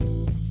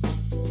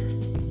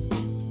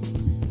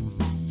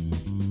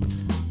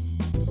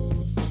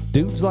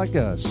Dudes Like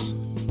Us.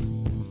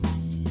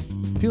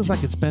 Feels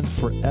like it's been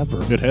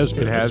forever. It has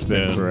been. It has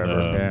been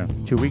forever.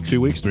 Yeah. 2 weeks. 2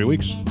 weeks, 3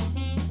 weeks.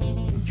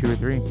 2 or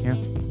 3, yeah.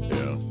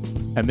 Yeah.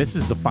 And this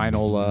is the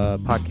final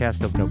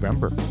podcast of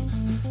November.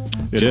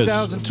 It is.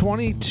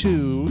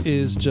 2022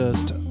 is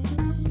just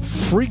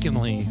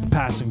freakingly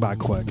passing by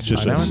quick. It's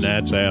just a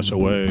gnat's ass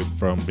away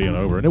from being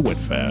over, and it went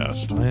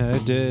fast. Yeah,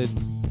 it did.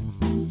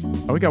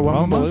 Oh, we got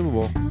one more.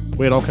 Unbelievable.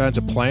 We had all kinds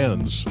of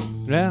plans.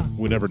 Yeah.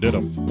 We never did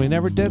them. We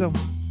never did them.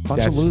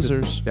 Bunch of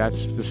losers.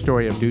 That's the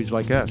story of Dudes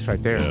Like Us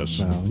right there. Yes.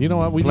 Well, you know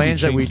what? We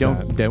Plans need to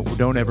that we change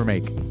don't ever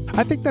make.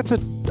 I think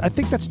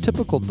that's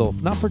typical though,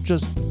 not for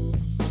just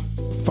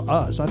for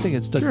us. I think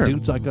it's the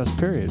Dudes Like Us,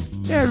 period.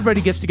 Yeah,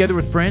 everybody gets together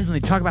with friends and they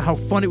talk about how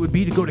fun it would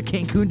be to go to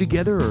Cancun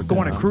together or go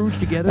on a cruise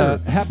together.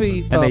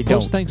 Happy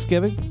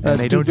post-Thanksgiving.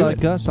 They Dudes don't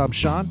Like Us. I'm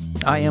Sean.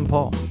 I am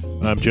Paul.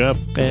 I'm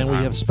Jeff. And we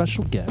have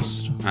special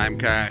guest. I'm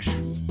Cash.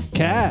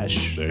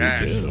 Cash. There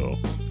Cash. you go.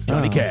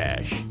 Johnny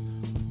Cash.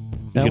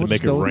 He's going to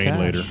make it rain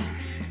later.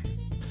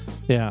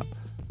 Yeah.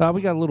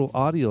 We got a little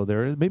audio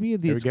there. Maybe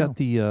it's got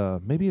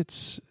go. maybe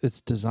it's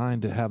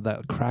designed to have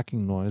that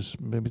cracking noise.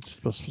 Maybe it's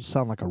supposed to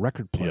sound like a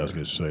record player. Yeah, I was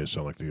going to say, it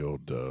sounded like the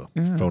old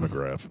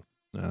phonograph.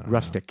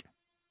 Rustic.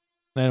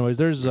 Anyways,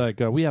 there's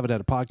we haven't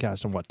had a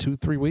podcast in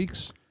 2-3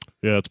 weeks.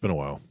 Yeah, it's been a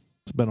while.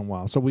 It's been a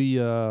while. So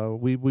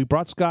we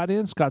brought Scott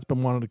in. Scott's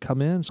been wanting to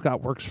come in.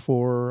 Scott works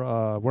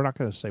for we're not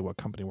going to say what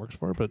company he works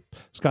for, but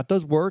Scott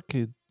does work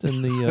in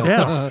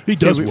the he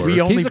does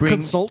work. He's a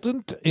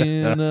consultant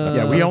in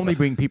we only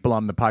bring people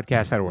on the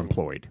podcast that are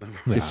employed.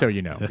 Just so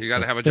you know. You got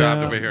to have a job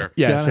over here.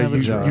 Yeah,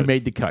 so you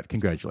made the cut.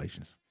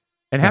 Congratulations.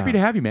 And happy to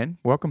have you, man.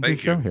 Welcome to the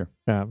show here.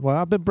 Yeah, well,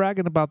 I've been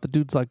bragging about the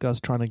Dudes Like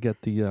Us trying to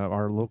get the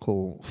our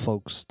local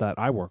folks that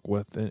I work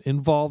with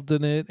involved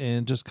in it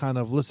and just kind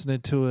of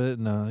listening to it.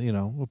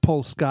 And, we'll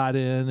pull Scott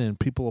in and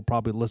people will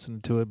probably listen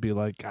to it and be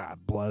like, God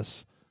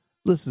bless.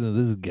 Listen to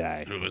this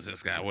guy. Who is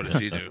this guy? What does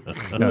he do?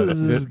 What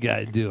is this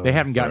guy doing? They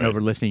haven't gotten over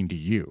listening to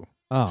you.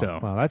 Oh, so.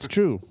 well, that's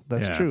true.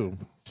 That's true.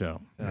 So,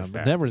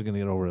 but never's going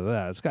to get over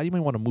that. Scott, you may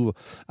want to move.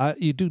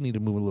 You do need to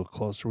move a little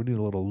closer. We need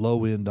a little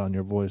low end on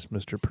your voice,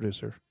 Mr.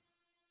 Producer.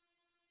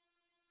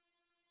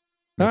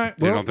 All right.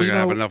 You don't think I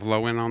have enough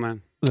low end on that?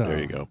 No. There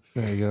you go.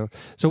 There you go.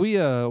 So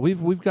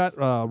we've got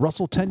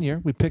Russell Tenure.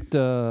 We picked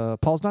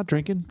Paul's not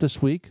drinking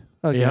this week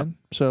again. Yep.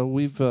 So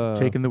we've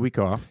taken the week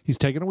off. He's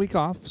taking a week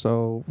off.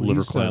 So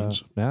liver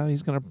cleanse.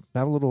 He's gonna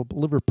have a little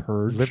liver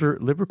purge.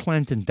 Liver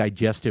cleanse and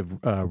digestive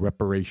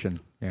reparation.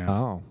 Yeah.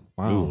 Oh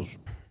wow. Ooh.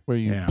 Were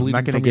you I'm bleeding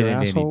not going from to get your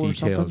into asshole any or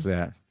details something? of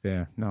that.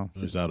 No.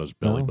 He's out his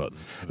belly button.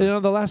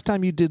 The last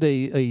time you did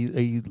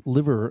a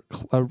liver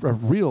a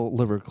real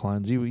liver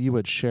cleanse, you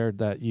had shared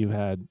that you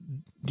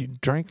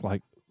drank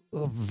like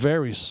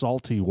very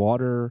salty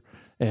water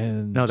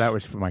and No, that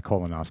was for my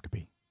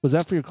colonoscopy. Was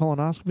that for your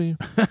colonoscopy?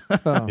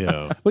 Oh.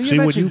 Yeah. Well, See,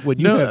 when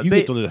you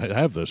get to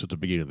have this at the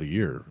beginning of the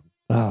year.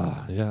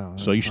 Yeah.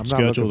 So you should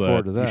schedule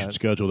that. You should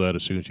schedule that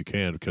as soon as you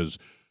can because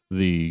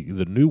the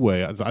new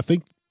way. I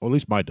think, or at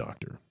least my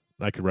doctor.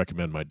 I could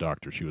recommend my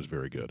doctor. She was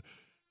very good.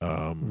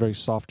 Very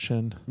soft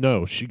chinned.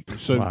 No,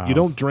 you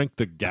don't drink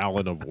the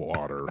gallon of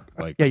water.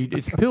 Like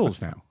it's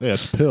pills now. Yeah,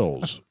 it's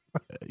pills.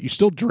 You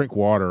still drink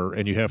water,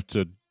 and you have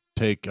to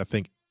take, I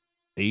think,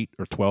 8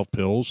 or 12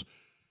 pills.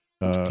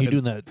 You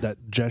doing that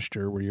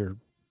gesture where you're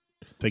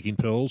taking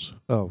pills?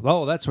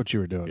 Oh, that's what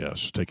you were doing.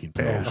 Yes, taking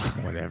pills.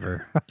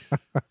 Whatever.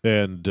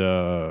 And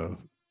then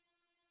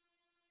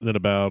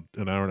about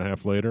an hour and a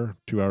half later,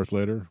 2 hours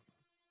later,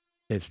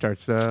 it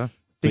starts.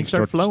 Things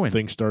start flowing.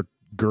 Things start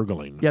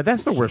gurgling. Yeah,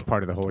 that's the worst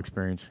part of the whole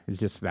experience. Is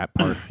just that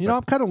part.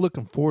 I'm kind of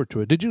looking forward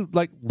to it. Did you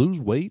lose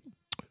weight?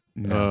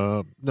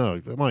 No.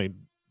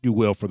 You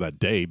will for that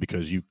day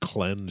because you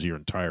cleanse your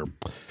entire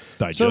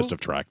digestive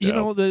tract.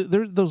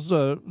 There's those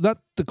not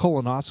the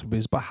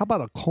colonoscopies, but how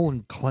about a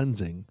colon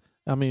cleansing?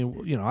 I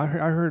mean, I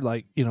heard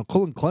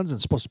colon cleansing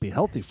is supposed to be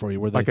healthy for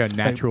you, where like an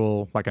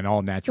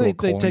all natural. They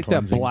take cleansing.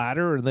 that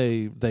bladder and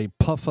they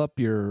puff up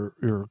your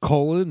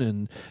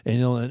colon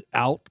and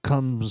out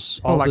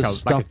comes all this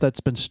stuff that's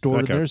been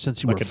stored in there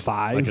since you were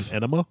 5. Like an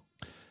enema.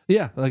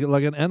 Yeah, like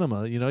an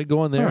enema. You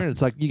go in there and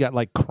it's like you got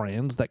like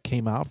crayons that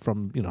came out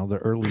from the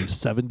early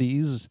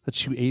 70s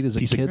that you ate as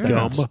a kid that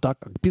got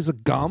stuck. A piece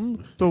of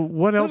gum. So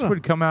what else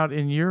would come out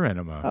in your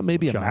enema?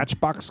 Maybe a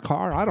Matchbox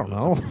car. I don't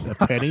know.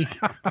 A penny.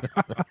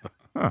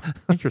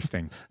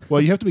 Interesting. Well,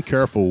 you have to be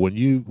careful when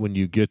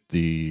you get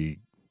the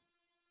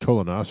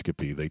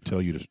colonoscopy. They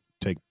tell you to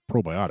take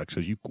probiotics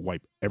because you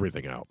wipe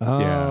everything out.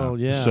 Oh,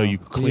 yeah. So you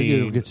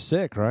clean. You get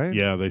sick, right?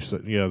 Yeah, they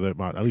said. Yeah,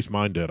 at least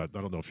mine did. I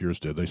don't know if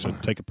yours did. They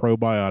said take a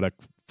probiotic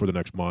for the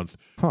next month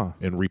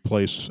and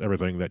replace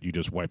everything that you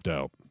just wiped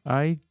out.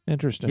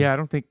 Interesting. Yeah, I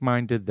don't think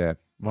mine did that.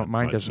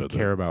 Mine doesn't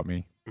care about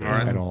me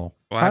at all.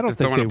 Well, I have to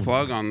throw in a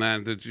plug on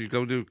that. Did you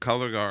go do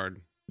Color Guard?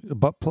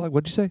 Butt plug?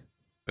 What'd you say?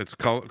 It's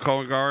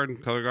Color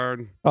Guard. Color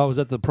Guard. Oh, is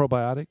that the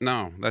probiotic?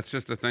 No, that's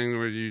just the thing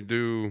where you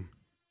do.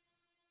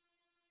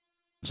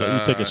 So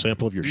you take a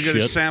sample of your shit? You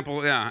get a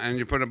sample, and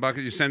you put in a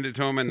bucket, you send it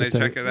to them, and they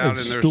check it out, and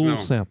there's stool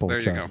sample. There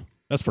you go.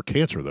 That's for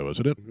cancer, though,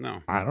 isn't it?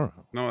 No. I don't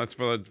know. No, it's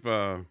for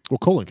Well,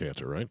 colon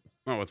cancer, right?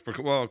 no, it's for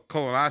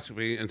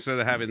colonoscopy. Instead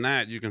of having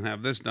that, you can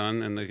have this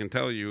done, and they can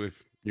tell you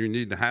if you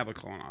need to have a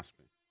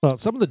colonoscopy. Well,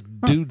 some of the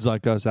dudes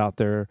like us out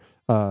there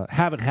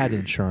haven't had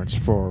insurance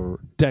for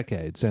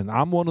decades, and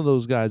I'm one of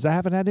those guys. I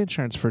haven't had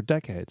insurance for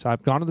decades.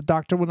 I've gone to the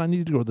doctor when I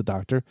needed to go to the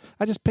doctor.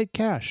 I just paid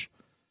cash,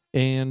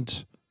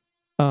 and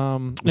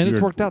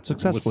it's worked out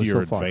successfully with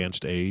your so far.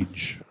 Advanced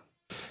age,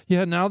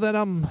 Yeah, now that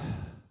I'm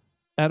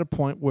at a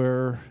point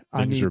where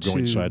I need things are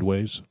going to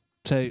sideways.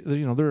 say,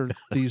 there are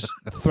these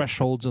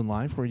thresholds in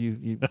life where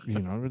you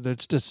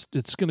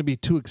it's going to be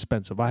too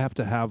expensive. I have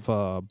to have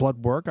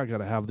blood work. I got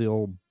to have the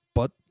old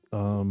butt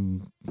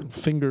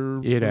finger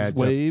wave. It adds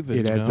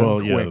Well,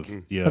 up yeah,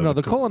 quick. yeah. But no,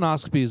 the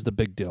colonoscopy is the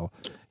big deal,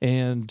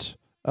 and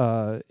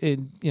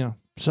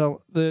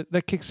so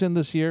that kicks in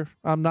this year.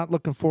 I'm not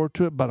looking forward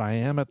to it, but I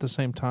am at the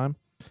same time.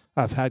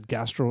 I've had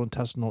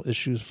gastrointestinal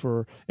issues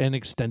for an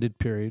extended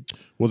period.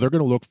 Well, they're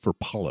going to look for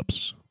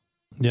polyps,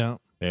 Yeah.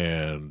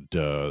 and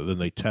then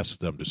they test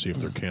them to see if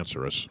they're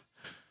cancerous.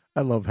 I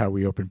love how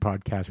we open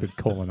podcasts with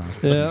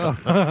colonoscopy.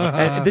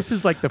 Yeah. And this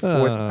is like the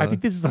fourth. I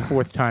think this is the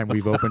fourth time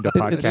we've opened a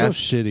podcast. It's so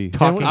shitty.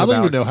 Talking I don't even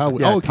about- know how.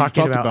 yeah, you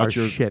talking talked about our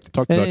your shit.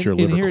 Talked about your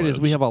liver and here it is.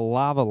 cleanse. We have a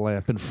lava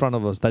lamp in front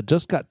of us that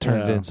just got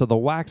turned Yeah. in, so the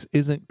wax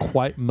isn't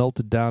quite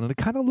melted down, and it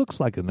kind of looks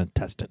like an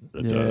intestine.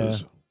 It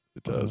does.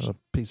 It does. A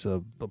piece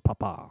of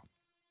papa.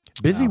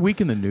 Busy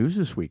week in the news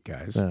this week,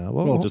 guys.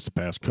 Well, just the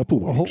past couple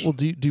weeks. Well,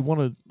 do you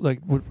want to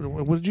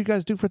what did you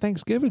guys do for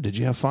Thanksgiving? Did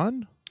you have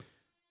fun?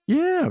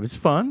 Yeah, it was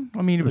fun.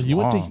 I mean, it was you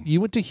long.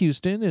 went to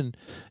Houston and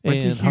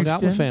Went to hung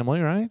out with Houston.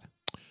 family, right?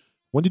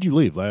 When did you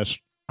leave?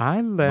 Last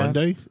I left.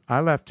 Monday?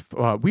 I left.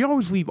 We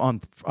always leave on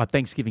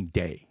Thanksgiving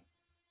Day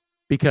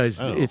because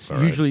it's all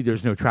right. usually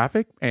there's no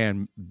traffic,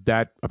 and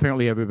that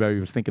apparently everybody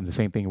was thinking the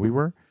same thing we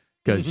were.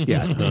 Because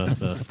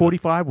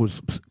 45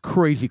 was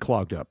crazy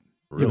clogged up.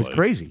 It Really? was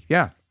crazy.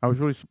 Yeah, I was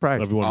really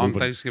surprised. Everyone On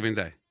moving, Thanksgiving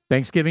Day.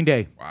 Thanksgiving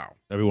Day. Wow.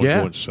 everyone Yeah.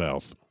 going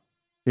south.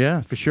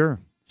 Yeah, for sure.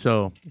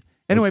 So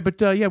anyway,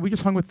 but we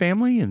just hung with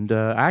family, and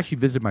I actually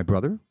visited my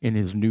brother in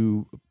his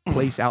new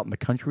place out in the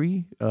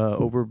country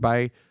over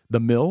by the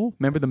mill.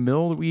 Remember the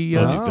mill that we Did you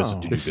Oh. visit,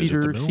 did the you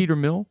visit the mill? cedar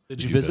mill?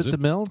 Did you you visit visit?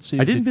 the mill? See,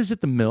 I didn't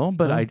visit the mill,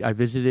 but No? I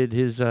visited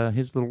his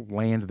little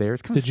land there.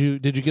 It's kind Did you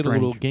get a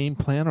little strange. game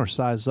plan or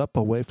size up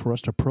a way for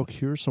us to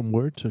procure some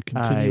wood to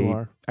continue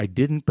our? I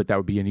didn't, but that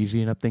would be an easy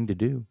enough thing to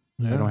do.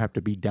 Yeah. I don't have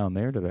to be down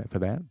there for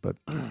that. But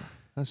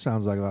That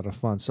sounds like a lot of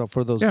fun. So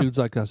for those Yeah. dudes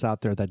like us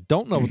out there that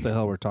don't know what the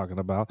hell we're talking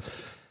about,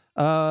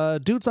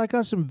 dudes like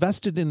us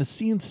invested in a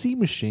CNC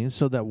machine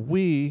so that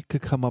we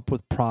could come up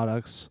with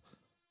products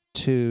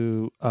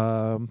to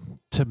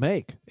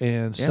make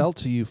and sell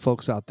to you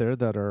folks out there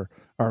that are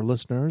our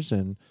listeners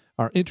and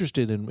are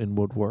interested in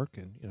woodwork.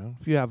 And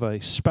if you have a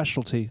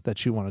specialty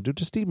that you want to do,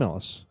 just email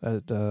us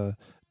at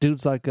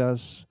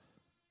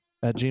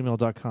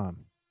dudeslikeus@gmail.com.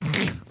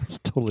 That's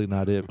totally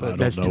not it. I But don't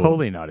that's know.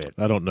 totally not it.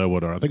 I don't know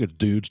what our. I think it's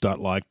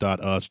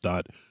dudes.like.us.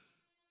 I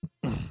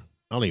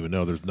don't even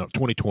know. There's no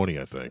 2020.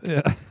 I think.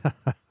 yeah.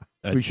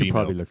 At We should Gmail.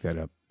 probably look that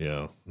up.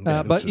 Yeah.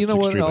 But you know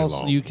what extremely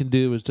else long. you can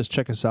do is just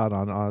check us out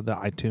on the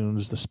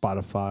iTunes, the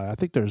Spotify. I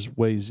think there's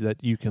ways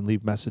that you can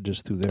leave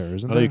messages through there,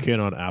 isn't I know there? you can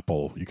on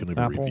Apple. You can leave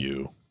Apple? a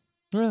review.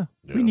 Yeah.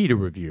 Yeah. We need a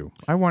review.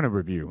 I want a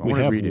review. I We want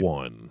to have read it.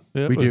 one.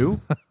 Yeah, We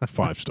do?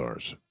 5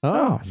 stars.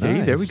 Oh, See,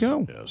 there we nice.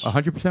 go. Yes.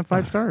 100%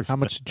 5 stars. How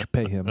much did you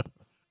pay him?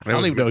 I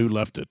don't even know who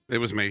left it. It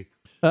was me.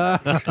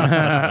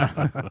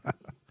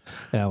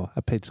 Yeah, well,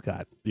 I paid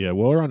Scott. Yeah,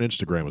 well, we're on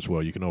Instagram as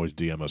well. You can always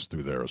DM us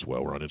through there as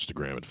well. We're on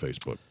Instagram and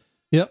Facebook.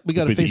 Yep, we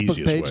got a It'd be the Facebook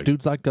easiest page, way.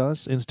 Dudes Like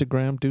Us,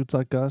 Instagram, Dudes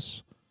Like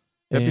Us.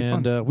 That'd be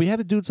And we had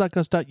a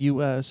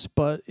dudeslikeus.us,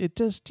 but it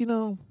just, it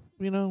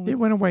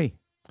went away.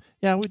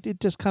 yeah, it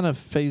just kind of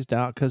phased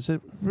out because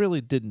it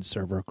really didn't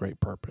serve a great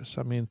purpose.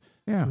 I mean,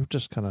 Yeah. we were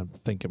just kind of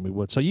thinking we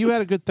would. So you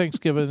had a good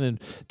Thanksgiving, and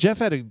Jeff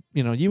had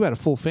you had a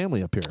full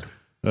family up here.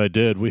 I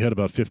did. We had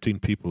about 15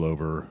 people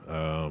over,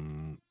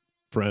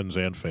 friends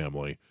and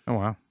family. Oh,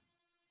 wow.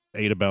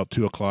 Ate about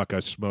 2 o'clock. I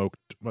smoked.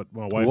 My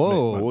wife.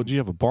 Whoa, did you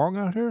have a bong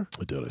out here?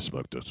 I did. I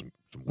smoked some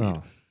weed.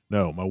 Oh.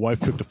 No, my wife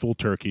cooked a full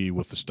turkey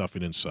with the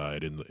stuffing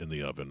inside in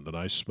the oven. Then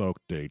I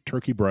smoked a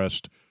turkey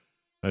breast.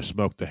 I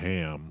smoked the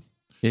ham.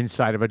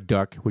 Inside of a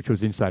duck, which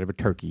was inside of a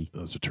turkey.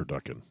 That's a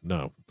turducken.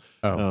 No.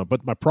 Oh.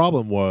 But my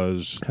problem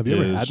was. Have you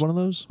ever had one of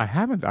those? I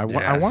haven't. I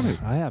Yes. want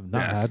to. I have not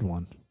Yes. had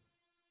one.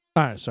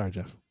 All right, sorry,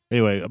 Jeff.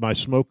 Anyway, my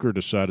smoker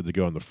decided to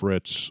go on the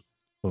fritz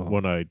Oh.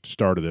 when I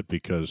started it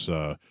because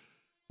I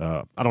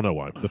don't know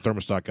why the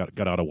thermostat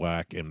got out of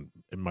whack and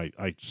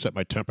I set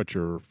my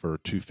temperature for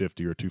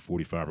 250 or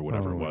 245 or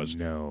whatever it was,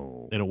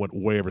 No. and it went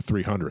way over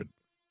 300,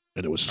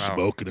 and it was Wow.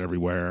 smoking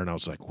everywhere, and I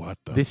was like, "What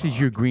the?" This is fuck?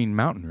 your Green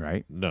Mountain,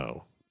 right?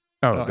 No.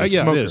 Oh, the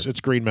Yeah, smoker. it is. It's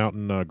Green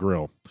Mountain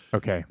Grill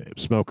Okay.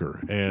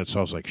 smoker, and so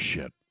I was like,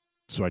 "Shit!"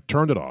 So I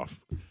turned it off,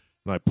 and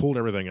I pulled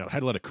everything out. I had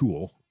to let it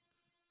cool.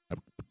 I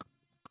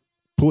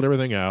pulled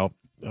everything out,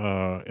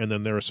 and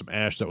then there was some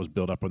ash that was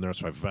built up in there,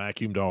 so I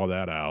vacuumed all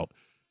that out,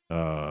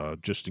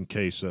 just in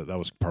case that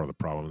was part of the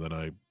problem. And then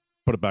I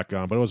put it back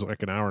on, but it was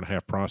like an hour and a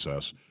half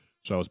process,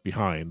 so I was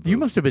behind. You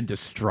must have been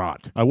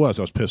distraught. I was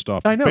pissed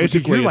off. I know.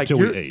 Basically, until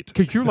we ate.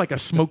 Because you're like a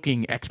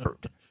smoking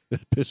expert.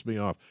 It pissed me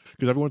off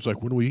because everyone's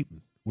like, "When are we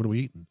eating? When are we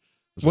eating?"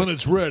 When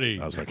it's ready.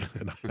 I was like,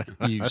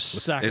 You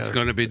sucker. It's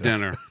going to be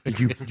dinner.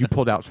 you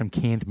pulled out some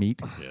canned meat.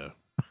 "Yeah,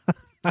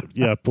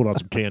 yeah." I pulled out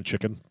some canned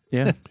chicken,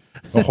 Yeah.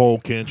 a whole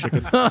canned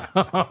chicken.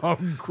 Oh,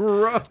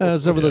 gross.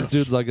 Some of those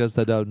dudes like us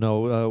that don't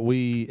know,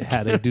 we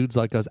had a dudes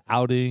like us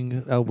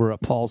outing over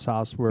at Paul's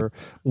house where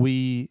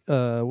we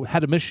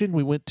had a mission.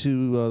 We went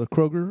to the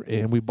Kroger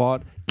and we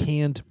bought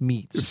canned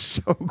meats.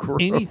 So gross.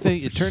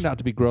 Anything. It turned out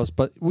to be gross,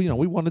 but we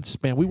wanted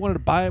spam. We wanted to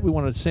buy it. We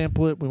wanted to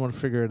sample it. We wanted to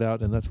figure it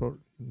out, and that's what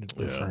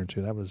we're referring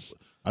to. That was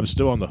I'm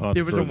still on the hunt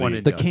There was for a one the,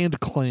 and the done. canned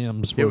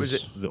clams. It Was,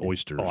 was the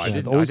oysters. Oh, I Yeah,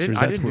 didn't, the oysters,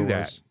 I that's didn't what do it that.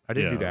 was. I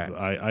didn't do that.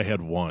 I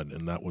had one,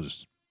 and that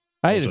was.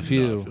 I had a was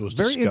few. enough. It was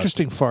Very disgusting.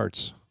 interesting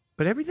farts.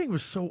 But everything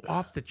was so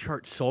off the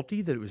chart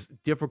salty that it was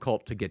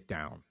difficult to get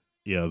down.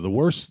 Yeah, the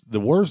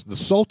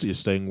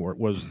saltiest thing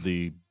was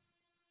the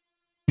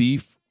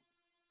beef.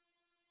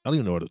 I don't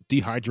even know what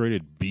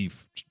dehydrated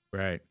beef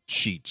Right.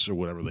 sheets or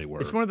whatever they were.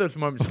 It's one of those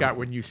moments, Scott,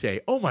 when you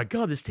say, "Oh my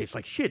God, this tastes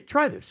like shit.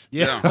 Try this."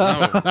 Yeah.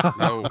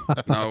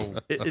 No.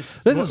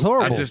 This is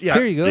horrible. yeah.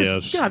 Here you go.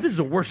 Yes. God, this is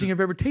the worst thing I've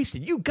ever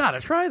tasted. You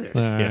gotta try this.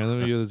 All right, let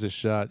me give this a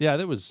shot. Yeah,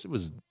 it was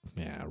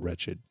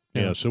wretched.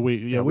 Yeah, so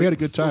we had a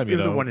good time. It You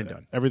was know, a one and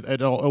done.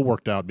 It all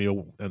worked out.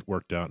 Meal it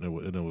worked out,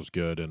 and it was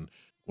good. And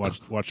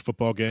watched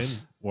football game.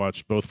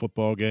 Watched both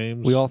football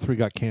games. We all three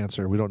got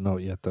cancer. We don't know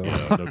it yet, though.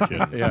 Yeah, no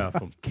kidding. Yeah,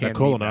 from That canned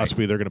meat.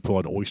 colonoscopy, they're going to pull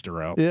an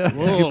oyster out. Yeah,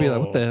 you could be like,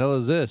 "What the hell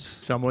is this?"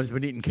 Someone's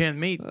been eating canned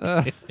meat.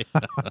 Oh,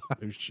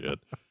 shit.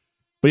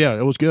 But yeah,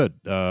 it was good.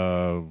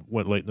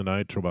 Went late in the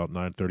night till about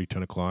 9:30,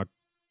 10 o'clock.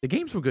 The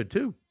games were good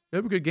too. They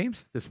were good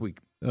games this week.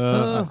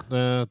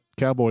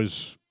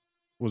 Cowboys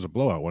was a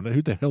blowout, wasn't it?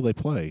 Who the hell they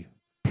play?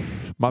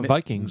 My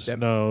Vikings.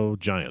 No,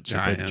 Giants. They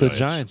played Giants. The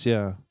Giants,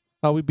 yeah.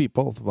 Oh, we beat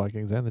both the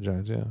Vikings and the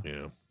Giants, yeah.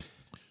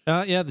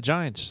 Yeah. Yeah, the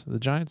Giants. The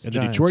Giants. And the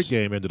the Giants. Detroit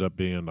game ended up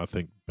being, I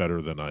think,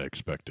 better than I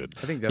expected.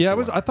 I think that's Yeah, the it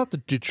was. one. I thought the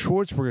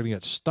Detroits were going to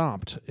get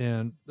stomped,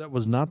 and that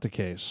was not the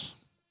case.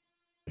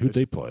 Who'd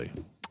they play?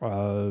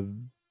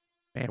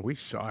 Man, we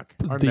suck.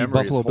 Our The memory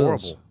Buffalo is horrible.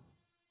 Bills.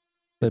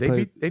 They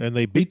played. And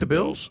they beat the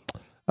Bills.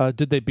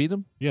 Did they beat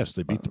them? Yes,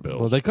 they beat the Bills.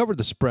 Well, they covered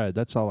the spread.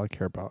 That's all I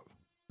care about.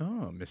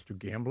 Oh, Mr.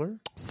 Gambler.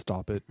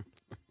 Stop it.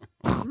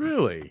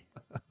 Really?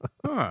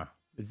 Huh.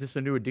 Is this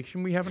a new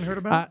addiction we haven't heard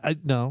about?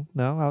 No.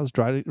 I was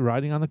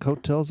riding on the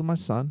coattails of my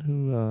son,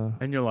 who.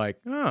 And you're like,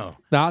 oh.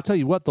 Now I'll tell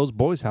you what; those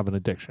boys have an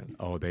addiction.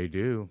 Oh, they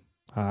do.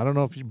 I don't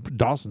know if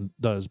Dawson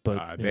does,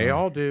 but They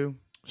all do.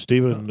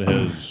 Stephen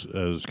has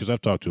because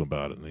I've talked to him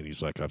about it, and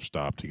he's like, I've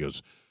stopped. He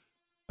goes,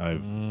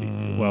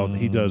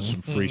 he does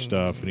some free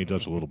stuff, and he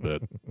does a little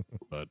bit,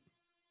 but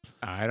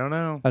I don't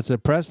know. That's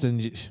it,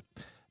 Preston.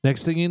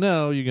 Next thing you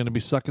know, you're going to be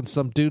sucking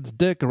some dude's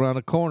dick around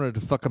a corner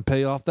to fucking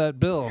pay off that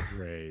bill.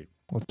 Great.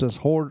 With just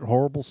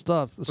horrible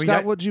stuff.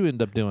 Scott, what'd you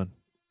end up doing?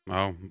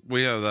 Oh,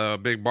 we had a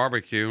big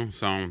barbecue,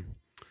 so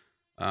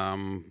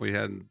we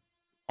had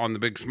on the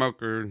big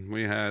smoker.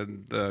 We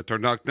had the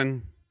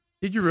Turducken.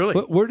 Did you really?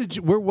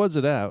 Where was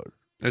it at?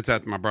 It's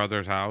at my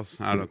brother's house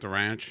out at the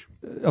ranch.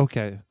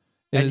 Okay.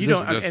 And is you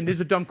this- don't. And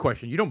there's a dumb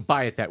question. You don't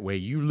buy it that way.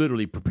 You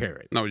literally prepare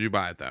it. No, you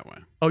buy it that way.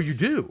 Oh, you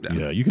do.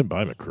 yeah, you can buy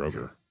them at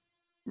Kroger.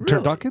 Really?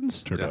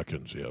 Turduckens?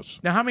 Turduckens, yes.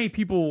 Now, how many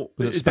people?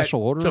 Is it that-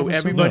 special order, So I'm assuming?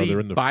 everybody No, they're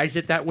in the buys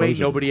it that way.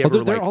 frozen. Nobody Oh, ever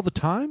they're there like. all the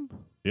time?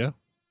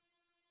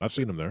 I've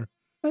seen them there.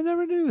 I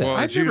never knew that. Well,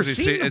 I've it's never usually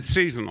seen them. it's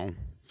seasonal,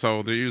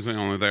 so they're usually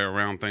only there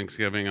around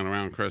Thanksgiving and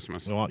around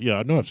Christmas. Well, yeah,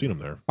 I know I've seen them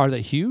there. Are they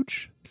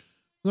huge?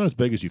 Not as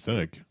big as you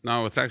think.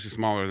 No, it's actually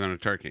smaller than a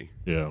turkey.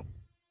 Yeah.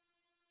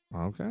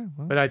 Okay.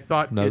 Well, But I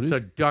thought Noted. it's a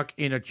duck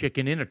in a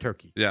chicken in a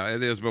turkey. Yeah,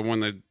 it is. But when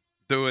they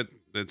do it,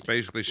 it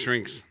basically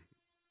shrinks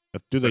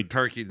Do the they?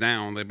 turkey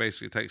down. They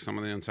basically take some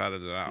of the inside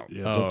of it out.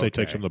 Yeah, Oh, don't they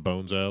take okay. some of the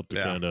bones out to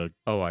Yeah. kind of?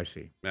 Oh, I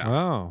see. Yeah.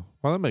 oh,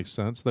 well, that makes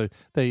sense. They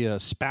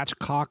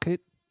spatchcock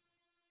it.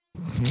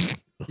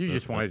 You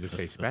just wanted to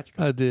say spatchcock,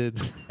 I did.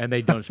 and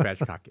they don't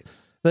spatchcock it.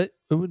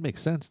 It would make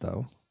sense,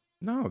 though.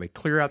 No, they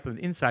clear out the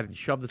inside and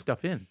shove the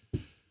stuff in.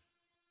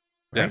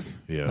 Yes.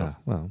 Yeah.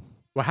 Well,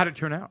 Well, how'd it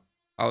turn out?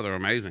 Oh, they're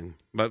amazing.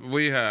 But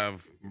we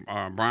have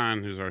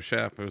Brian, who's our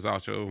chef, who's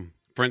also a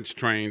French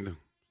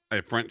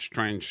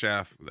trained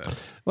chef.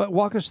 well,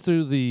 walk us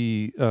through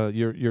the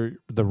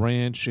the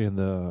ranch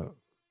and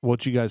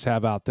what you guys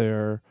have out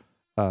there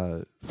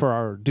for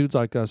our dudes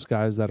like us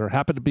guys that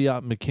happen to be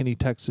out in McKinney,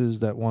 Texas,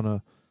 that want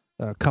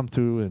to come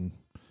through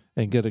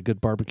and get a good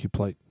barbecue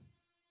plate.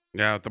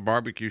 Yeah, at the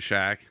barbecue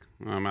shack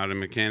out in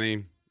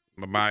McKinney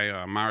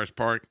by Myers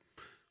Park.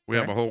 We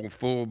have a whole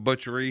full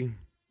butchery.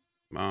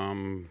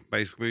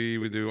 Basically,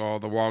 we do all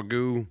the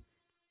Wagyu,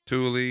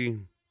 Thule,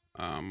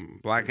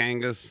 Black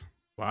Angus,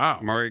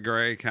 Murray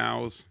Grey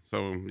cows.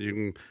 So you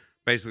can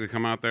basically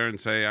come out there and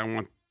say, I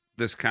want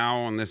this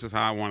cow and this is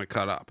how I want it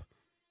cut up.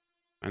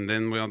 And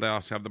then they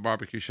also have the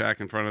barbecue shack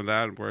in front of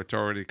that where it's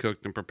already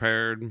cooked and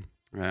prepared.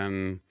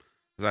 And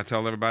As I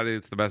tell everybody,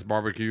 it's the best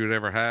barbecue you'd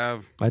ever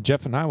have.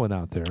 Jeff and I went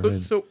out there.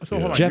 and So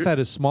hold on. Jeff had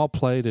his small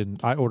plate, and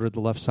I ordered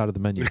the left side of the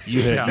menu.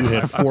 You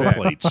had 4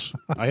 plates.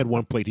 I had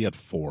 1 plate. He had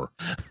 4.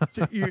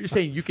 You're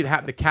saying you could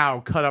have the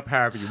cow cut up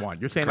however you want.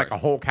 You're saying like a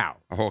whole cow.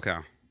 A whole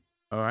cow.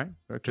 All right.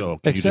 Okay. So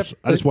Except,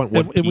 I just want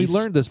one and we piece.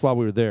 learned this while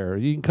we were there.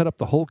 You can cut up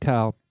the whole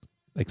cow,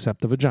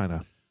 except the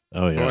vagina.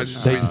 Oh yeah.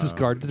 They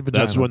discarded the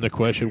vagina. That's when the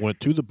question went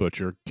to the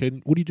butcher.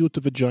 What do you do with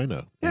the vagina?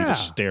 And Yeah. He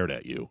just stared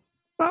at you.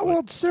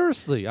 Well,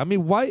 seriously. I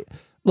mean, why?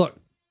 Look,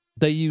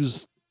 they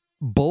use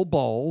bull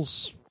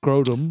balls,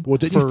 scrotum. Well,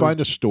 did you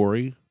find a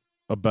story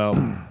about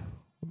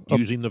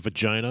using the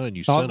vagina and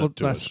you sent it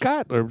to us?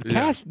 Scott or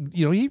Cash,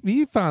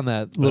 he found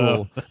that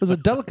little. It was a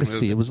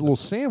delicacy. It was a little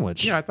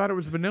sandwich. Yeah, I thought it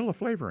was vanilla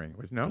flavoring.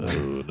 No.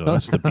 Oh, no,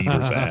 that's the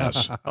beaver's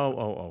ass.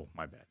 Oh,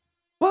 my bad.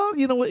 Well,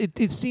 you know what?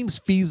 It seems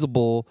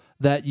feasible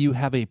that you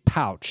have a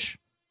pouch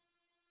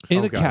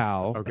in a God.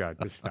 cow. Oh God,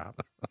 just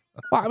stop.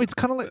 Well, I mean, it's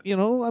kind of like,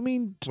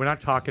 We're not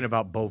talking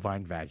about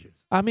bovine vages.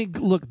 I mean,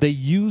 look, they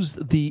use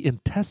the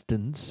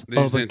intestines They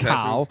use of the a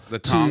cow intestines, the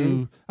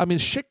tongue. I mean,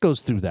 shit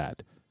goes through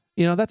that.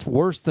 That's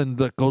worse than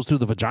that goes through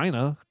the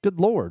vagina. Good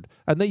Lord.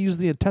 And they use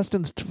the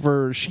intestines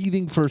for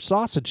sheathing for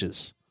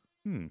sausages.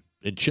 And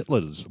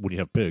chitlins when you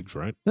have pigs,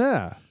 right?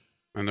 Yeah.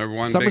 And their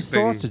one Summer big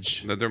thing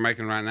sausage. that they're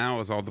making right now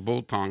is all the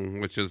bull tongue,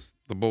 which is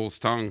the bull's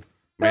tongue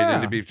made Yeah.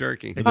 into beef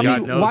jerky. And I God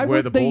mean, knows why where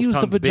would the they bull use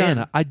the tongue's vagina?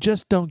 been. I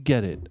just don't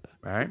get it.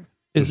 Right?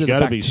 Is There's it got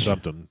to be bacteria?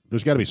 something.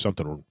 There's got to be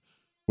something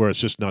where it's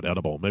just not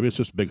edible. Maybe it's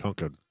just a big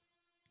hunk of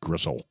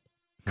gristle.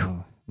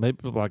 Oh, maybe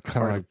like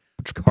kind of like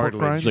pork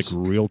Cartilage. It's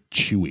grinds. like real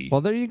chewy.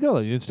 Well, there you go.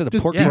 Instead of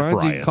Just pork deep grinds,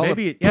 fry you can it. call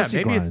Maybe it maybe pussy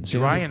it's grinds.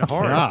 dry and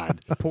hard.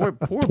 God. Poor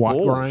Twat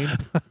bulls.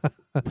 grind.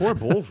 Poor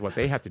bulls. What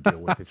they have to deal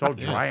with. It's all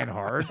dry and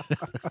hard.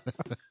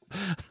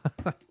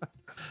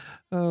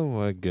 Oh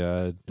my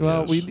God!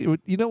 Well, Yes.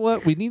 you know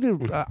what? We need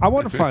to. I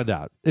want to find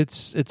out.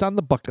 It's on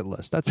the bucket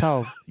list. That's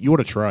how. You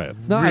want to try it?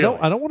 No, Really?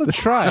 I don't want to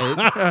try it.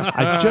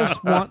 I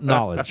just want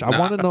knowledge. I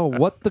want to know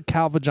what the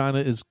cow vagina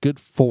is good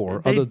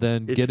for, other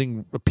than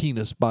getting a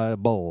penis by a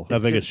bull. I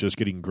think it's just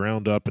getting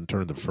ground up and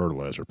turned into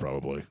fertilizer,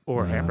 probably.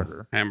 Or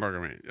hamburger. Hamburger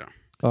meat, yeah.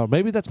 Or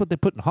maybe that's what they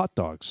put in hot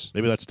dogs.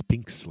 Maybe that's the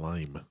pink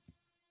slime.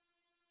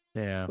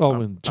 Yeah. Oh,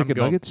 I'm- and chicken I'm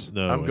going- nuggets.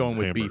 No, I'm going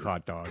with hamburger. beef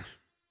hot dogs.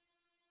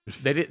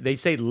 They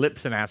say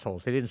lips and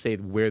assholes. They didn't say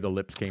where the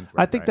lips came from.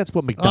 I think right? that's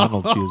what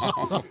McDonald's use.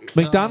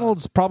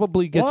 McDonald's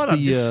probably gets What? I'm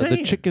the just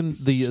saying. chicken,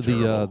 It's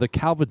terrible. the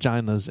cow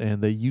vaginas,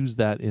 and they use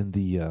that in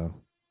the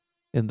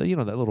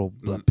that little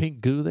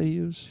pink goo they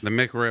use. The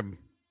McRib.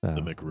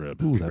 The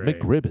McRib. Ooh, that Great.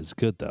 McRib is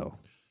good though.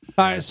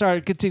 All right,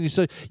 sorry, continue.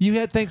 So you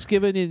had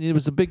Thanksgiving, and it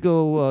was a big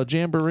old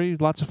jamboree,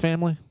 lots of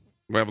family.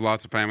 We have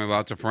lots of family,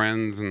 lots of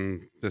friends,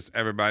 and just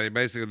everybody.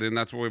 Basically, and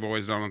that's what we've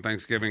always done on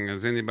Thanksgiving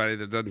is anybody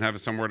that doesn't have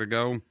somewhere to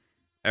go,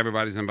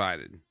 everybody's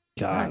invited.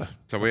 God,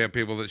 So we have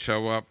people that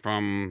show up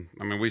from,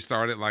 we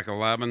start at like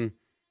 11.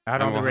 out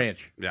and on the we'll-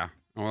 ranch. Yeah.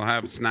 And we'll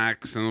have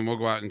snacks, and then we'll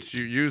go out and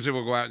shoot. Usually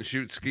we'll go out and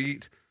shoot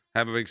skeet,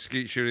 have a big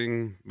skeet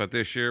shooting. But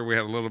this year we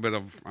had a little bit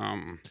of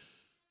It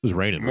was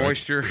raining, right?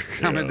 moisture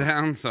coming Yeah.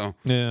 down, so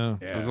yeah.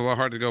 it was a little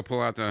hard to go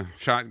pull out the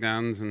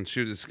shotguns and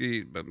shoot a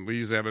skeet. But we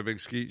usually have a big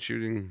skeet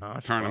shooting Oh,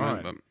 that's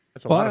tournament. fun. But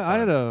That's a Well, lot of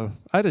fun.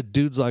 I had a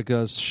dudes like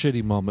us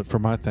shitty moment for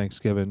my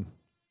Thanksgiving.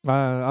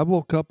 I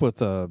woke up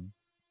with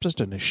just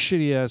in a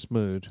shitty ass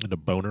mood. And a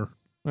boner.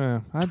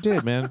 Yeah, I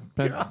did, man.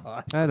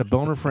 I had a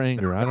boner for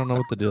anger. I don't know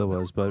what the deal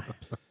was, but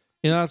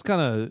it's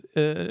kind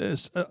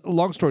of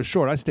long story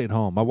short. I stayed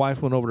home. My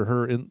wife went over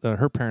to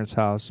her parents'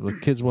 house. The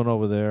kids went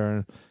over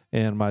there,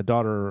 and my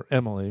daughter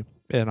Emily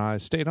and I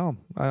stayed home.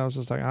 I was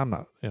just like, I'm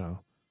not,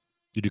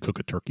 Did you cook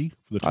a turkey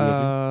for the two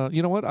of you?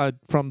 You know what? I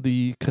from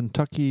the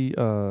Kentucky,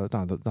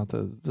 not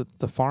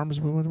the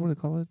farms. What do they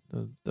call it?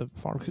 The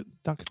farm.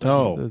 Not Kentucky,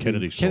 Oh, the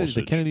Kennedy the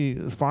sausage.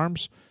 Kennedy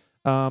farms.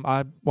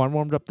 I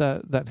warmed up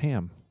that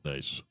ham.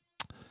 Nice.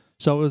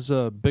 So it was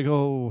a big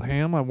old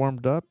ham I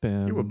warmed up,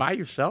 and You were by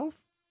yourself?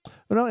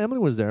 well, no, Emily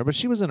was there, but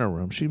she was in her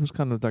room. She was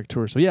kind of like to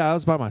herself. So yeah, I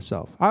was by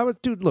myself.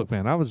 Dude. Look,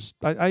 man,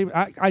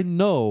 I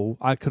know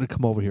I could have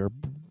come over here.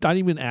 I didn't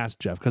even ask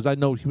Jeff because I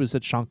know he would have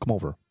said, "Sean, come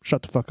over.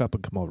 Shut the fuck up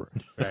and come over."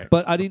 Right.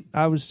 But I didn't.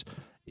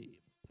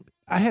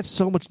 I had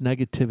so much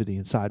negativity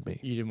inside me.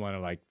 You didn't want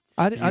to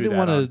I didn't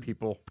want to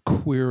people.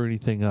 queer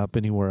anything up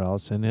anywhere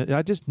else, and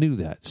I just knew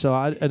that. So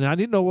I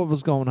didn't know what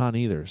was going on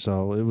either.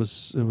 So it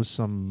was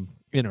some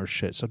inner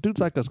shit. So dudes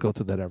like us go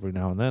through that every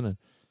now and then, and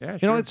Yeah,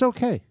 sure. it's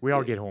okay. We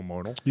all get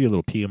hormonal. You get a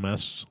little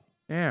PMS.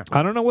 Yeah.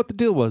 I don't know what the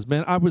deal was,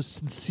 man. I was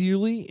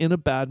sincerely in a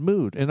bad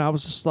mood, and I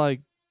was just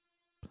like,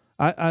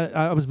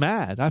 I was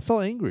mad. I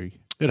felt angry.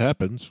 It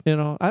happens.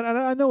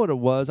 I know what it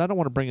was. I don't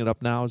want to bring it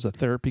up now as a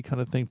therapy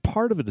kind of thing.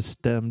 Part of it is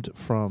stemmed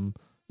from,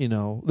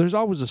 there's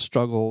always a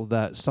struggle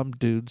that some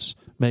dudes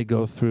may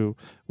go through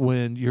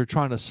when you're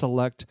trying to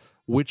select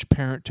which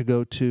parent to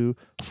go to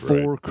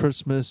for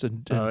Christmas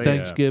and Oh, yeah.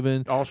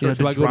 Thanksgiving. All sorts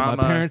do of I go to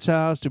drama. my parents'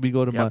 house? Do we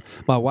go to Yep.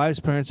 my wife's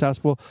parents'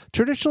 house? Well,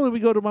 traditionally we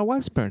go to my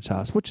wife's parents'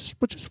 house, which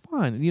is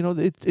fine.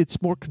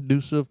 It's more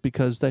conducive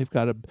because they've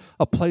got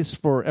a place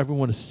for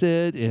everyone to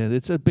sit, and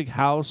it's a big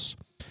house.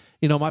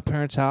 my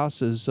parents'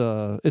 house is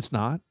it's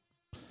not.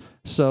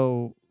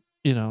 So,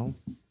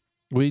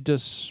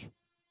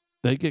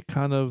 they get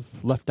kind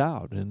of left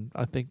out, and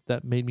I think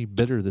that made me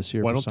bitter this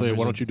year. Why for some Why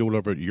reason. don't you do it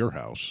over at your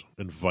house?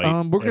 Invite.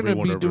 We're going to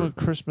everyone be over. doing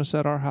Christmas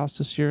at our house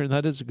this year, and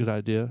that is a good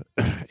idea.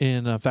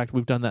 And in fact,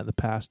 we've done that in the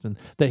past, and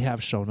they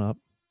have shown up.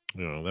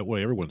 That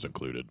way everyone's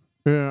included.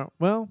 Yeah.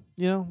 Well,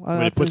 I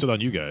mean, it puts it on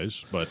you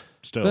guys, but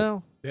still.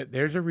 Well,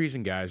 There's a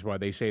reason, guys, why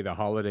they say the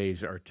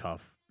holidays are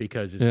tough,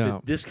 because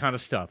it's this kind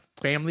of stuff.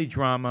 Family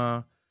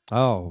drama.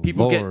 oh,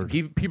 People Lord.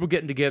 people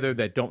getting together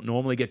that don't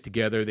normally get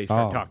together. They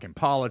start talking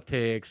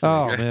politics.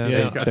 Oh They- man,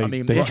 Yeah. they I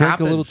mean, they what drink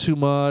a little happens? too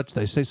much.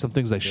 They say some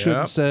things they Yep.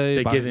 shouldn't say.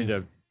 They By- get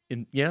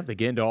they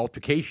get into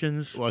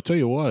altercations. Well, I tell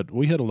you what,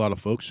 we had a lot of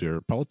folks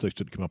here. Politics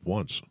didn't come up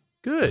once.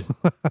 Good.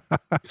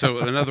 So,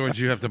 in other words,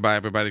 you have to buy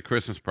everybody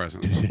Christmas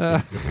presents.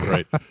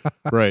 Right,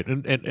 right,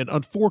 and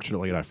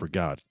unfortunately, and I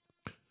forgot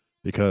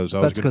because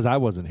That's because I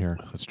wasn't here.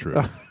 That's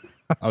true.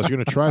 I was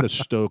going to try to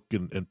stoke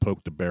and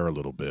poke the bear a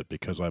little bit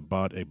because I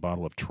bought a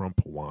bottle of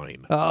Trump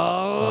wine,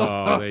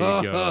 Oh, there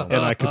you go.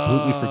 and I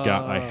completely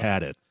forgot I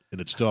had it,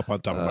 and it's still up on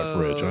top of my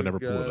fridge. I never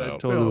pulled it out.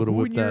 Totally would have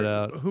who whipped in your- that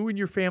out. Who in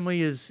your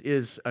family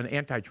is an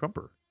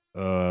anti-Trumper?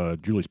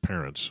 Julie's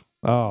parents.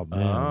 Oh man,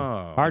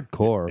 Oh.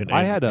 hardcore. And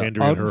I had a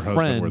Andrea and her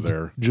husband were unfriend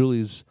there.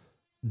 Julie's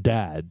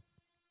dad.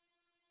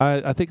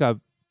 I think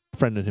I've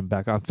friended him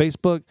back on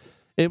Facebook.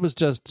 It was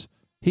just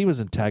he was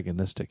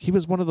antagonistic. He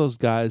was one of those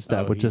guys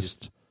that would he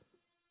just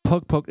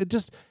poke. It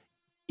just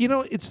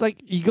it's like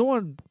you go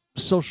on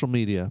social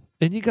media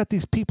and you got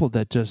these people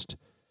that just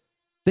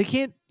they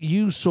can't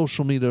use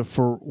social media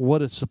for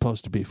what it's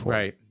supposed to be for.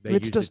 Right. They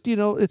It's use just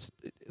it's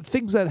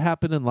things that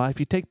happen in life.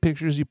 You take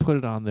pictures, you put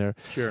it on there.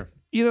 Sure.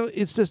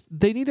 It's just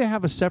they need to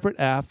have a separate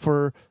app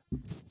for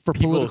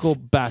People political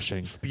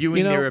bashing,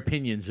 Spewing their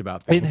opinions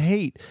about things. and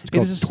hate.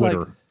 called It's just Twitter.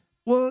 like,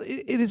 well,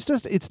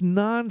 it's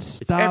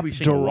nonstop every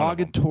single one of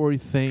them. derogatory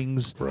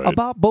things Right.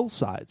 about both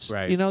sides.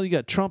 Right. You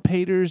got Trump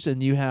haters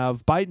and you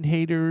have Biden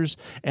haters,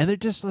 and they're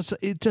just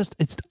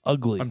it's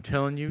ugly. I'm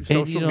telling you, And,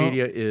 social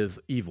media is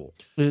evil.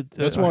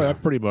 That's why I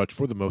pretty much,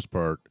 for the most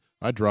part,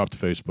 I dropped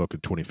Facebook in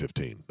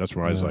 2015. That's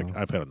where I was like,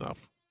 I've had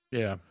enough.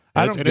 Yeah.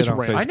 I And don't it's get on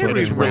ramped- Facebook I never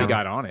it's even really ramped-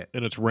 got on it.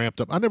 and it's ramped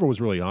up. I never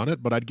was really on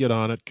it, but I'd get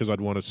on it because I'd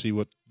want to see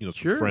what some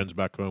Sure. friends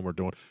back home were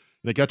doing.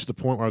 And it got to the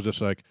point where I was just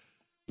like,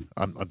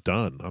 I'm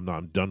done.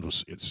 I'm done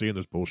with seeing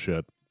this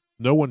bullshit.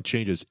 No one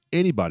changes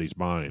anybody's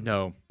mind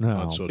No.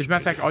 on social As a matter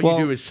of fact, all Well-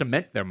 you do is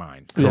cement their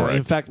mind. Yeah, Correct,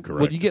 in fact, when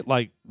correct. you get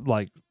like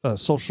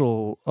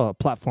social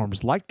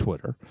platforms like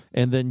Twitter,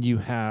 and then you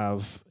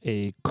have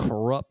a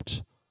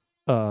corrupt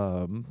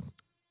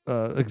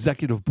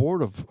executive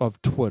board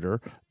of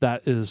Twitter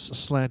that is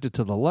slanted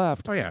to the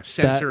left, Oh yeah,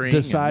 censoring that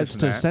decides and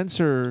to this and that.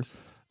 censor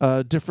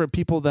different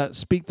people that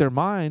speak their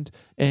mind,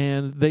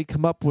 and they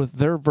come up with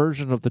their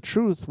version of the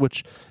truth,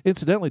 which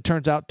incidentally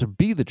turns out to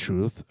be the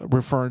truth,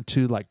 referring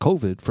to like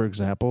COVID, for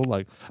example,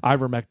 like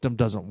ivermectin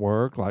doesn't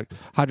work, like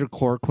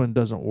hydrochloroquine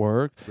doesn't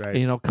work.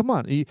 Right. Come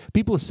on,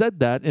 people have said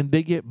that, and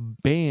they get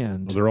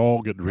banned. They're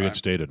all getting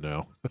reinstated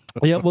now.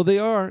 Yeah, well, they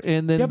are,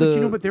 and then Yeah,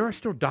 but there are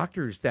still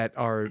doctors that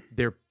are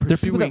they're there are pursuing.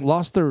 people that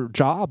lost their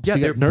jobs. Yeah,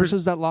 you they're got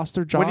nurses that lost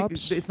their what do you-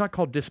 jobs. it's not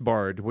called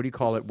disbarred. What do you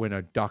call it when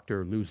a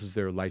doctor loses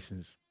their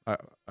license?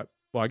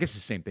 Well, I guess it's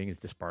the same thing as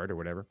disbarred or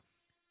whatever.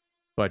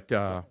 But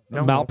no,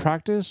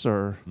 Malpractice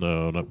or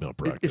No, not it's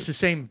malpractice. the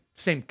same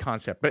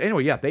concept. But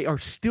anyway, yeah, they are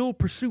still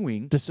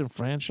pursuing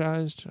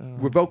disenfranchised.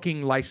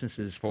 revoking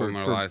licenses Pulling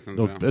their for license.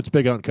 No, yeah. it's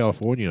big out in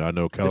California. I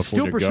know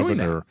California pursuing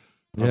governor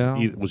Yeah.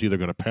 was either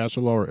going to pass a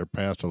law or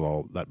passed a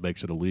law that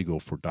makes it illegal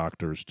for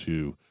doctors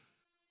to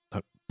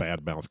not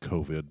badmouth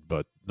COVID,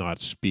 but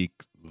not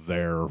speak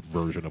their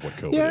version of what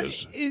COVID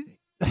is.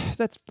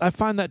 I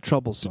find that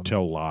troublesome.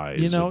 Tell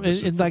lies.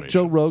 And like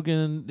Joe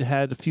Rogan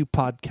had a few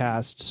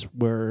podcasts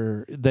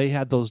where they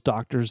had those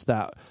doctors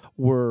that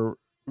were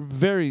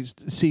very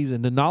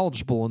seasoned and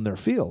knowledgeable in their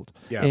field,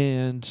 Yeah.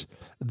 and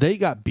they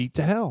got beat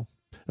to hell.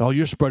 Oh,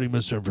 you're spreading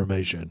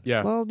misinformation.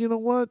 Yeah. Well, you know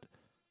what?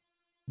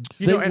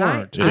 You They know, and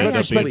weren't. It I ends up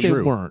expect being they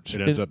true. weren't.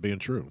 It ends up being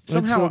true.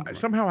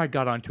 somehow I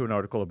got onto an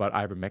article about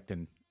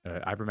ivermectin.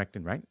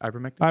 Ivermectin, right?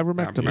 Ivermectin.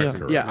 Ivermectin. Yeah, Yeah.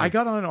 correct. Yeah, I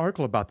got on an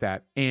article about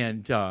that,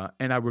 and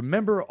I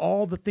remember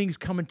all the things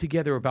coming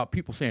together about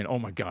people saying, "Oh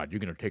my God, you're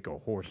going to take a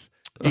horse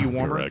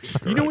dewormer."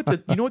 Correct, You know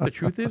what the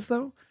truth is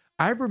though?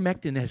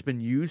 Ivermectin has been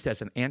used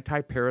as an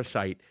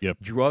anti-parasite Yep.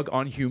 drug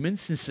on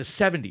humans since the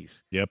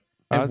 70s. Yep.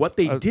 And what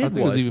they I did think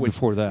it was even when-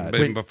 before that.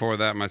 But even before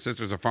that, my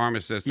sister's a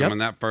pharmacist, Yep. and when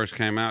that first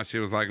came out, she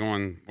was like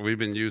going, "We've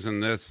been using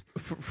this."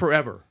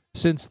 forever.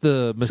 Since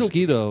the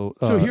mosquito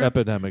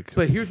epidemic.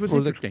 But here's what's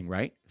Or the- interesting,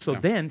 right? So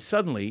then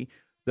suddenly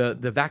the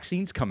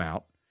vaccines come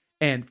out,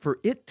 and for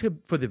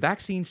the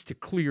vaccines to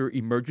clear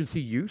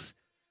emergency use,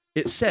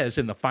 it says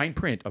in the fine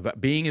print of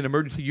it being an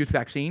emergency use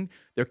vaccine,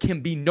 there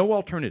can be no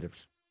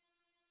alternatives.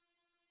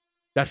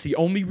 That's the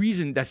only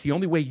reason. That's the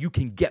only way you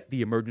can get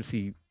the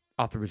emergency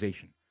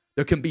authorization.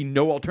 There can be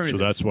no So alternative.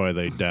 that's why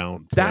they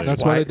down.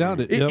 That's why they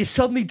downed it. Yep. It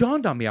suddenly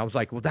dawned on me. I was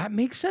like, well, that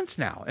makes sense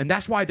now. And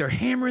that's why they're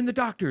hammering the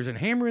doctors and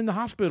hammering the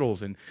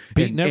hospitals and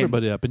Beating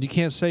everybody up, and you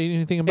can't say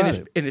anything about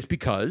it. And it's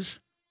because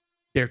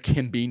there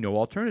can be no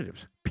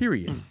alternatives,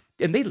 period.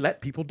 And they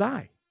let people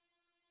die.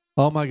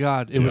 Oh my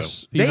God! It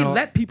was. They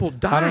let people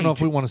die. I don't know if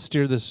we want to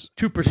steer this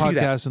to pursue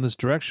podcast in this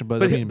direction,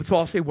 but I mean, so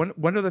I'll say one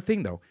other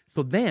thing though.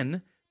 So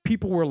then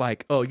people were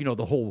like, "Oh,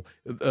 the whole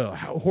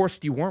horse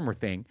dewormer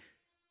thing,"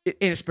 and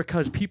it's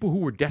because people who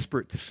were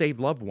desperate to save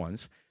loved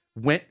ones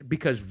went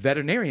because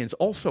veterinarians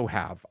also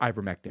have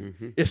ivermectin.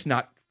 Mm-hmm. It's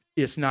not.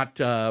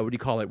 What do you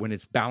call it when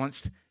it's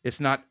balanced? It's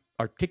not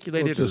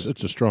articulated. Well,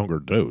 it's a stronger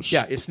dose.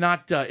 Yeah, it's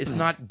not. It's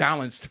not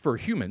balanced for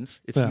humans.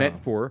 It's meant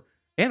for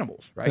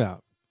animals, right? yeah.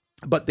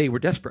 But they were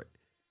desperate.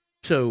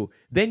 So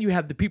then you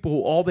have the people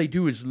who all they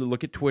do is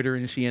look at Twitter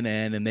and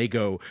CNN and they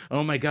go,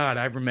 oh my God,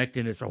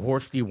 ivermectin is a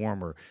horse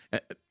dewormer.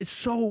 It's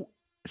so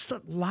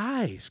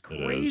lies,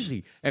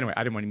 crazy. Anyway,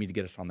 I didn't want me to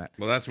get us on that.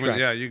 Well, that's when,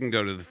 you can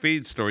go to the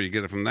feed store, you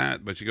get it from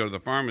that, but you go to the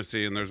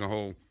pharmacy and it's a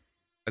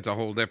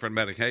whole different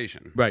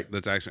medication. Right.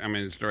 That's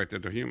actually, it's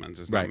directed to humans.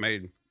 It's Right. not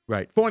made.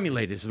 Right.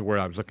 Formulated is the word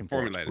I was looking for.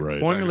 Formulated. Right.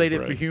 Formulated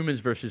Right. for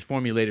humans versus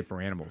formulated for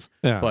animals.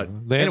 Yeah,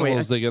 But the anyway,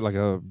 animals they get like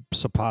a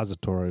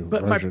suppository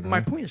But version. my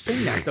right? point is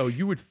saying that, though,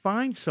 you would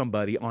find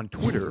somebody on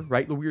Twitter,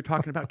 right? We were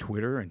talking about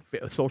Twitter and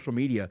social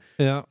media,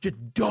 Yeah.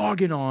 just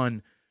dogging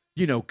on,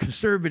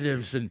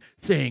 conservatives and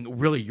saying,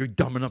 really, you're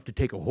dumb enough to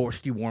take a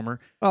horse dewormer.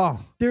 Oh,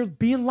 They're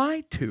being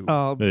lied to.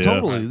 Yeah.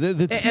 totally. The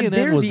And CNN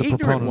they're was the the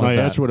ignorant proponent ones. My of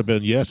that. answer would have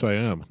been yes, I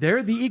am.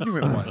 They're the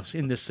ignorant ones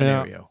in this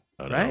scenario,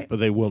 I know, right? but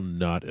they will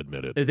not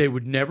admit it. They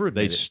would never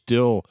They admit it.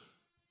 still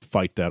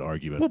fight that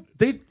argument. Well,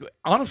 they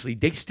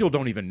still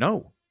don't even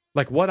know.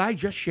 Like what I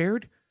just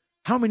shared,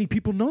 how many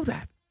people know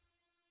that?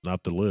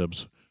 Not the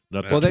libs.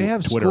 Not Well, the they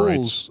have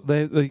Twitterites. schools.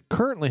 They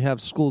currently have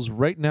schools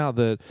right now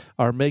that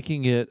are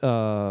making it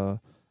a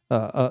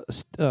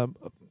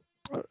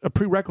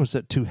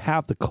prerequisite to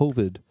have the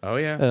COVID Oh,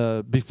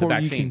 yeah. before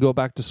you vaccine. can go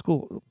back to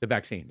school. The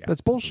vaccine, yeah.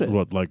 That's bullshit.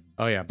 What, like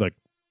Oh, yeah.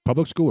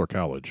 public school or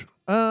college?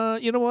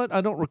 You know what?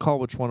 I don't recall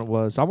which one it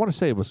was. I want to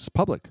say it was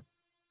public.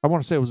 I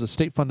want to say it was a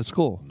state-funded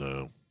school.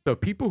 No. So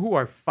people who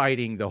are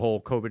fighting the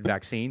whole COVID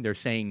vaccine, they're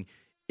saying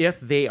if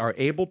they are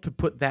able to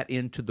put that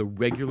into the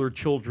regular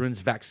children's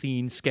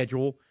vaccine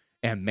schedule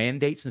and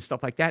mandates and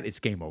stuff like that, it's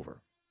game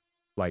over.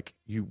 Like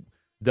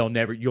you'll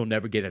never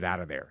get it out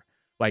of there.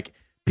 Like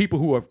people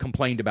who have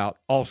complained about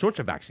all sorts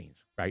of vaccines,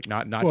 right?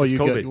 Not Well, just you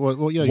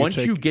COVID. get Once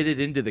you get it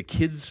into the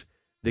kids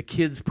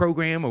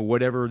program or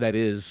whatever that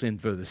is,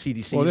 and for the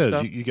CDC, well, and it is.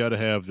 stuff, You got to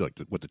have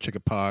with the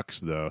chickenpox,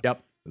 the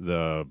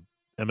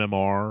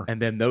MMR.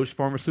 and then those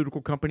pharmaceutical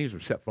companies are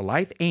set for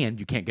life, and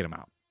you can't get them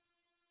out.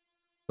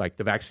 Like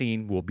the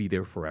vaccine will be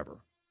there forever.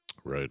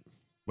 Right.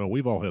 Well,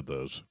 we've all had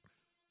those.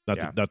 Not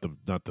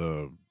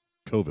the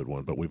COVID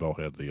one, but we've all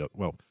had the.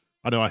 Well,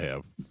 I know I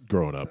have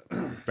growing up.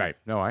 Right?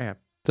 No, I have.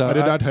 So I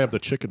did not have the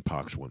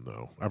chickenpox one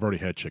though. I've already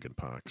had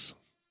chickenpox.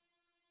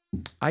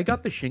 I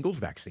got the shingles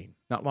vaccine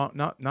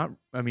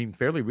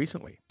fairly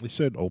recently. They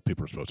said old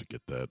people are supposed to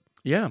get that.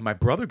 Yeah, my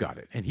brother got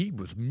it, and he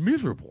was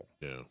miserable.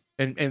 Yeah.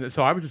 And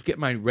so I would just get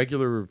my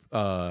regular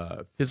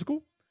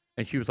physical,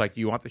 and she was like,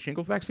 "Do you want the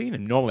shingles vaccine?"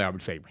 And normally I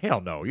would say,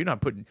 "Hell no, you're not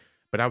putting."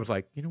 But I was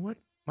like, you know what?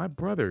 My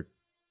brother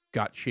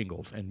got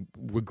shingles and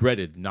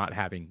regretted not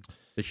having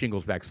the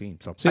shingles vaccine.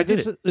 So See, I did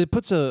it. it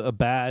puts a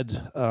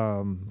bad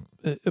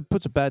it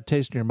puts a bad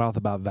taste in your mouth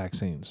about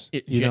vaccines.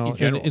 In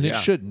general, and it yeah.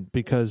 shouldn't,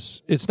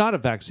 because it's not a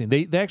vaccine.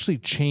 They actually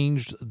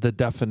changed the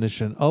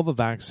definition of a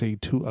vaccine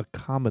to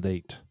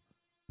accommodate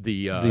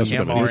The That's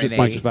what I mean.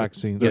 spiked mRNA.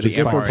 vaccine. Yeah, There's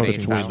the a difference mRNA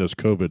between style. this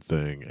COVID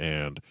thing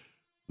and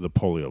the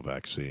polio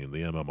vaccine,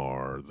 the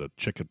MMR, the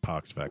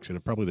chickenpox vaccine,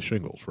 and probably the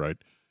shingles. Right?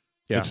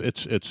 Yeah.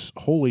 It's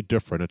wholly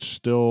different. It's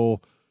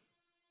still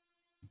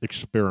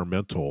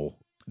experimental.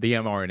 The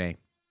mRNA.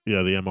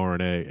 Yeah, the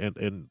mRNA,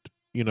 and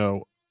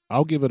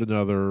I'll give it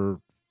another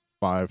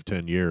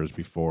 5-10 years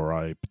before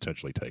I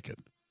potentially take it,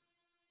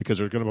 because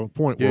there's going to be a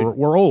point Dude. where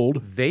we're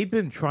old. They've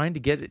been trying to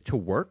get it to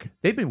work.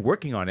 They've been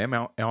working on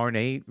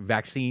mRNA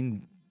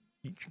vaccine,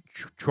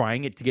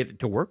 trying it to get it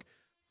to work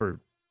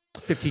for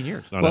 15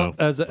 years. I Well, know.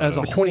 as a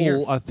For 20 years.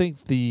 whole, I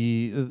think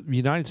the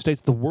United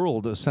States, the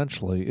world,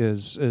 essentially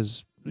is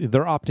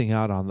they're opting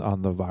out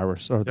on the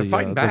virus or They're the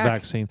fighting back.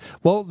 vaccine.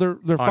 Well, they're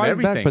fighting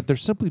everything. back, but they're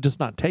simply just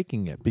not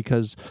taking it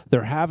because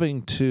they're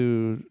having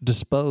to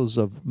dispose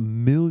of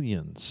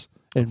millions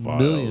and Vials,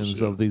 millions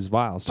yeah. of these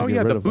vials to Oh get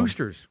yeah, rid the of them.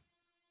 boosters.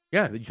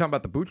 Yeah, you talking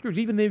about the boosters?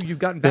 Even if you've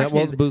gotten Yeah, well,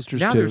 vaccinated, the boosters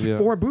now too, there's yeah.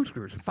 4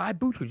 boosters, 5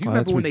 boosters. You Oh,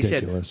 remember that's when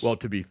ridiculous. they said, "Well,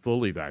 to be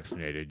fully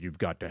vaccinated, you've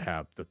got to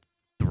have the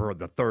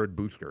 3rd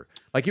booster."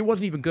 Like it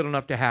wasn't even good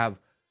enough to have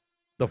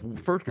the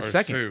first or Or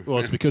second. two. Well,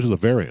 it's because of the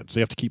variants.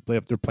 They have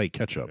to play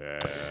catch up.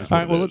 That's All what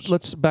right, it well, is.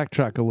 let's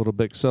backtrack a little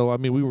bit. So, I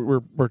mean,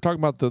 we're talking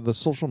about the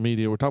social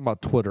media. We're talking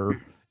about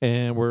Twitter,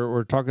 and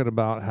we're talking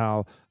about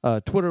how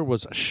Twitter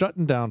was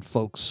shutting down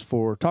folks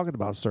for talking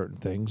about certain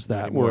things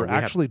that anymore. were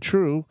actually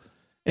true,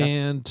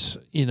 And,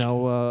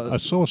 I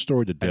saw a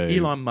story today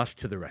And Elon Musk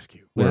to the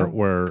rescue.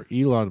 where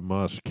Elon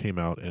Musk came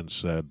out and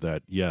said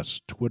that, yes,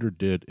 Twitter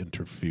did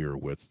interfere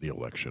with the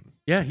election.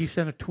 Yeah, he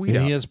sent a tweet and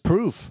out. he has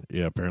proof.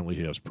 Yeah, apparently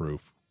he has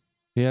proof.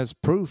 He has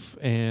proof.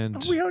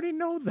 And, We already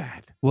know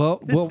that. well,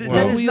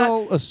 that is we not-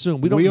 all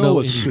assume. We don't we know all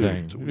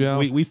anything. assumed. You know?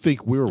 We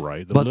think we're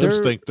right. The But libs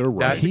they're- think they're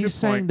right. That's a good He's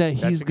saying point. that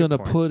That's he's a good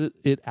going to point. put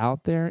it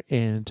out there,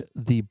 and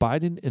the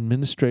Biden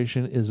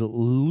administration is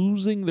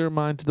losing their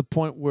mind to the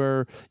point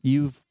where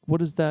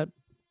what is that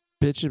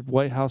bitch at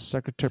White House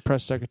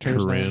press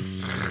secretary's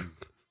name?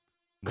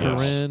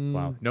 Corinne.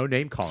 Wow. No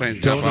name calling. Saint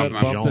Jean- John Donut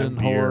Baptist. bumping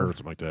Jean-Pierre whore. or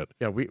something like that.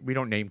 Yeah, we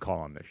don't name call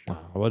on this show.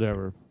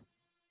 Whatever.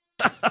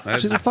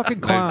 That's- She's a fucking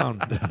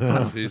clown.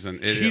 She's an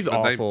idiot. She's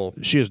but they- awful.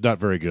 She is not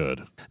very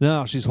good.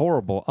 No, she's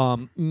horrible.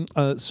 But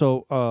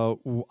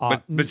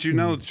you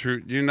know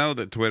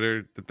that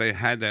Twitter, that they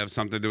had to have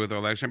something to do with the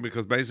election,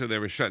 because basically they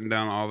were shutting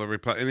down all the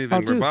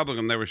anything dude.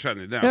 Republican, they were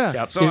shutting it down. Yeah.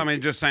 Yep. So I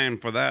mean, just saying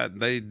for that,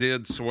 they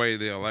did sway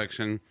the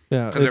election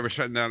Yeah, because they if- were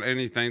shutting down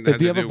anything that if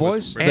had you to have a do with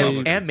voice,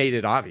 Republicans. And made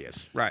it obvious.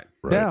 Right.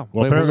 Right. Yeah, Well,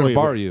 we're going apparently, to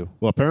bar you.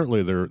 well,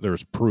 apparently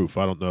there's proof.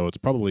 I don't know. It's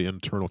probably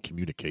internal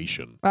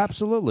communication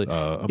Absolutely.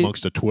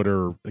 amongst the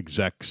Twitter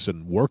execs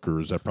and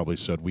workers that probably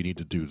said we need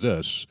to do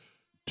this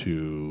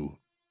to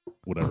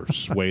whatever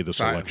sway this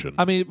Right. election.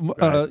 I mean,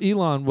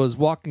 Elon was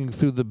walking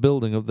through the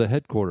building of the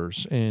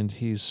headquarters, and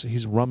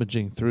he's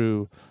rummaging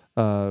through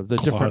the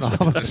different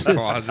Closet. offices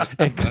Closet.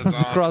 and That's comes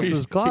across awesome.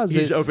 his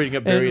closet. He's opening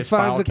up and various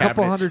finds file a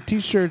couple cabinets. hundred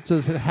T-shirts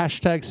that says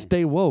hashtag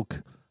Stay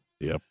Woke.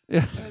 Yep.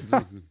 Yeah.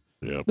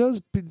 Yep.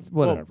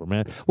 Whatever,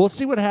 man. We'll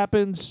see what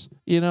happens.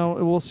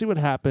 We'll see what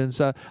happens.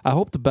 I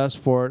hope the best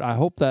for it. I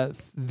hope that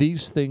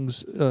these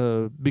things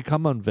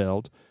become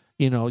unveiled.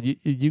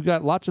 You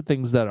got lots of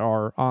things that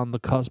are on the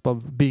cusp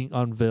of being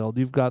unveiled.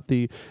 You've got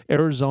the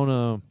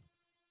Arizona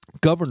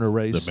governor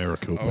race The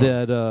Maricopa.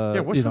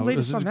 that What's the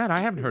latest on that?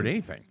 I haven't heard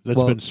anything.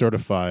 That's been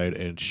certified,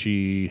 and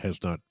she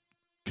has not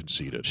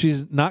conceded.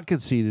 She's not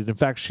conceded. In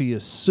fact, she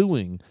is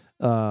suing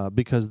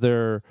because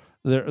there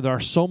are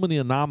so many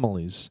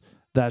anomalies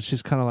that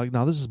she's kind of like,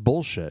 no, this is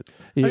bullshit.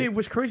 I mean,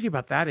 what's crazy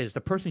about that is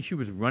the person she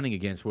was running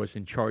against was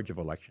in charge of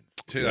elections.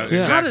 Yeah.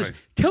 Exactly.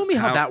 Tell me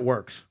how that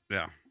works.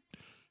 Yeah.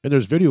 And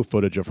there's video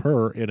footage of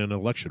her in an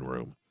election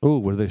room. Oh,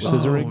 were they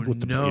scissoring? Oh,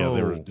 no. Yeah,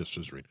 they were just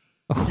scissoring.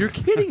 You're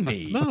kidding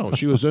me. No,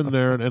 she was in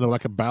there in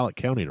like a ballot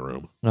counting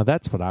room. Now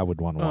that's what I would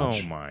want to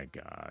watch. Oh, my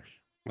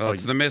gosh. Well,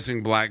 it's the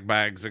missing black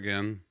bags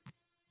again.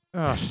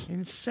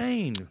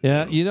 Insane.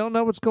 Yeah, you don't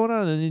know what's going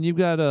on, and then you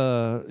got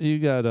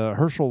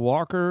Herschel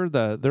Walker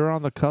that they're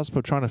on the cusp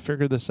of trying to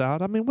figure this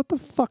out. I mean, what the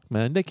fuck,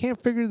 man? They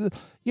can't figure the.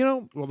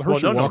 Well, the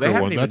Herschel no, they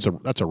Walker haven't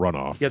one, that's a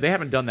runoff. Yeah, they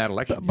haven't done that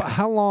election But yet.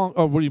 how long?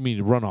 Oh, what do you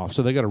mean runoff?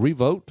 So they got to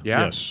revote?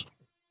 Yeah. Yes.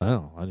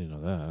 Oh, I didn't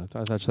know that. I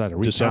thought that's that a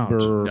recount. December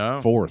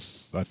No.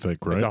 4th, I think,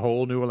 It's right? a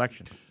whole new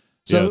election.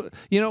 So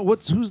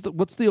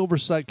what's the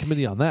oversight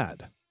committee on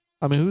that?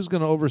 I mean, who's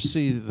going to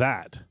oversee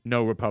that?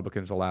 No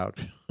Republicans allowed.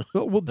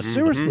 Well,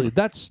 seriously,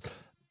 that's.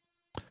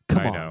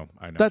 Come on.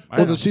 I know. That- I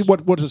Well, know. see,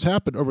 what has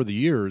happened over the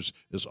years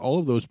is all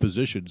of those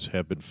positions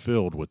have been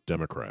filled with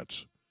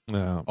Democrats.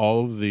 Yeah.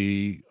 All of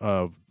the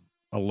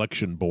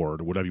election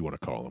board, whatever you want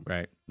to call them,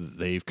 Right.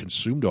 they've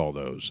consumed all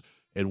those,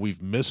 and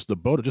we've missed the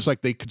boat. Just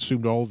like they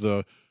consumed all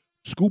the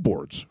school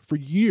boards for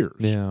years.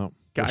 Yeah.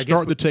 We're I guess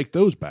starting to take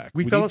those back.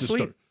 we fell need to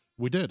asleep.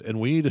 we did, and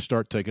we need to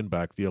start taking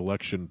back the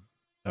election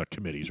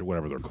committees or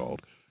whatever they're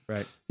called.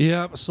 Right.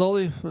 Yeah,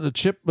 slowly, the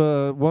chip,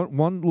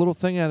 one little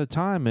thing at a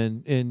time,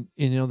 and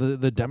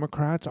the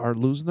Democrats are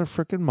losing their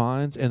freaking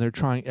minds, and they're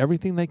trying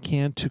everything they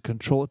can to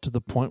control it to the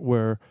point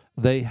where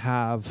they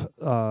have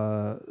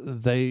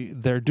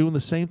they're doing the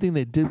same thing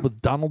they did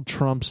with Donald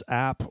Trump's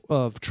app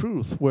of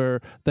truth,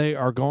 where they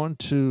are going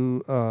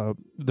to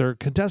they're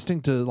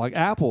contesting to like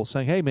Apple,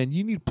 saying, "Hey, man,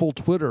 you need to pull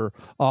Twitter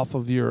off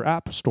of your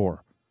app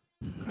store."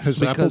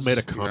 Has Apple Because- made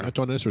a comment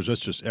on this, or is this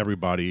just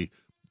everybody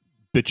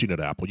bitching at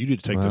Apple? You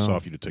need to take this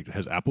off. You need to take.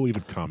 Has Apple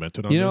even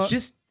commented on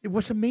this?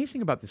 What's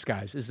amazing about this,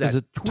 guys, is that Is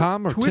it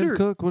Tom or Twitter, Tim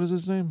Cook? What is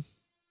his name?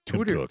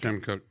 Twitter,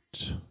 Tim Cook.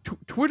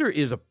 Twitter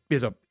is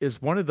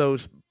one of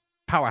those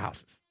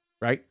powerhouses,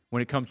 right?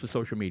 When it comes to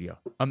social media,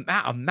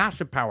 a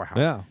massive powerhouse.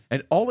 Yeah.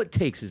 And all it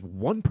takes is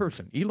one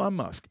person, Elon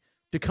Musk,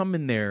 to come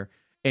in there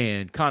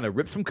and kind of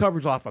rip some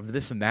covers off of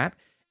this and that,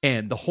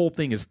 and the whole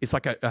thing it's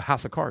like a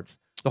house of cards.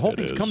 The whole It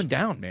thing's is. coming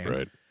down, man.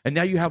 Right. And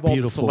now you have It's all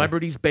beautiful. the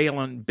celebrities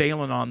bailing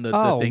on the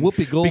thing.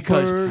 Whoopi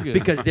Goldberg.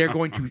 Because they're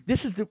going to.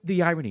 This is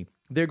the irony.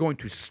 They're going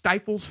to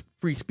stifle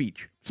free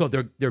speech. So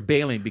they're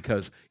bailing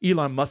because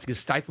Elon Musk is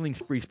stifling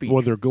free speech.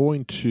 Well, they're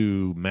going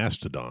to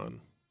Mastodon.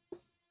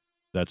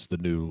 That's the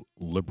new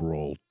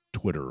liberal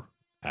Twitter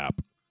app.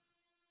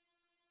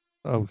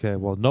 Okay,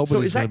 well,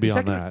 nobody's going to be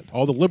on that.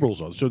 All the liberals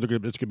on, so it's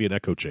going to be an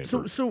echo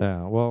chamber. So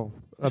Yeah, well,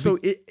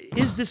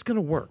 is this going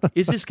to work?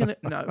 Is this going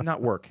to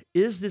not work?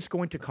 Is this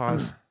going to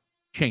cause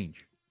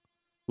change,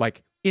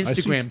 like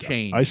Instagram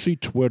change? I see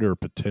Twitter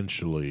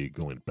potentially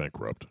going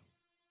bankrupt.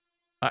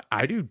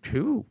 I do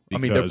too. I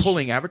mean, they're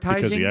pulling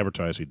advertising because the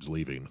advertising's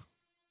leaving.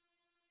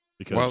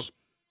 Because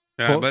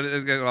Yeah, Well- but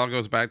it all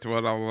goes back to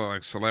what all the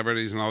like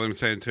celebrities and all them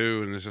saying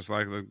too, and it's just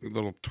like the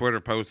little Twitter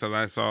post that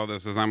I saw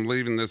that says I'm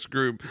leaving this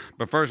group,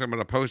 but first I'm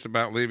going to post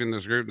about leaving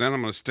this group, then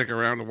I'm going to stick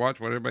around to watch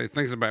what everybody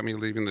thinks about me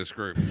leaving this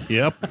group.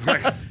 Yep.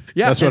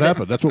 Yeah, That's what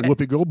happened. That's what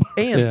Whoopi Goldberg.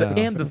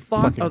 And the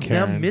thought Fucking of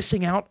Karen. them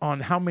missing out on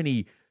how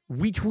many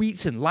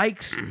retweets and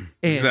likes and,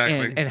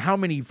 Exactly. and how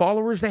many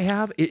followers they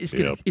have, it's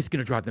gonna Yep. it's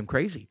gonna drive them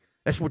crazy.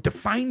 That's what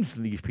defines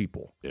these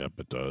people. Yep,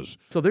 it does.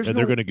 So there's And no,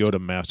 they're going to go to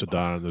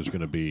Mastodon, and there's going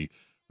to be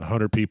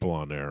 100 people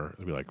on there.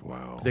 They'll be like,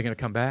 wow, they're gonna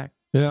come back.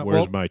 Yeah. where's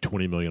Well, my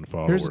 20 million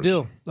followers? here's the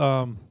deal.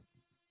 And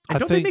I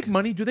don't think they make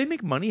money? Do they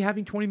make money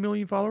having 20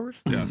 million followers?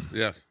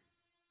 Yes.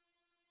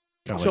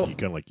 Kind So-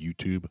 of like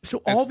YouTube.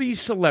 So all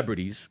these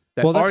celebrities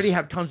that Well, that's- already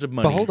have tons of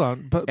money But hold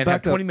on. But and have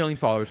back up. 20 million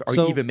followers are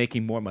So even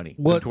making more money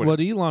than What Twitter.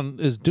 what Elon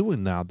is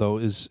doing now though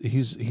is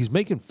he's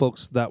making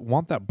folks that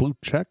want that blue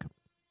check.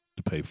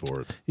 To pay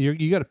for it.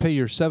 You got to pay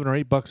your $7 or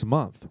 $8 a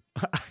month.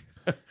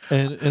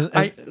 and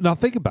now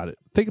think about it.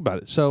 Think about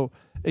it. So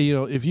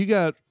if you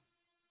got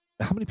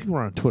how many people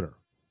are on Twitter?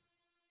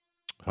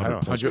 I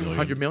don't know,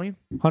 100 million?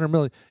 100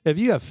 million. If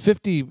you have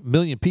 50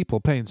 million people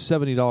paying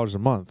 $70 a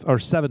month or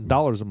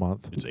 $7 a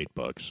month, It's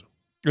 $8.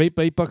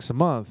 $8 a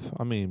month.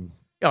 I mean,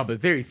 Yeah, but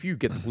very few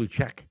get the blue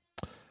check.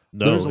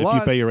 No, There's a if you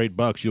lot- pay your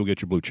 $8, you'll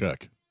get your blue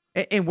check.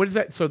 And what is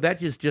that? So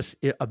that is just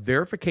a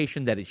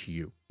verification that it's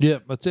you. yeah,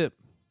 that's it.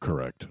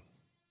 Correct.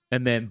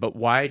 And then, but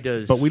why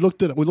does? But we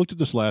looked at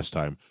this last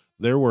time.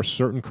 There were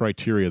certain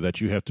criteria that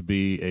you have to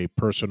be a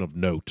person of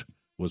note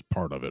was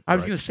part of it. I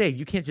was right? going to say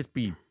you can't just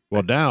be.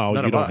 Well, now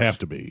none you of don't us. have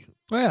to be.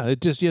 Yeah,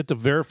 it just you have to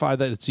verify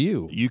that it's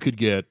you. You could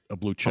get a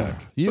blue check.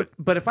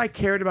 But if I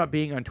cared about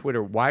being on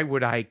Twitter, why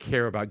would I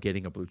care about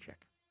getting a blue check?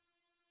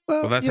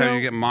 Well, that's how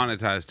you get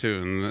monetized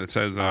too, and it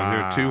says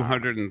here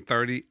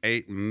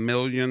 238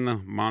 million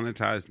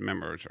monetized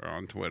members are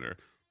on Twitter.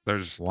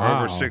 There's Wow.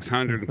 over There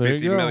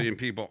 650 you go. million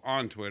people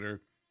on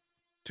Twitter.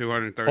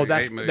 238 Oh,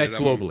 that's million.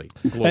 globally.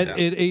 At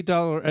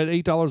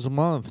 $8 a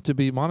month to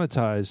be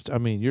monetized. I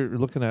mean, you're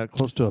looking at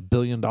close to $1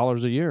 billion a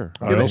year.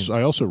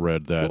 I also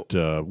read that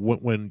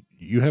when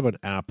you have an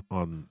app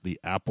on the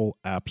Apple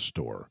App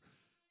Store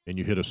and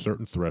you hit a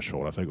certain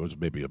threshold, I think it was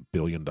maybe $1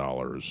 billion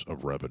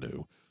of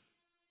revenue,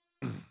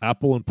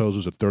 Apple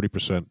imposes a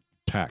 30%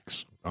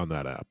 tax on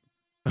that app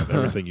of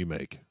everything you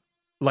make.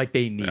 Like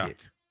they need Yeah.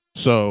 it.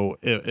 So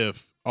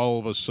if all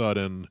of a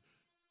sudden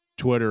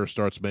Twitter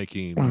starts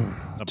making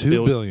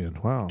 $2 billion.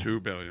 Wow. 2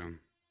 billion.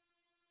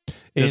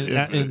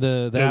 And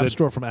the App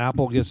Store from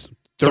Apple gets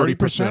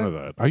 30% of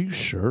that. Are you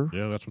sure?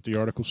 Yeah, that's what the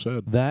article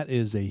said. That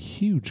is a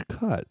huge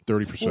cut.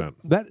 30%.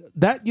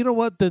 That you know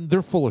what? Then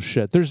they're full of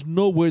shit. There's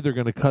no way they're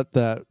going to cut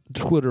that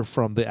Twitter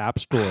from the App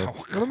Store.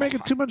 They're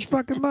making too much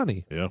fucking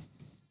money. Yeah.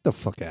 The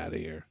fuck out of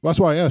here. Well, that's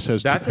why I asked.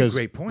 That's a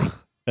great point.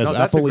 Has No, that's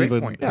a Apple great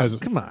even? point. Yeah, Has,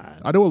 come on.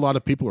 I know a lot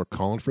of people are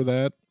calling for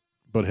that,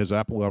 but has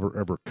Apple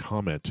ever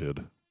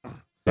commented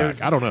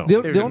back? I don't know.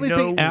 There's The only no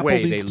thing Apple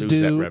way they needs to lose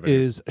that do revenue.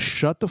 is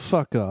shut the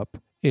fuck up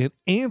and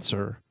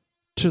answer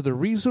to the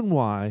reason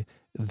why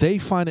they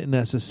find it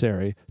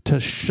necessary to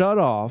shut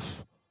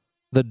off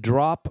the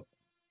drop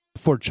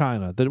for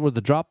China, the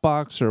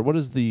Dropbox or what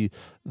is the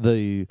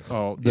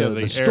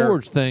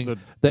storage thing,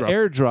 the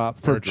airdrop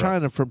for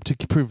China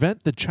to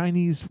prevent the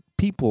Chinese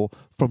people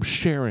from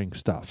sharing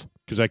stuff.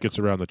 Because that gets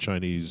around the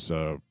Chinese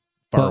But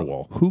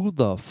firewall. who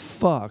the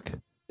fuck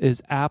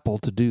is Apple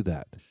to do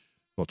that?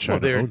 Well, China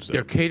Well, owns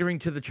they're them. catering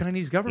to the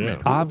Chinese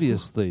government. Yeah.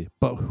 Obviously,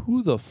 but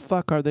who the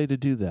fuck are they to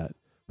do that?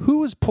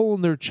 Who is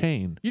pulling their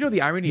chain? You know,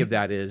 the irony of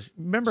that is,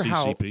 remember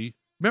CCP.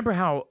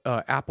 how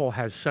Apple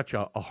has such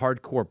a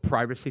hardcore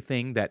privacy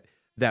thing that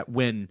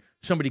when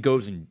somebody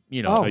goes and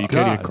Oh, you my can't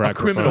even God. crack a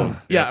criminal,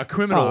 their phone. a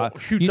criminal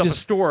shoots you up a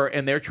just- store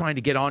and they're trying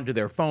to get onto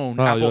their phone.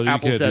 Oh, Apple, you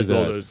Apple can't says, do that.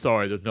 "Oh,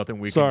 sorry, there's nothing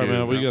we Sorry, can do."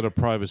 man, we got a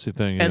privacy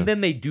thing. And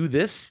then they do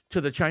this to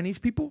the Chinese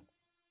people.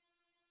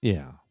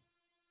 yeah.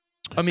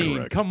 I mean,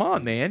 Correct. come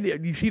on, man!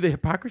 You see the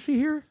hypocrisy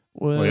here?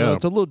 Well, yeah.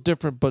 it's a little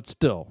different, but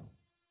still.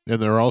 And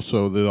they're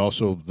also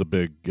the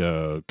big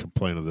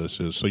complaint of this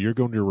is so you're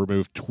going to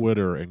remove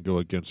Twitter and go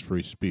against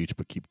free speech,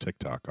 but keep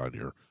TikTok on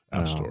your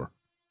app store.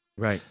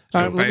 Right. So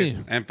All right, let me-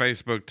 and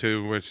Facebook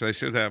too, which they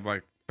should have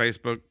like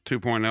Facebook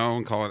 2.0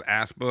 and call it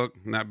Ass Book,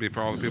 and that'd be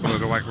for all the people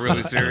that are like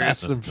really serious.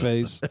 Ass and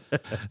face.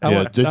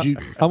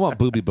 I want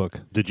Booby Book.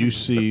 Did you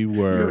see You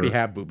where? already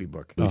have Booby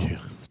Book. Oh, Yeah.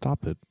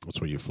 stop it.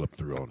 That's where you flip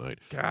through all night.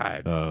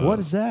 God, What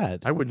is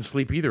that? I wouldn't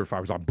sleep either if I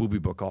was on Booby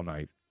Book all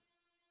night.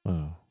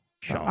 Oh.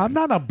 Sean. I'm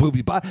not a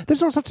Booby Book.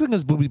 There's no such thing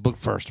as Booby Book,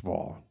 first of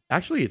all.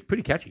 Actually, it's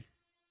pretty catchy.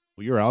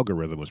 Well, your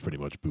algorithm was pretty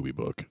much Booby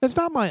Book. It's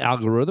not my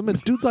algorithm.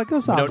 It's dudes like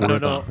us No,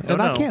 algorithm.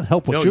 And I can't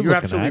help what no, you're you're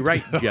looking absolutely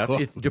at. right, Jeff.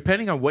 It's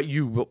depending on what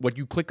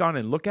you click on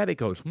and look at. It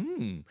goes,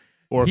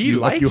 Or if He you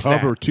likes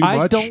hover that. too I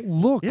much, don't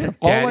look. Yeah,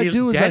 All Daddy, I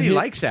do is Daddy I hit,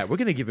 likes that. We're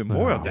going to give him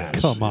more of that.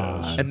 Come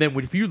Yes. on. And then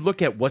if you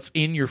look at what's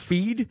in your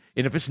feed,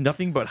 and if it's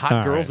nothing but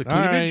hot girls with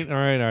cleavage, All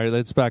right.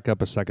 Let's back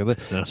up a second.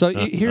 So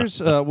here's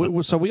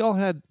so we all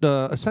had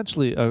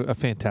essentially a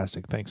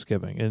fantastic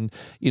Thanksgiving, and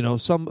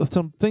some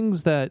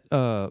things that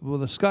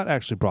Scott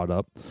actually brought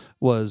up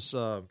was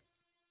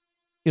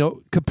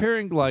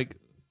comparing like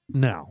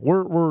now,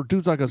 we're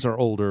dudes like us are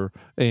older,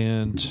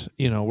 and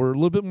we're a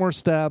little bit more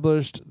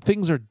established.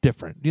 Things are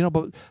different,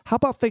 But how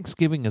about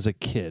Thanksgiving as a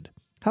kid?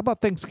 How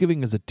about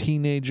Thanksgiving as a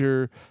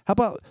teenager? How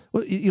about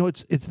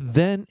it's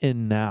then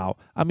and now.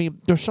 I mean,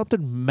 there's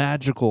something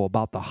magical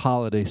about the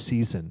holiday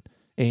season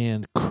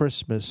and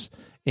Christmas,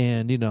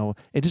 and and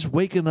just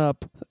waking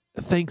up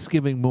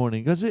Thanksgiving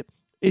morning, because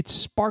it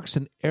sparks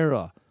an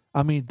era.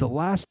 I mean, the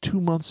last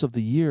 2 months of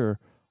the year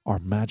are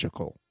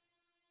magical.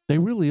 They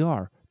really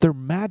are. They're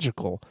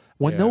magical.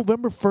 When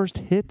November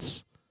 1st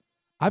hits,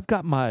 I've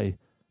got my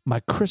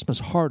Christmas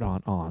heart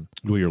on.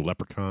 Your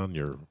leprechaun,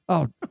 your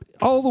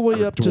all the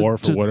way up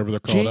dwarf to or whatever they're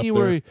called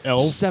January up there.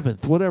 Elf?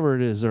 7th, whatever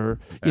it is, or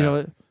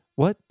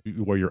what?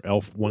 You wear your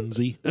elf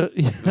onesie.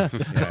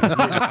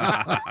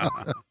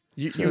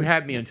 You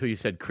had me until you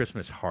said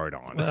Christmas hard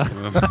on.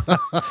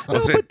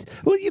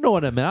 Well, you know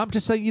what I mean. I'm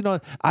just saying,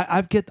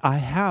 I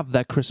have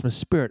that Christmas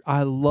spirit.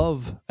 I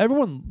love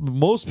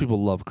most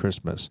people love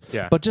Christmas.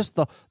 Yeah. But just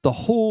the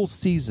whole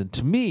season,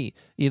 to me,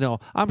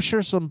 I'm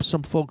sure some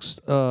folks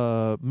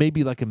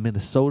maybe like in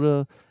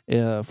Minnesota,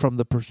 from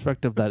the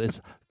perspective that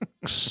it's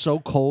so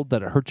cold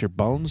that it hurts your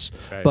bones.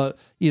 Right. But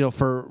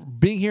for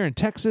being here in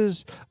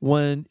Texas,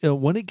 when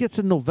it gets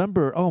in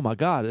November, oh my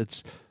God,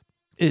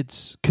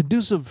 it's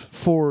conducive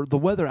for the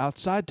weather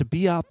outside to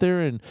be out there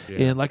and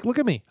like, look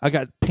at me. I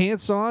got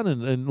pants on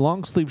and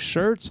long sleeve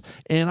shirts,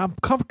 and I'm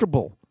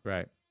comfortable.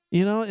 Right.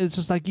 It's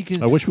just like you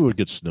can. I wish we would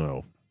get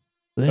snow.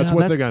 Yeah, That's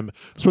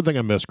one thing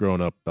I miss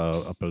growing up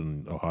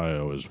in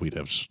Ohio is we'd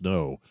have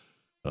snow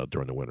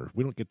during the winter.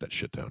 We don't get that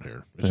shit down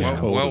here. It's just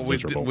cold and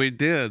miserable. we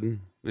did.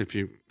 If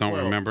you don't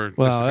remember,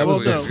 well, that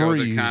was the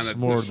freeze freeze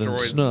more than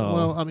snow.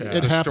 Well, I mean,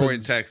 it destroyed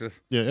happens. Texas.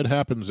 Yeah, it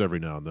happens every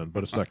now and then,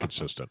 but it's not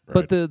consistent.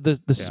 Right? But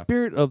the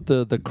spirit of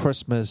the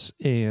Christmas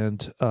and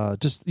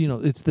just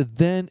it's the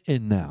then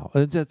and now.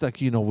 And it's just like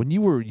when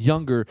you were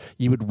younger,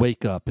 you would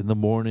wake up in the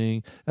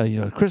morning,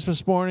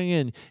 Christmas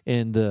morning,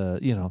 and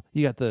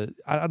you got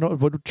I don't know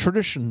what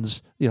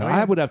traditions.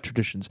 I would have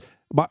traditions.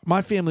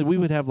 My family, we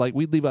would have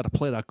we'd leave out a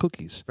plate of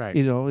cookies, right?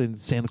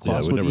 And Santa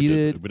Claus would eat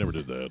it. We never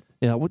did that.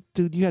 Yeah,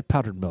 dude? You had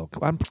powdered milk.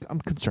 I'm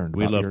concerned.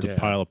 We about left a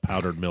pile of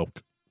powdered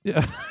milk.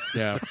 Yeah,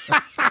 Yeah.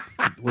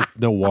 With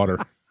no water.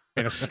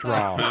 And a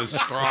straw. A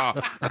straw.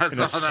 I And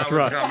a saw that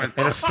straw. one coming.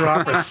 And a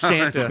straw for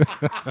Santa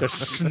to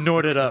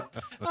snort it up.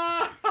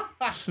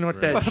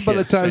 Snort that shit, By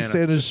the time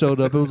Santa. Santa showed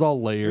up, it was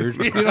all layered.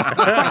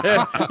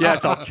 Yeah,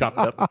 it's all chopped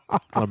up.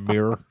 A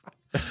mirror.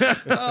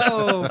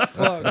 Oh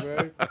fuck,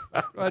 man!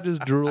 I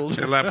just drooled.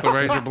 They left the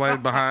razor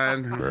blade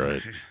behind.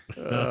 Right.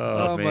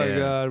 Oh my man.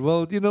 God!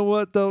 Well, you know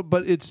what though?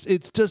 But it's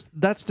just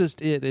that's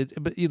just it.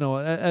 But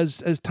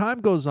as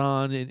time goes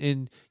on,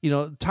 and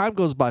time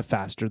goes by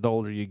faster the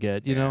older you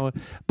get.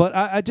 But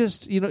I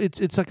just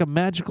it's like a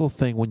magical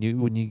thing when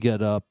you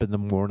get up in the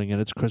morning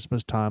and it's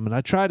Christmas time, and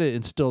I try to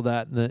instill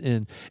that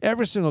in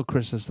every single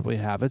Christmas that we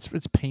have. It's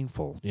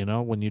painful,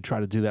 when you try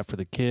to do that for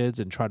the kids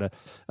and try to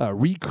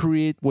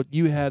recreate what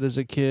you had as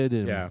a kid.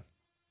 And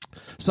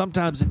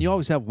sometimes, and you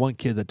always have one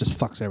kid that just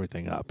fucks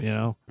everything up. I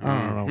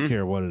don't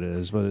care what it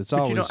is, but it's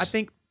always. I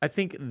think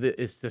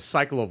it's the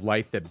cycle of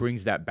life that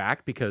brings that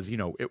back, because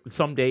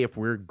someday if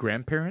we're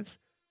grandparents,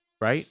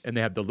 right, and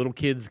they have the little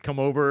kids come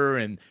over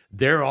and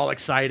they're all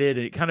excited,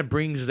 and it kind of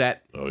brings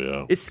that. Oh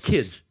yeah. It's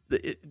kids.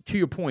 To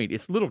your point,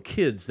 it's little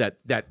kids that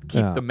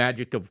keep the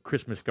magic of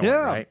Christmas going.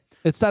 Yeah, right.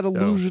 It's that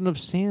illusion of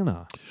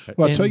Santa. Well,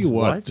 I'll And tell you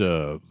what. what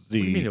do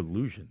you mean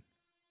illusion?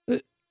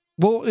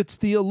 Well, it's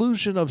the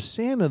illusion of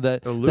Santa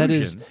that is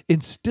Illusion?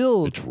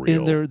 instilled It's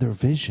real. in their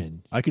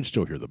vision. I can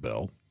still hear the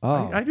bell.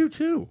 Oh, I do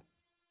too.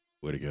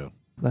 Way to go.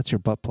 that's your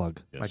butt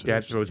plug. Yes, My it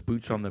dad is. throws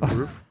boots on the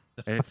roof.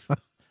 And it's,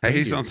 Hey,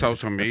 he's on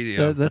social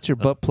media. That's your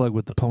butt plug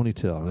with the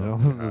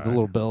ponytail, the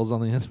little bells on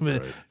the end of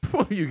it. Right.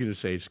 what are you going to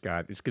say,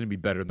 Scott? It's going to be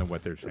better than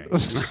what they're saying.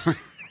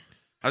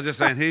 I was just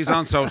saying he's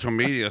on social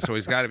media, so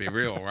he's got to be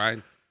real,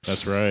 right?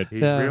 That's right.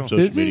 He's Yeah. real. Is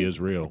Social he? media is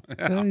real.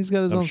 Yeah, he's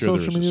got his I'm own sure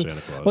social there's a media.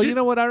 Santa Claus. Well, you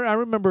know what? I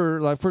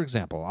remember, like, for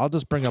example, I'll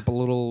just bring up a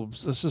little,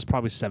 this is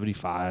probably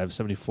 75,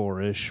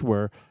 74-ish,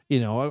 where,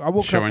 I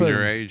woke Showing up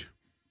your in age.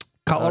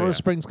 Colorado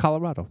Springs,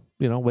 Colorado.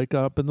 Wake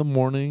up in the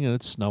morning and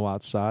it's snow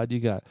outside. You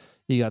got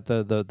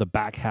the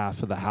back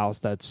half of the house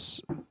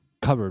that's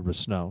covered with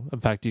snow. In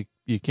fact,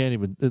 you can't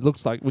even, it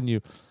looks like when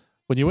you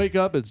wake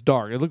up, it's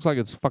dark. It looks like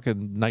it's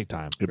fucking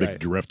nighttime. a big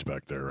drift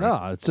back there,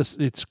 right? No,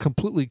 it's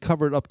completely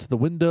covered up to the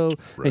window,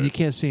 Right. and you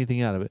can't see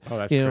anything out of it. Oh,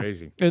 that's You know,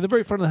 crazy. In the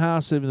very front of the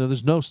house, even though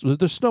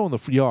there's snow in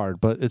the yard,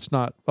 but it's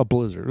not a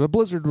blizzard. A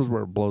blizzard was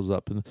where it blows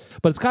up,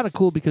 but it's kind of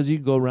cool because you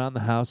can go around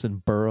the house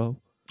and burrow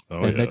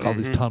Oh, and yeah. make all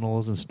these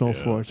tunnels and snow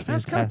floors. It's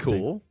That's fantastic. kind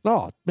of cool.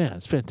 Oh man,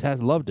 it's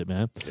fantastic. Loved it,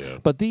 man. Yeah.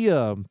 But the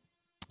I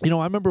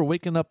remember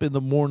waking up in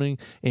the morning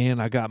and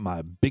I got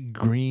my big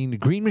green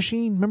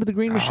machine. Remember the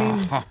green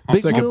machine?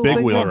 It's like a big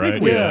thing? wheel, Big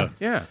right? wheel. Yeah.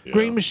 Yeah. Yeah.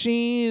 Green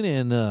machine,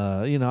 and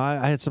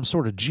I had some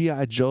sort of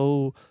GI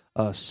Joe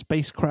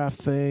spacecraft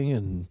thing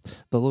and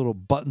the little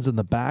buttons in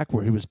the back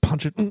where he was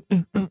punching.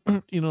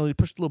 He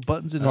pushed little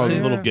buttons in his the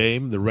hand. little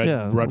game, the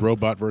red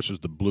robot versus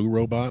the blue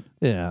robot.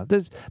 Yeah,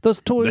 those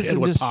toys. The head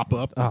would pop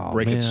up,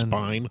 break its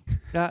spine.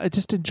 Yeah, I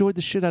just enjoyed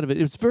the shit out of it.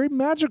 It was very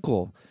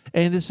magical,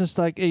 and it's just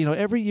like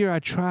every year I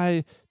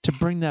try to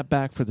bring that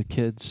back for the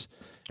kids,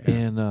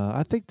 and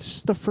I think this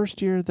is the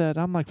first year that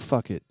I'm like,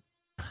 fuck it.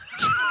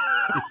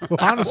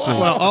 Honestly,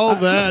 well, all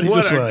that.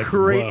 What a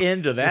great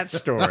end to that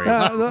story.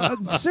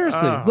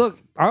 Seriously, look,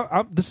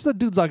 this is the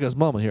dudes like us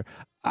moment here.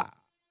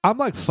 I'm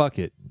like, fuck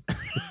it.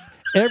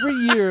 Every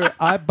year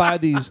I buy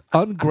these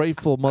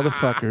ungrateful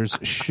motherfuckers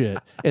shit,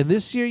 and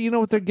this year, you know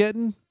what they're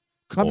getting?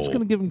 I'm just going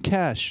to give them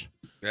cash.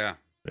 Yeah.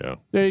 Yeah.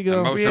 There you go.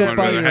 And most of them would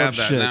rather have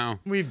that shit. now.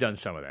 We've done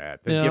some of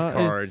that. The You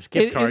know,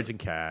 gift cards and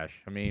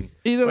cash. I mean,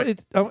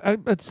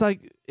 it's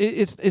like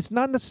it's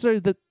not necessarily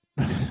that.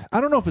 I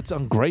don't know if it's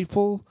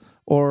ungrateful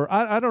or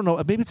I don't know.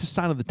 Maybe it's a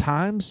sign of the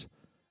times,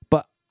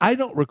 but I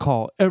don't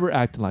recall ever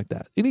acting like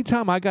that.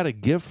 Anytime I got a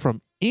gift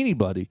from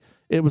anybody,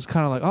 it was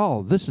kind of like,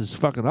 oh, this is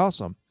fucking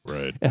awesome.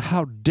 Right. And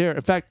how dare.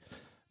 In fact,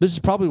 this is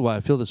probably why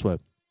I feel this way.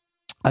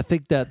 I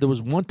think that there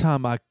was one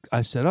time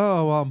I said,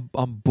 oh,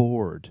 I'm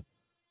bored.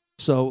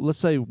 So let's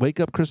say wake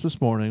up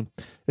Christmas morning.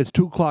 It's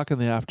 2:00 in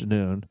the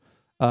afternoon.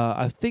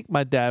 I think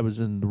my dad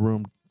was in the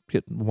room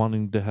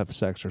wanting to have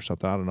sex or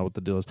something. I don't know what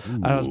the deal is.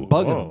 I was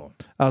bugging him.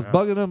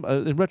 Bugging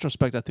him. In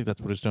retrospect, I think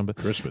that's what he's doing. But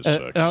Christmas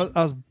sex. I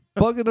was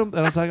bugging him, and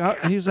I was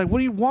like, he's like, what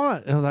do you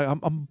want? And I was like,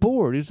 I'm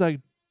bored. He's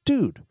like,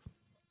 dude,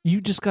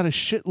 you just got a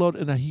shitload,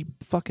 and he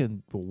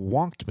fucking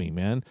wonked me,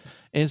 man.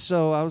 And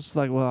so I was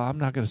like, well, I'm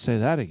not going to say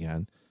that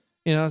again.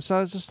 So I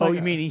was just like... Oh,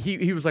 you mean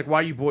he was like, why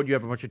are you bored? You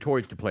have a bunch of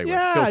toys to play with.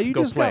 Yeah, you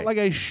just got like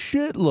a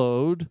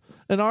shitload,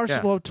 an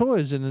arsenal of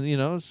toys.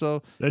 And,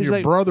 so... And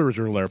your brothers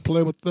are there.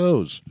 Play with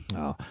those.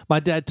 Oh, my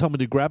dad told me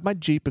to grab my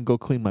Jeep and go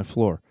clean my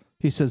floor.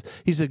 He said,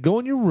 go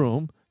in your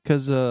room,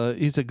 because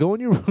go in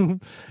your room,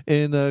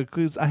 and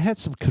because I had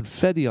some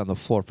confetti on the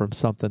floor from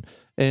something,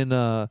 and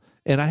I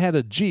had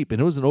a Jeep, and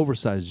it was an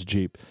oversized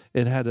Jeep.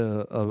 It had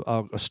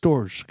a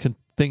storage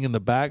thing in the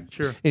back.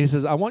 Sure. And he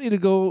says, I want you to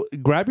go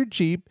grab your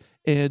Jeep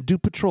and do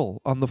patrol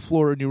on the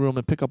floor in your room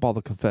and pick up all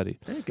the confetti.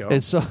 There you go.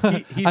 And so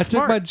I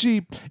took my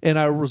Jeep and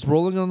I was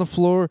rolling on the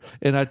floor,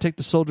 and I'd take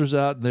the soldiers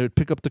out and they would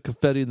pick up the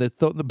confetti and they'd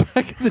throw it in the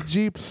back of the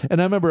Jeep.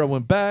 And I remember I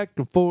went back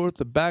and forth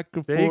and back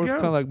and There you forth, go.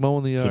 kind of like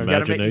mowing the yard.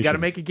 You got to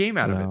make a game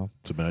out of it.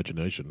 It's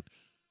imagination.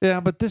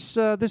 Yeah, but this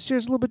year's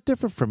a little bit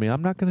different for me.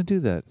 I'm not going to do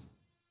that.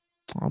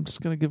 I'm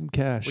just going to give them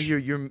cash. Well,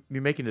 you're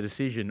making the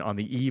decision on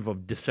the eve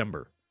of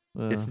December.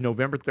 It's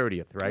November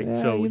 30th, right?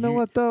 Yeah, so you know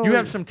what, though? You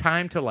have some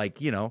time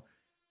to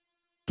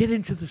get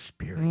into the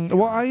spirit.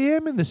 Well, I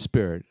am in the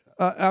spirit.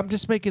 I'm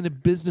just making a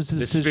business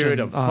decision. The spirit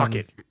of fuck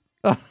it.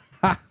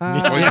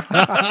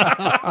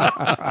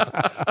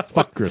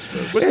 Fuck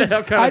Christmas. What the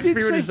hell kind I of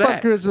didn't spirit say is fuck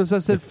that? Christmas. I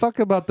said fuck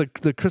about the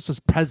Christmas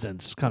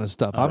presents kind of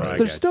stuff.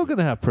 They're still going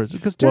to have presents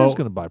because Terry's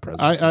going to buy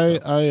presents.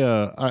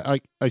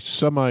 I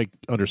semi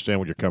understand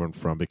where you're coming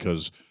from,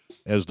 because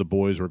as the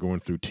boys were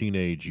going through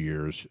teenage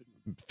years,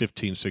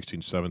 15,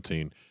 16,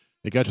 17,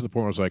 it got to the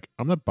point where I was like,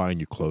 I'm not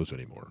buying you clothes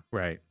anymore.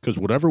 Right. Because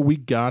whatever we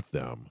got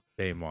them,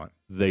 they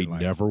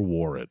never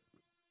wore it.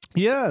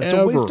 Yeah, it's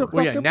a waste of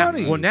fucking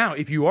money. Well, now,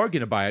 if you are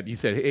going to buy it, you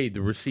said, hey,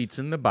 the receipt's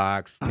in the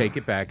box. Take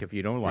it back if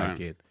you don't like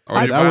it.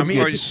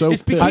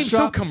 It's became I so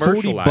dropped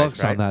commercialized,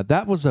 $40 right? on that.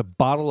 That was a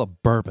bottle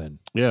of bourbon.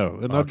 Yeah,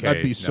 and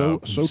I'd be so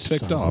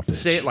ticked off.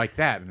 Say it like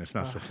that, and it's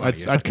not so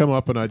funny. I'd come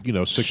up and I'd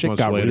 6 Shit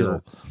months got later,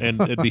 real.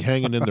 and it'd be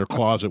hanging in their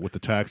closet with the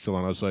tag still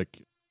on. I was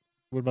like,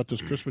 "What about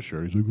this Christmas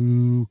shirt?" He's like,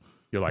 "Ooh."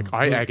 You're like,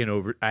 I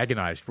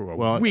agonized for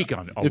a week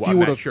on if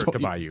you that shirt to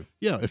buy you.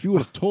 Yeah, if you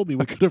would have told me,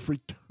 we could have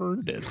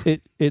returned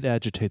it. It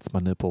agitates my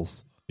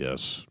nipples.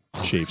 Yes,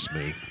 chafes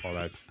me. Oh,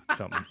 that's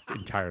something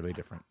entirely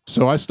different.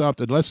 So I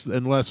stopped unless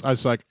I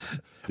was like,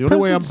 the only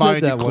way I'm Preston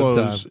buying said you that one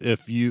clothes time.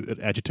 if it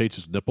agitates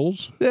his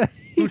nipples. Yeah,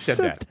 he Who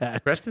said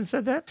that? Preston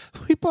said that?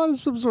 We bought him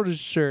some sort of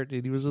shirt,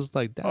 and he was just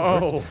like,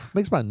 "That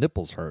makes my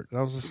nipples hurt." And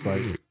I was just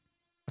like,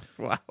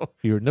 wow.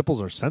 Your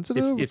nipples are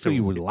sensitive? So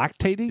you were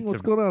lactating?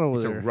 What's going on over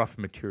there? It's a rough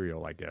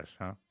material, I guess,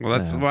 huh? Well,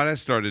 that's what I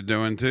started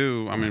doing,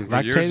 too. I mean,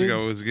 years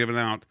ago, was giving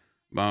out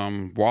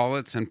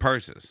wallets and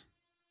purses.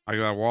 I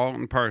got a wallet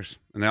and purse,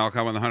 and they all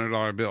come with a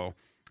 $100 bill.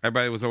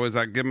 Everybody was always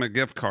like, give them a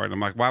gift card. I'm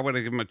like, why would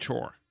I give them a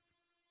chore?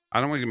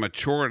 I don't want to give them a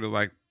chore to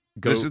like,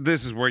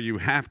 this is where you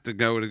have to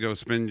go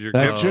spend your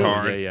gift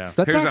card. Yeah.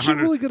 That's actually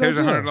a really good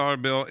idea. Here's a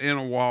 $100 bill in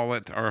a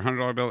wallet or a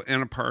 $100 bill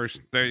in a purse.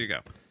 There you go.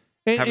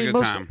 Have a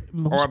good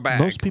time. Or a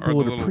bag. Most people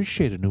would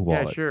appreciate a new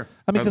wallet. Yeah, sure.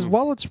 I mean, because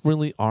wallets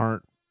really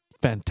aren't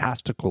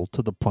fantastical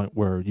to the point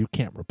where you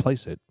can't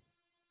replace it.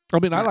 I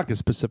mean, I like a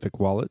specific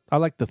wallet. I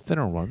like the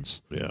thinner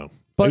ones. Yeah.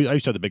 But I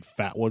used to have the big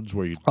fat ones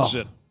where you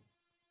sit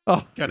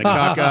kind of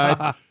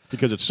cockeyed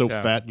because it's so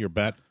fat in your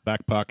back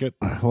pocket.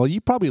 Well,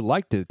 you probably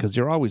liked it because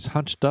you're always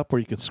hunched up where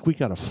you could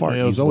squeak out a fart.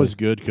 Yeah, it was easily. always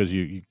good because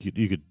you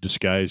could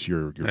disguise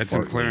your Had fart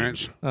some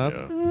clearance.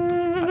 yeah.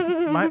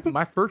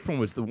 my first one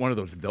was one of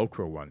those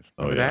Velcro ones.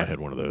 Oh, Remember yeah, I that? had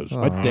one of those. Oh,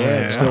 My dad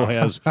yeah. still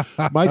has.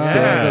 My Yeah,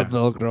 dad, the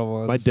Velcro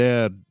ones. my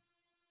dad,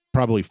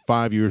 probably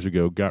 5 years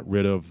ago, got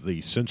rid of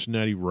the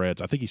Cincinnati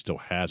Reds. I think he still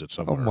has it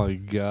Oh somewhere. my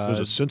It god! was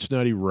a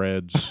Cincinnati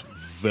Reds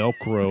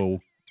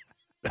Velcro.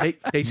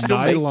 They still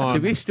Nylon do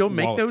they still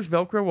make wallet. those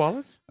Velcro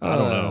wallets? I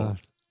don't know,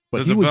 but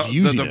Does he the was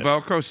using does the it.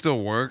 Velcro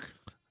still work?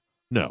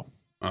 No,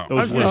 Oh. it I was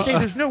was going to loose. say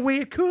there's no way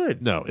it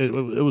could. No, it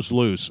was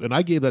loose, and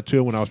I gave that to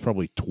him when I was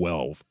probably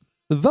 12.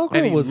 The And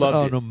Velcro he was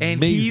loved an it. And he-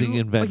 amazing well,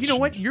 invention. you know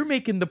what? You're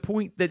making the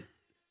point that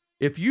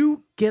if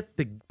you get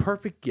the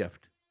perfect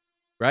gift,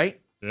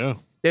 right, Yeah,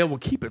 they will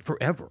keep it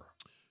forever.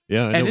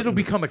 yeah, I And know. it'll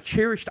become a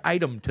cherished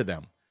item to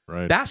them.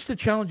 right. That's the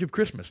challenge of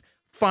Christmas.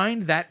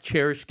 Find that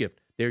cherished gift.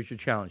 There's your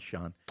challenge,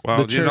 Sean.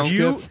 Well, The you know,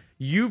 church gift?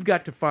 You've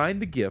got to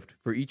find the gift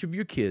for each of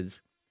your kids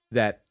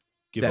that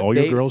Give that all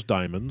they- your girls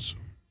diamonds.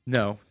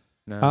 no.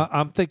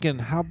 I'm thinking,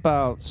 how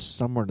about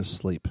somewhere to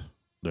sleep?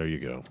 There you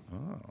go.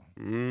 Oh,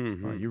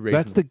 mhm. you're raising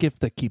That's the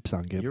gift that keeps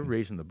on giving. you're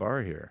raising the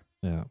bar here.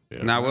 Yeah.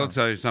 Yeah. Now, I will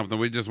tell you something.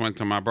 We just went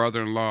to my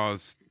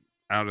brother-in-law's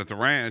out at the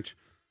ranch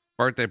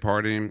birthday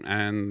party,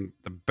 and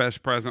the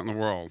best present in the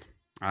world,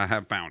 I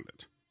have found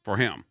it for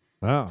him.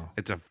 Oh,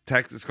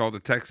 It's called the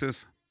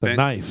Texas the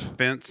knife.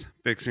 fence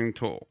fixing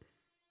tool.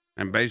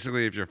 And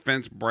basically, if your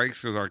fence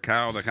breaks, because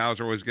the cows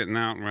are always getting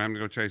out, and we're having to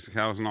go chase the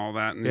cows and all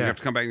that, and you Yeah. have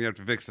to come back and you have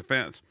to fix the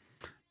fence.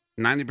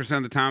 90%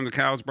 of the time the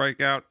cows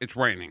break out, it's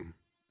raining.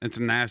 It's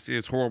nasty.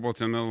 It's horrible.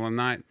 It's in the middle of the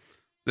night.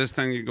 This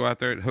thing, you go out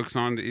there, it hooks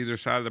on to either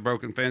side of the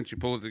broken fence. You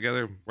pull it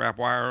together, wrap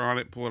wire on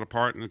it, pull it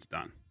apart, and it's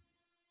done.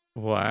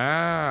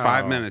 Wow.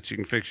 5 minutes, you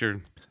can fix your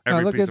Oh,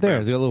 every look piece at of there.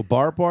 fence. The little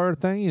barbed wire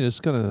thing. You're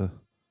just gonna.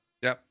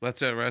 Yep,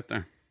 that's it right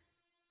there.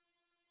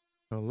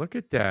 Oh, look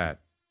at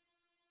that.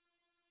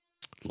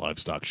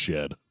 Livestock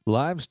shed.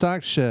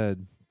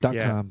 LivestockShed.com.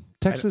 Yeah.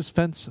 Texas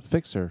Fence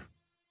Fixer.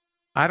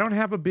 I don't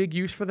have a big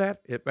use for that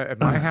at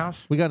my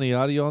house. We got any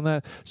audio on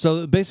that?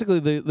 So basically,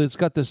 it's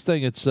got this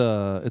thing. It's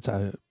a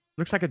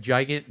Looks like a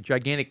gigantic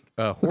like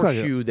a-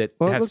 horseshoe that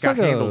well, it has looks got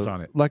like handles a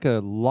on it. like a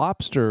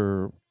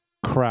lobster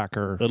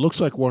cracker. It looks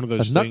like one of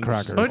those A things,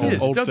 nutcracker. Oh, it is.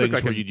 It old does look things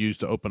like where a- you'd use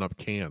to open up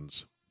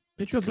cans.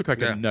 It does look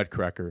like Yeah. a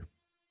nutcracker,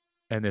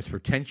 and it's for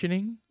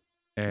tensioning.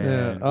 And Yeah.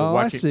 we're Oh,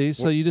 watching- I see.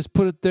 So you just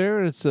put it there,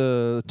 and it's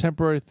a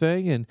temporary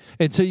thing, and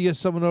until you get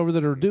someone over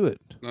that'll do it.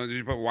 No,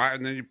 you put wire,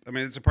 and then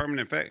it's a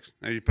permanent fix.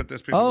 Now you put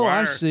this piece of Oh,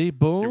 wire, I see.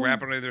 Boom. you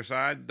wrap it on either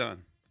side,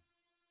 done.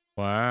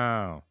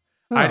 Wow.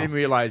 Oh. I didn't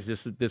realize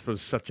this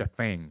was such a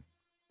thing.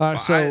 All right, Well,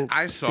 so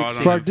I saw it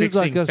fixing- for our on dudes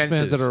like us fixing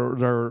fans that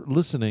fences. are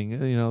listening,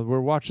 you know, we're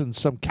watching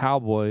some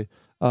cowboy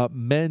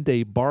mend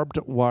a barbed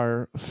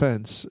wire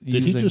fence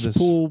Did he using just this.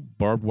 pull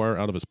barbed wire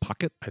out of his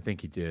pocket? I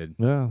think he did.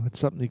 Yeah, it's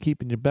something you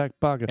keep in your back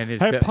pocket. And his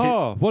hey, ve-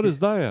 Pa, what is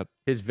that?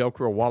 His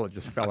Velcro wallet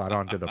just fell out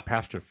onto the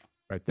pasture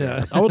right there.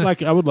 Yeah. I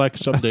would like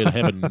someday to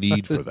have a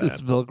need for This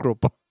that.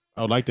 Velcro.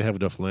 I would like to have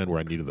enough land where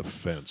I needed the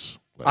fence.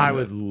 I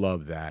would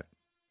love that.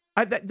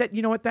 That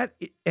you know what, that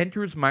it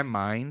enters my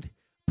mind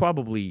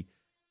probably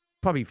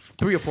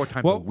 3 or 4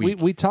 times Well, a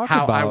week. we talk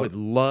how I about- would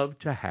love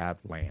to have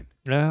land.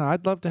 Yeah,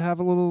 I'd love to have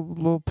a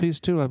little piece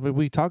too. I mean,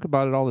 we talk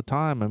about it all the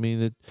time. I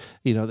mean,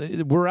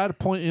 we're at a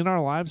point in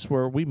our lives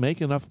where we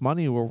make enough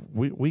money where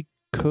we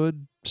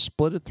could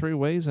split it 3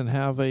 ways and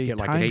have a Get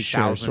like an timeshare,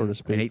 8,000 so to an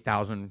speak.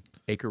 8,000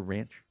 acre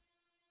ranch.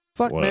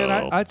 Fuck, man,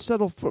 Wow. I'd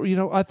settle for.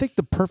 I think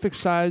the perfect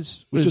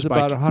size We is just buy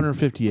about ca-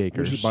 150 We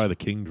acres. should buy the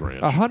King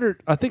Ranch.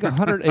 100. I think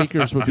 100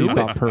 acres would be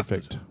about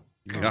perfect.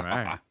 All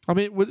right. I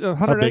mean, with How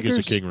 100 big acres.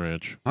 is the King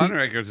Ranch? 100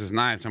 acres is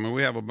nice. I mean,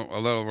 we have a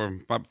little over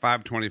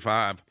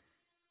 525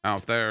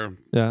 out there,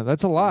 Yeah,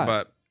 that's a lot.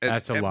 but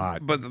That's a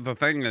lot. But the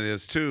thing that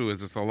is too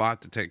is it's a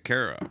lot to take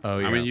care of. Oh,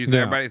 yeah. I mean, Yeah.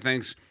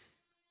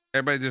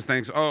 everybody just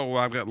thinks, oh, well,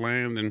 I've got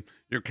land and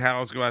your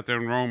cows go out there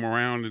and roam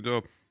around and do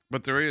it.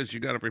 But you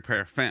got to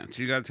prepare a fence.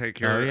 You got to take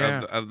care Oh,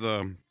 yeah. of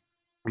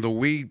the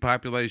weed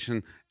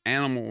population,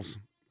 animals,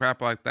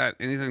 crap like that.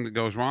 Anything that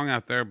goes wrong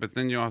out there. But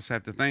then you also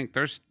have to think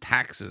there's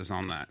taxes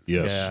on that.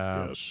 Yes,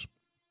 Yeah. yes.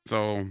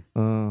 So,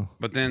 Uh,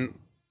 but then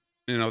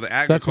the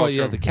agriculture. that's why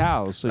you have the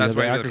cows. So That's you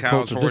why have you the have the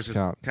cows, agricultural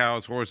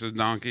discount. horses,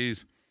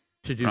 donkeys.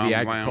 To do Lambs. the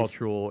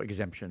agricultural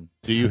exemption.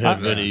 Do you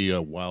have Yeah. any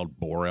wild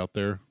boar out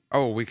there?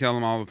 Oh, we kill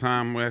them all the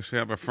time. We actually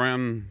have a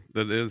friend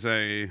that is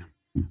a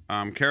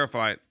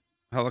Caraflight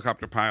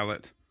helicopter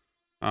pilot,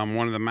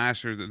 one of the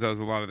masters that does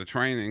a lot of the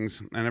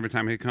trainings. And every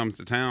time he comes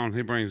to town,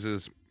 he brings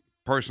his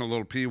personal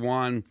little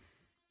P1,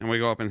 and we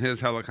go up in his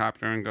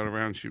helicopter and go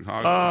around and shoot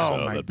hogs. Oh,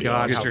 So my that'd be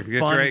God. awesome. How Get your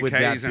fun AKs would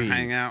that and be?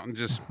 hang out and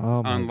just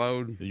Oh, my-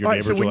 unload. Your All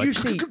right, so neighbors are when like, you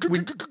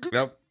say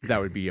Yep. that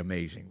would be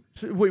amazing.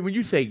 So when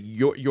you say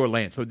your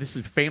land, so this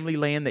is family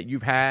land that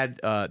you've had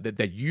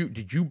that you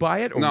did you buy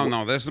it? Or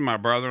No, this is my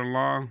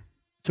brother-in-law.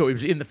 So it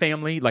was in the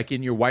family, like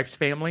in your wife's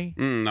family.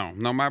 No,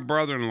 my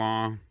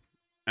brother-in-law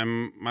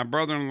and my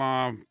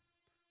brother-in-law,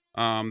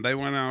 they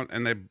went out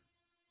and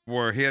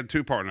he had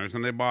 2 partners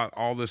and they bought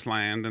all this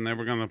land and they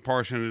were going to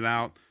portion it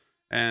out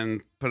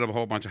and put up a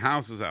whole bunch of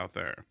houses out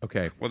there.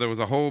 Okay. Well, there was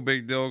a whole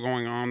big deal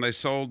going on. They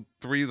sold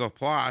 3 of the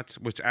plots,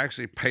 which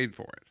actually paid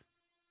for it.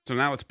 So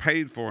now it's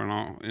paid for and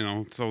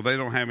all, so they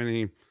don't have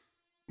any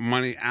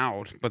money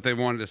out, but they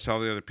wanted to sell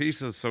the other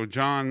pieces. So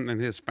John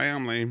and his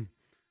family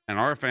and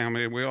our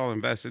family, we all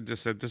invested,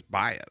 just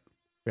buy it.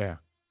 Yeah.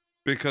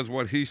 Because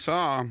what he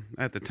saw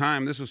at the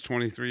time, this was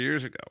 23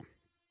 years ago.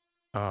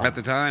 At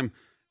the time,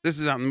 this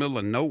is out in the middle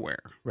of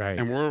nowhere. Right.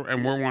 And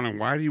we're wondering,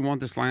 why do you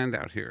want this land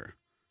out here?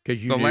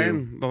 Because the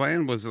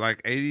land was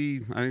like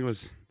 80, I think it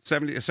was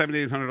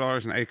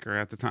 $7,800 an acre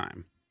at the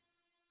time.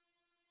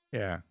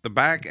 Yeah. The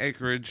back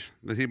acreage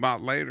that he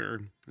bought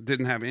later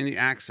didn't have any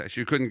access.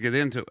 You couldn't get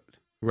into it.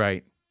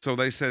 Right. So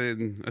they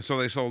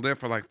they sold it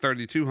for like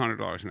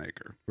 $3,200 an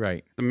acre.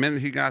 Right. The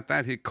minute he got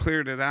that, he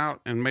cleared it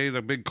out and made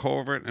a big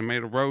culvert and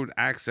made a road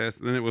access.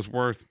 Then it was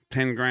worth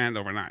 $10,000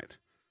 overnight.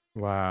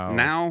 Wow.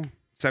 Now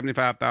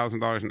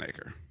 $75,000 an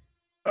acre.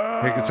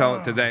 He could sell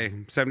it today,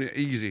 70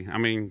 easy. I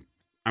mean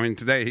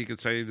today he could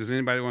say, "Does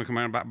anybody want to come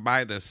out and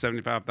buy this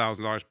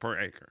 $75,000 per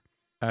acre?"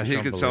 That's he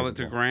could sell it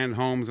to Grand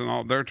Homes and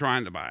all. They're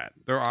trying to buy it.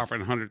 They're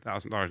offering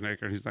 $100,000 an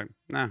acre. And he's like,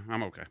 "Nah,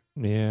 I'm okay."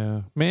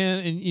 Yeah, man,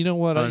 and you know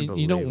what?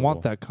 You don't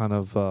want that kind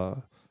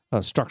of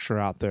structure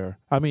out there.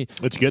 I mean,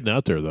 it's getting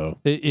out there though.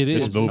 It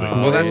is it's moving.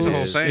 Well, that's the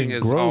whole thing.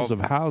 Is groves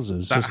of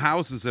houses. The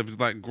houses have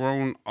like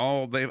grown.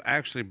 They've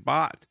actually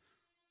bought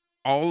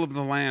all of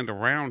the land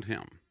around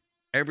him.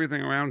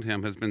 Everything around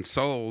him has been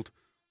sold,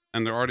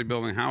 and they're already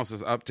building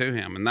houses up to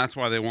him, and that's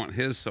why they want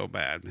his so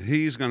bad.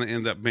 He's going to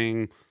end up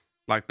being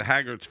like the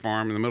Haggards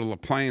farm in the middle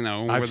of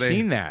Plano. I've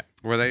seen that.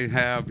 Where they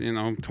have,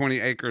 20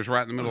 acres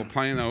right in the middle of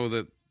Plano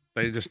that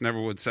they just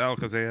never would sell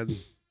because they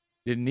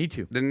didn't need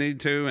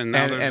to. And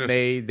now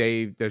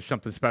there's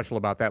something special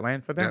about that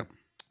land for them. Yeah.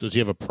 Does he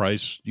have a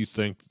price, you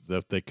think,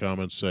 that they come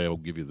and say, "I'll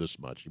give you this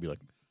much"? You'd be like,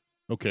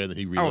 okay, and then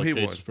he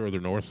relocates further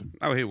north?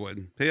 Oh, he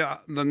would.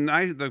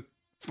 The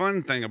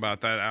fun thing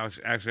about that,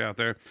 actually out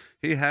there,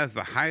 he has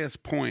the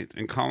highest point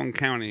in Collin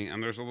County,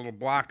 and there's a little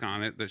block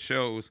on it that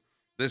shows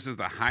this is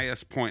the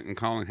highest point in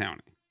Collin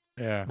County.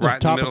 Yeah.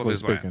 Right in the middle of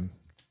his land.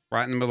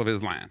 Right in the middle of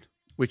his land.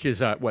 Which is,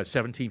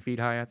 17 feet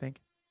high, I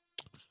think?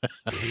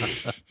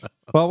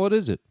 Well, what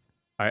is it?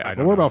 I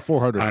don't we're know. about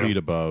 400 feet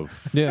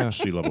above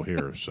sea level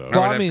here. So,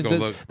 well, I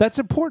mean, that's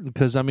important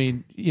because, I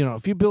mean,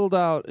 if you build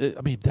out,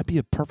 that'd be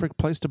a perfect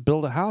place to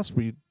build a house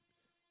where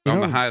on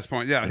the highest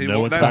point. Yeah,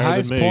 the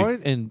highest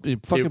point, and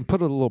fucking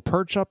put a little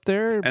perch up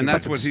there. And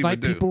that's what he would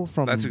do.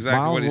 That's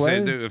exactly what he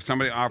said do. If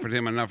somebody offered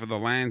him enough of the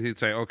land, he'd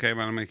say, "Okay,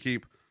 but I'm going to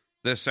keep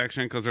this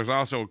section," because there's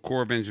also a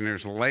Corps of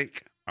Engineers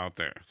lake out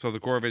there. So the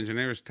Corps of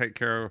Engineers take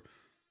care of.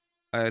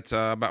 It's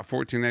about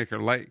 14-acre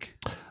lake.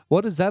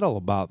 What is that all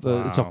about?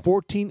 Wow. It's a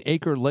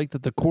 14-acre lake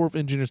that the Corps of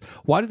Engineers.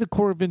 Why did the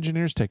Corps of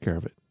Engineers take care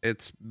of it?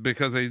 It's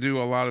because they do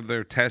a lot of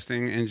their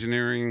testing,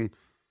 engineering.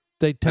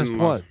 They test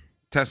what?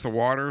 Test the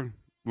water.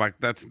 Like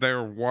that's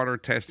their water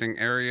testing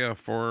area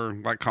for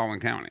like Collin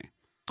County.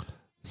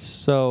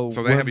 So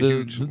they have a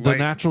huge the lake.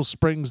 natural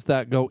springs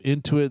that go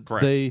into it.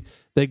 Correct.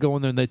 They go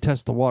in there and they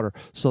test the water.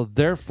 So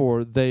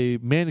therefore they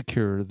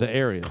manicure the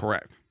area.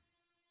 Correct.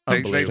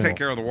 They take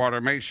care of the water,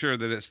 make sure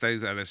that it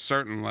stays at a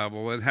certain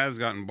level. It has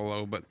gotten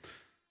below, but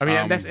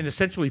and that's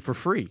essentially for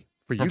free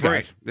for you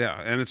guys. Yeah,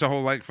 and it's a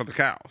whole lake for the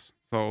cows.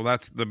 So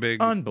that's the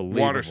big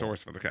water source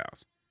for the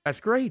cows.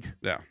 That's great.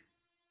 Yeah.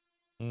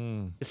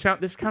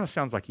 This kind of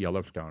sounds like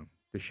Yellowstone,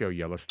 the show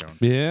Yellowstone.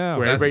 Yeah,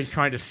 where everybody's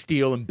trying to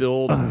steal and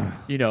build,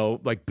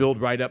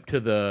 build right up to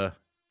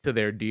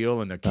their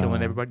deal, and they're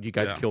killing everybody. Do you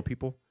guys kill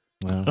people?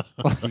 Well,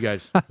 you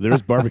guys.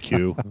 There's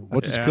barbecue.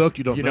 What's his cook?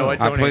 You don't know. You know what?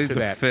 Don't I played answer the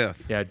that.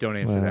 fifth. Yeah, don't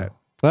answer that.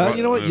 Well,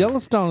 you know what?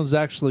 Yellowstone is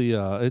actually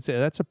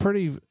that's a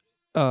pretty.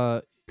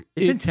 It's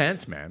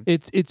intense, man.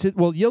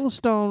 Well,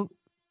 Yellowstone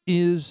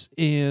is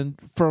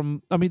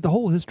the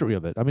whole history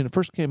of it. I mean, it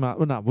first came out.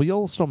 Well,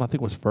 Yellowstone I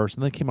think was first,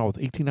 and then came out with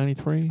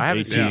 1893. I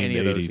haven't seen any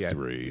of those yet.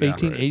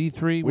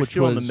 1883, which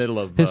still was in the middle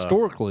of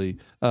historically.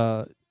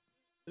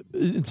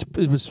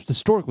 It was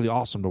historically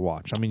awesome to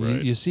watch. I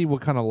mean, you see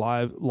what kind of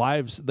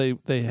lives they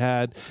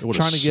had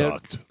trying to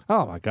sucked. get.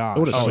 Oh my gosh!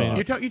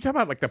 You talk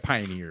about like the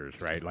pioneers,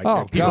 right? Like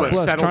the people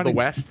that settled the to,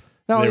 West.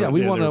 Oh yeah,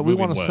 we want to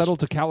west. settle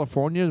to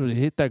California and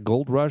hit that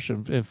gold rush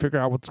and figure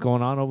out what's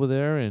going on over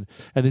there. And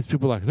these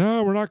people are like,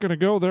 no, we're not going to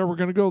go there. We're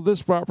going to go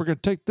this route. We're going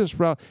to take this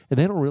route, and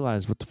they don't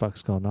realize what the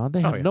fuck's going on.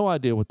 They have no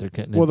idea what they're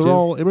getting into. Well, they're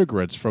all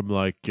immigrants from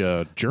like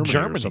Germany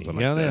or something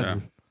like that. Yeah.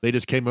 They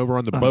just came over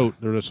on the boat.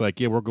 They're just like,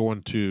 we're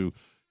going to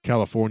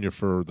California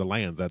for the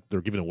land that they're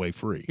giving away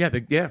free.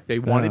 Yeah, they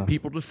wanted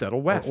people to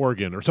settle west, or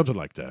Oregon or something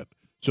like that.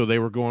 So they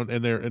were going,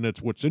 and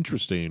it's what's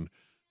interesting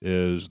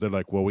is they're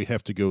like, well, we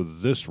have to go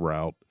this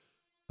route.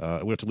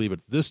 We have to leave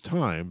at this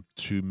time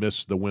to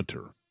miss the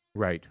winter.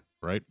 Right.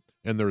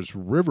 And there's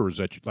rivers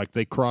that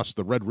they cross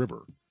the Red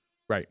River.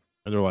 Right.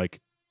 And they're like,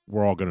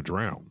 we're all going to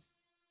drown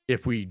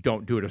if we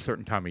don't do it a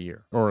certain time of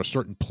year or a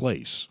certain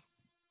place.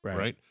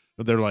 Right.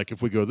 And they're like,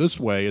 if we go this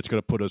way, it's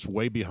going to put us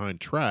way behind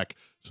track.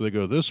 So they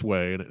go this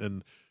way,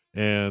 and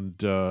and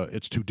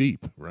it's too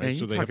deep, right? And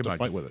So you they talk have to about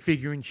fight with it.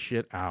 figuring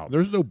shit out.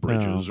 There's no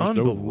bridges, there's no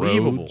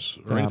Unbelievable. roads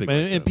or anything like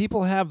and that.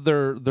 people have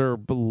their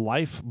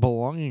life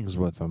belongings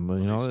with them.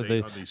 You know, On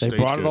these they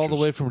brought it all the stagecoaches.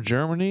 way from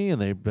Germany,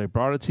 and they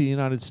brought it to the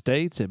United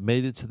States. It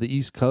made it to the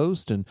East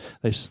Coast, and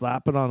they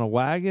slap it on a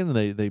wagon.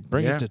 And they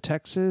bring Yeah. it to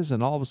Texas,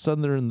 and all of a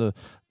sudden they're in the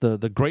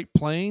Great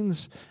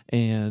Plains,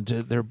 and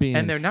they're being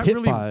And they're not hit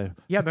really- by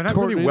Yeah, they're not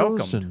really tornadoes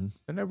welcomed. and-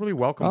 They're not really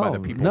welcomed by the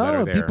people no, that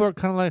are there. people are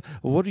kind of like,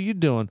 "What are you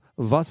doing?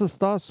 Was ist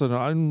das?" And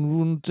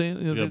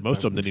Yeah,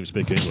 most of them didn't even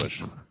speak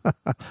English. Yeah,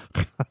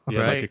 like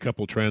Right. a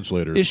couple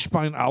translators. Ich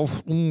bin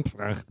auf.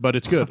 But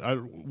it's good.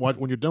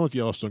 When you're done with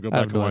Yellowstone, go I back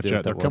have and no watch idea that.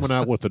 what They're that coming was.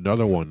 out with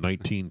another one,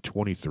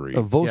 1923,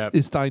 Was Yep.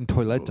 ist ein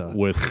Toilette?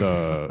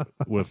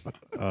 with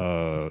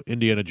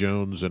Indiana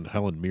Jones and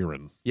Helen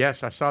Mirren.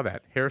 Yes, I saw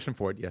that. Harrison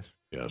Ford, yes.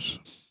 Yes,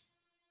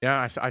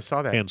 Yeah, I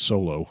saw that. Han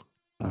Solo.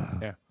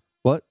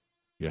 What?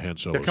 Yeah, Han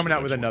Solo. They're coming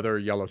out with another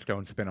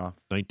Yellowstone spinoff.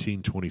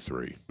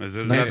 1923. Is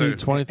it another?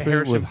 1923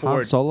 Harrison with Han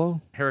Ford.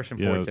 Solo. Harrison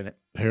Yeah. Ford's in it.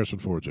 Harrison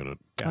Ford's in it.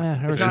 Yeah,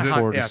 It's Harrison not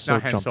Ford Han, is it's so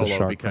not Han jumped the Solo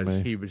shark for because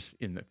me. he was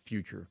in the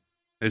future.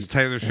 Is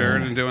Taylor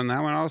Sheridan doing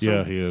that one also?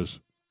 Yeah, he is.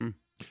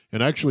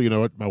 And actually, you know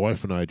what? My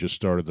wife and I just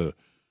started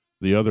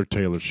the other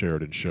Taylor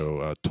Sheridan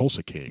show,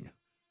 Tulsa King.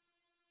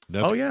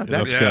 Oh, yeah,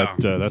 that's Yeah. got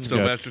that's got.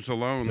 Sylvester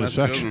Stallone. That's It's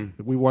a good actually, one.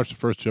 we watched the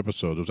first 2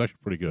 episodes. It was actually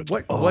pretty good.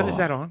 What is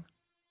that on?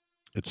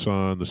 It's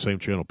on the same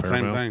channel, Same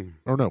Paramount. thing.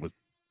 Or no,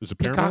 is it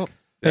Peacock? Paramount?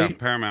 Yeah, Hey,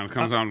 Paramount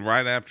comes on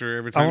right after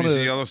every I time you wanna-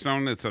 see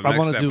Yellowstone. It's the I next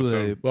want to do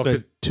episode. Well, a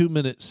 'cause-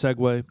 2-minute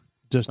segue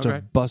just Okay.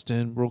 to bust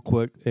in real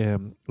quick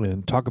and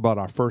talk about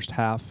our first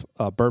half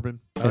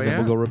bourbon, and then yeah.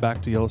 we'll go right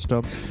back to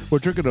Yellowstone. We're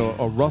drinking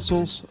a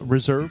Russell's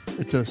Reserve.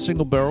 It's a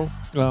single barrel.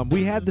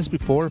 We had this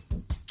before.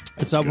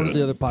 It's on one of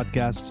the other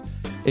podcasts,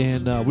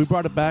 and we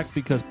brought it back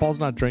because Paul's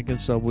not drinking,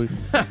 so we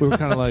were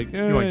kind of like,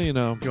 You want- you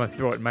know. You want to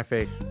throw it in my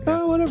face?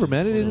 Whatever,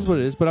 man. It is what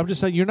it is. But I'm just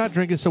saying, you're not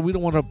drinking, so we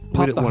don't want to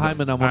pop didn't the wanna-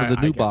 hymen on one of the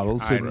I new get you.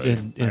 bottles, I and,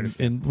 understand.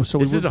 and so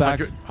we This went is back.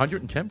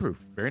 110 proof.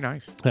 Very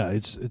nice. Yeah,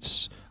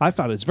 it's. I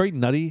found it's very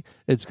nutty.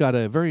 It's got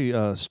a very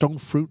stone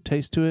fruit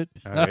taste to it.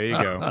 There you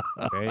go.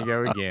 There you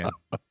go again.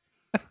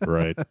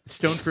 Right.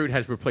 Stone fruit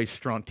has replaced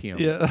strontium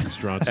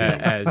Strontium.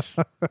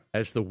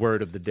 as the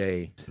word of the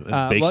day.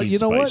 And baking well, you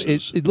know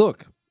spices. what?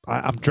 Look,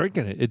 I'm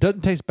drinking it. It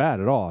doesn't taste bad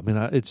at all. I mean,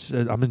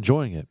 I'm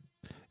enjoying it,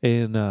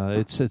 and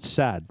it's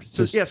sad. It's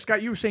So, just- yeah,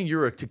 Scott, you were saying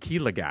you're a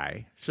tequila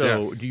guy. So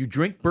Yes. do you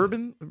drink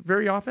bourbon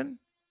very often?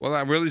 Well,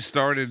 I really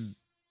started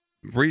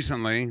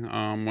recently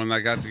when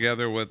I got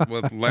together with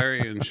Larry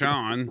and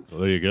Sean.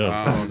 Well, there you go.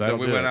 That that'll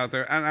we do went it. out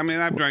there. I mean,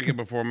 I've drank it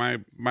before. My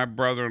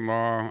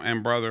brother-in-law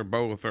and brother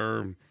both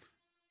are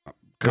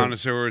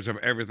connoisseurs of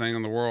everything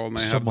in the world. And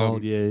they have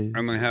Sommeliers.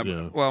 and they have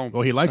Yeah. well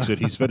Well, he likes it.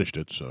 He's finished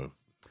it, so.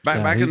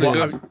 back in the Well,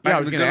 good I back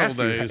was in the going to good ask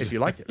old you days. if you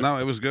liked it. No,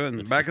 it was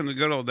good. Back in the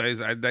good old days,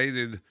 I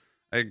dated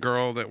a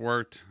girl that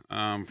worked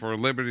for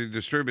Liberty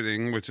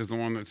Distributing, which is the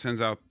one that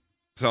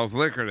sells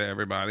liquor to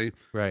everybody.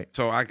 Right.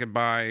 So I could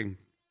buy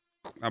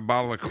a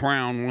bottle of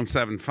Crown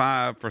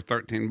 175 for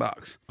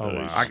 $13. Oh,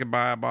 wow. I could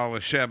buy a bottle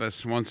of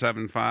Chivas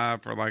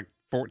 175 for like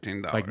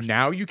 $14. Like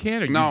now you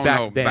can, or no, you back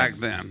no, then? back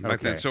then.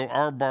 Back then. Okay. So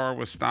our bar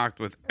was stocked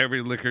with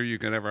every liquor you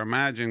could ever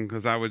imagine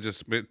because I would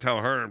just tell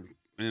her,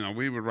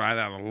 we would write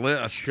out a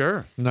list.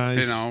 Sure.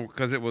 nice.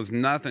 Because it was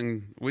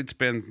nothing. We'd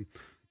spend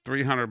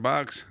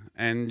 $300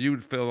 and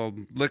you'd fill a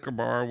liquor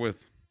bar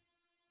with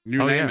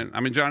you Oh, name yeah. it. I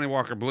mean, Johnny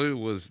Walker Blue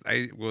was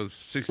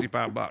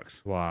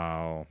 $65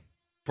 Wow.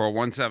 for a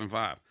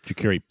 175. Did you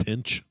carry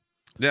Pinch?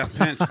 Yeah,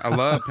 Pinch. I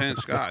love Pinch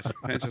Scotch.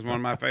 Pinch is one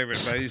of my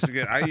favorites. But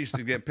I used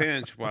to get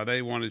Pinch while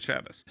they wanted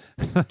Chivas.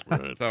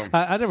 Right. So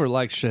I never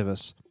liked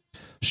Chivas.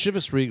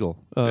 Chivas Regal.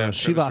 Chivas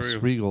Chivas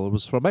Regal. Regal. It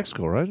was from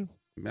Mexico, right?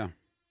 yeah,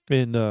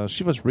 And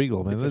Chivas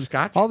Regal, man. It's a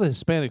Scotch? All the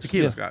Hispanics.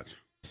 Tequila. Yeah, Scotch.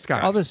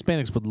 Scott. all the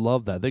Hispanics would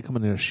love that. They come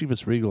in there,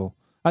 Chivas Regal.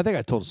 I think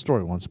I told a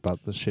story once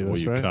about the Chivas, Well,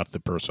 you right? caught the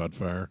purse on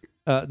fire.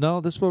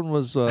 No, this one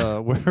was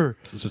where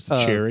This is the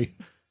cherry.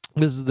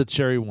 this is the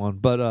cherry one.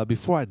 But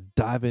before I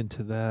dive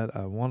into that,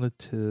 I wanted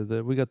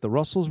to. We got the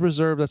Russell's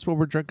Reserve. That's what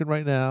we're drinking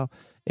right now.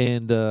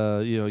 And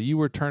you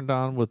were turned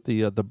on with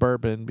the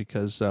bourbon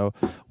because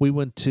we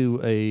went to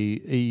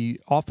a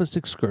office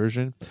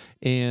excursion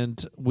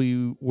and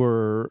we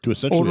were To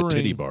essentially ordering, a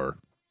titty bar.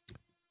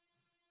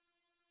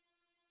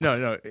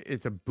 No,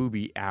 it's a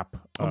booby app.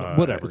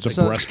 Whatever. It's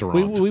a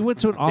restaurant. We went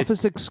to an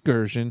office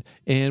excursion,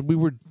 and we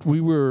were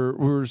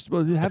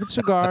having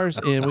cigars,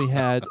 and we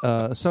had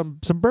some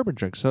bourbon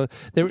drinks. So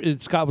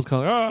Scott was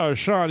calling,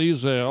 Sean,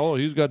 he's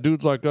got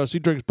dudes like us. He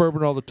drinks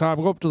bourbon all the time.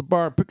 Go up to the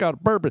bar and pick out a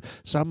bourbon.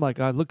 So I'm like,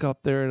 I look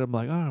up there, and I'm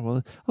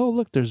like,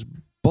 look, there's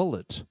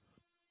Bullet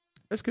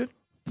That's good.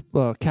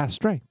 cast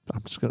strength.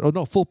 I'm just gonna. Oh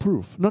no, full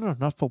proof. No,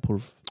 not full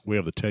proof. We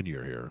have the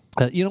 10-year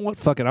here. You know what?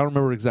 Fuck it. I don't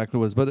remember what exactly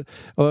it was, but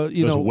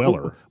There's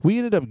Weller. we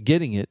ended up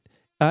getting it.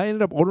 I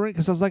ended up ordering it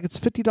because I was like, it's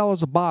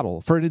 $50 a bottle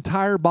for an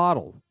entire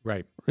bottle.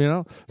 Right. You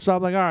know, so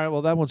I'm like, all right,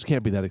 well, that one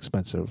can't be that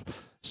expensive.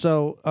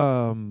 So,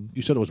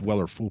 You said it was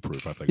Weller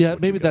foolproof, I think. yeah,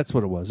 maybe that's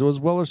what it was. It was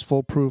Weller's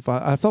foolproof.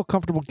 I felt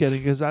comfortable getting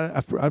because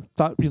I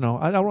thought, you know,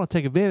 I don't want to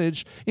take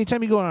advantage.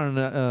 Anytime you go on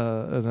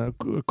a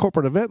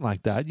corporate event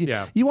like that,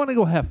 you want to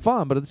go have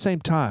fun, but at the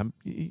same time,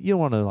 you don't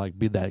want to like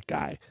be that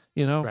guy,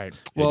 you know? Right.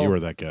 Yeah, Well, you were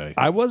that guy.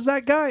 I was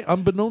that guy.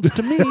 Unbeknownst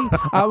to me,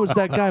 I was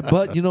that guy.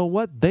 But you know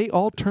what? They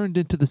all turned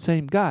into the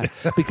same guy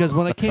because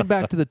when I came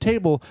back to the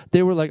table,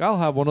 they were like, I'll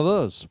have one of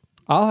those.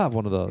 I'll have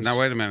one of those. Now,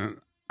 wait a minute.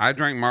 I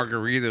drank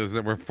margaritas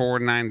that were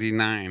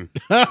 $4.99.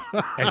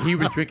 And he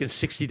was drinking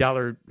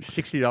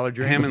 $60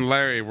 drinks. Him and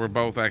Larry were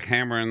both like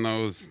hammering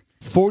those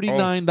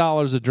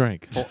 $49 a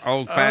drink.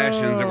 old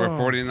fashions that were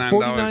 $49.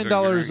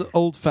 $49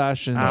 old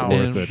fashions. Not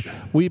And worth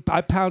it.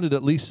 I pounded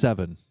at least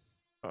 7.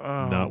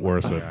 Not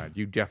worth it. God,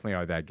 you definitely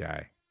are that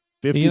guy.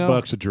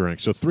 $50 a drink,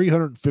 so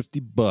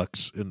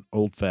 $350 in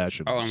old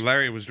fashions. Oh, and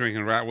Larry was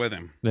drinking right with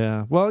him.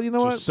 Yeah. Well, you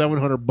know what?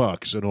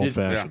 $700 in old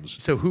fashions.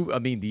 So who? I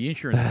mean, the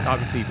insurance.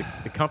 Obviously,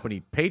 the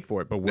company paid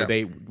for it, but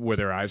were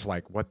their eyes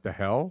like, what the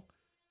hell?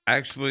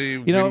 Actually,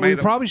 You know, we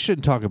probably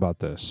shouldn't talk about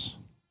this.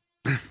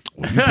 You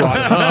brought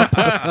it up.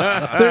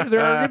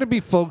 there are going to be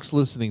folks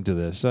listening to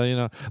this, you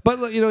know.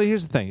 But you know,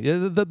 here's the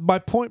thing. My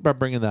point by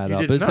bringing that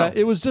up is that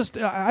it was just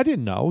I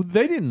didn't know.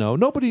 They didn't know.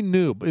 Nobody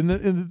knew. And the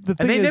thing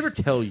and they is, never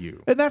tell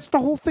you. And that's the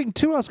whole thing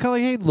too. I was kind of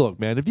like, hey, look,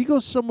 man, if you go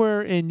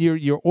somewhere and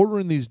you're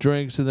ordering these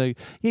drinks and they,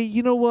 hey,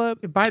 you know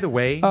what? By the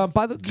way, these are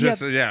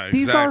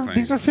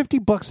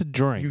 $50 a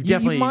drink. You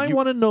might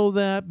want to know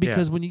that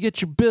because when you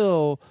get your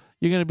bill,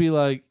 you're going to be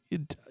like,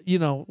 you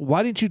know,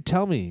 why didn't you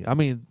tell me? I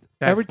mean.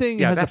 Everything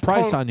has a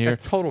price on here.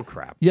 That's total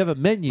crap. You have a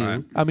menu.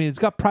 Right. I mean, it's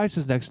got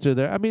prices next to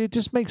there. I mean, it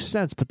just makes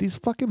sense. But these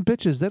fucking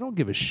bitches, they don't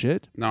give a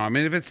shit. No, I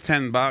mean, if it's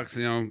 $10,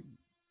 you know,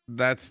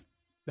 that's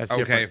okay,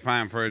 different.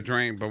 fine for a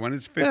drink. But when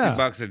it's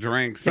 $50 a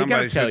drink,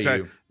 somebody should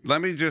say,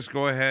 let me just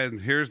go ahead.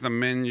 Here's the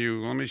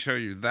menu. Let me show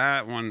you.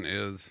 That one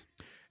is.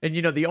 And,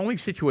 you know, the only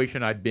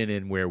situation I've been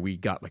in where we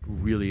got, like,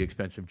 really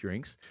expensive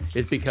drinks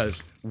is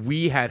because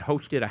we had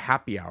hosted a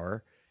happy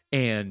hour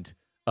and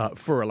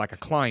for, like, a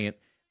client,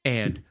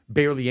 and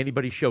barely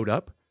anybody showed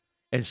up.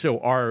 And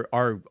so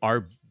our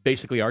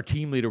basically our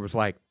team leader was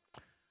like,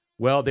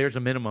 well, there's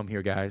a minimum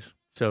here, guys.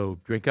 So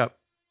drink up.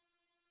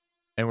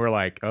 And we're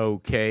like,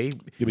 okay.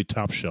 Give me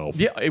top shelf.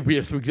 Yeah,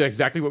 that's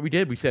exactly what we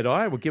did. We said, all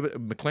right, we'll give it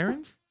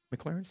McLaren's.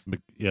 Not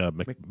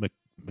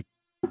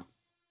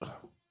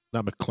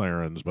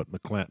McLaren's, but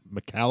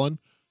Macallan.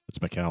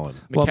 It's Macallan.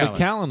 Well,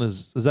 Macallan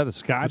is that a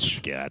Scotch?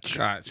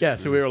 Scotch. Yeah,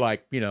 so we were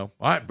like, you know,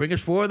 all right, bring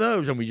us 4 of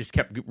those. And we just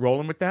kept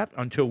rolling with that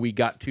until we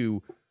got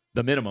to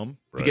the minimum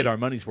to get our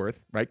money's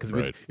worth, right?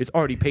 Because it's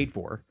already paid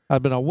for.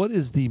 But now, what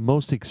is the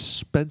most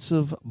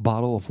expensive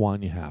bottle of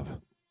wine you have?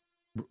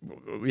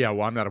 Yeah,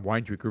 well, I'm not a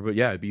wine drinker, but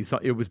yeah,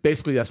 it was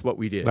basically that's what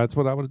we did. That's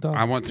what I would have done.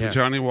 I went to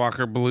Johnny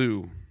Walker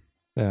Blue.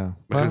 Yeah.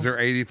 Because they're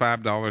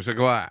 $85 a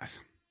glass.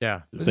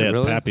 Yeah. If they had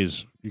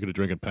Pappy's, you could have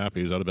drinking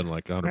Pappy's. That would have been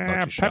like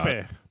 $100 a shot.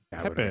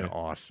 That would have been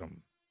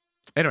awesome.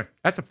 Anyway,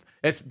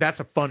 that's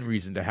a fun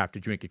reason to have to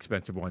drink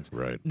expensive ones.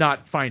 Right.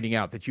 Not finding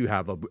out that you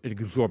have an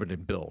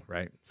exorbitant bill,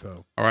 right?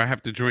 So. Or I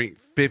have to drink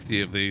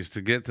 50 of these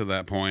to get to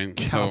that point.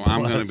 So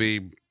I'm going to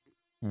be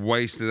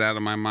wasted out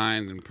of my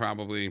mind and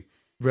probably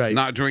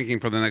not drinking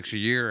for the next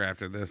year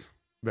after this.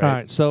 Right. All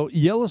right. So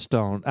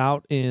Yellowstone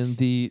out in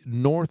the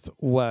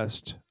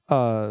Northwest.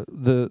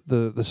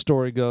 The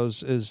story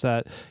goes is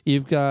that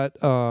you've got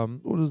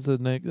what is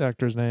the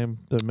actor's name?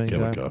 The main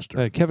Kevin guy?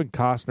 Costner. Kevin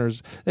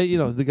Costner's. You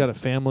know, they got a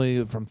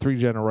family from 3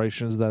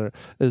 generations that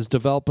is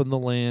developing the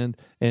land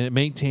and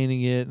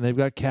maintaining it, and they've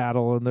got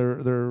cattle and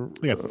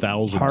they got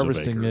thousands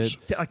harvesting of acres.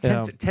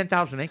 it.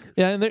 10,000 acres.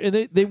 Yeah, and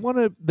they want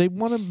to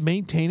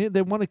maintain it.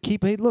 They want to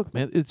keep. Hey, look,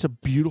 man, it's a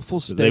beautiful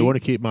state. They want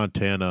to keep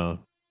Montana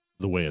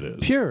the way it is,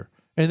 pure.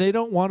 And they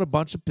don't want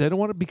they don't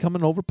want it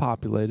becoming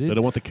overpopulated. They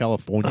don't want the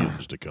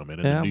Californians to come in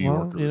and the New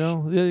Yorkers. You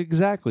know,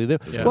 exactly.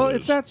 Well,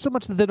 it's not so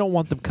much that they don't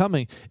want them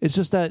coming. It's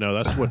just that. No,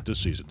 that's what this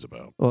season's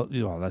about. Well,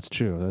 you know, that's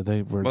true.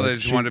 They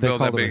just want to build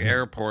that big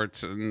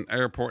airport and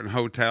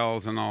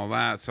hotels and all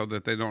that so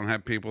that they don't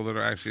have people that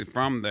are actually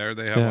from there.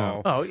 They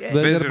have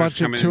they got a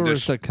bunch of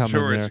tourists that come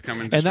in there.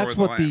 And that's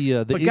what the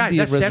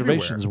Indian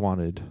reservations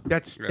wanted.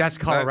 That's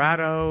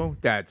Colorado.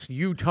 That's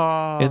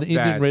Utah. And the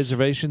Indian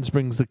reservations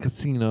brings the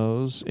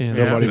casinos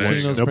and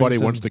Nobody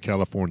wants the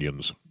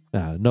Californians.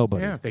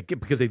 Nobody. Yeah,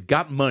 because they've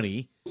got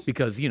money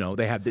because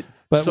they have the.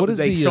 But sold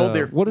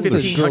their what is the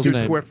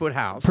 1,500 square foot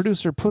house?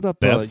 Producer, put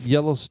up a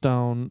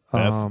Yellowstone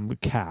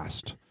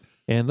cast,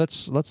 and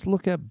let's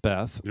look at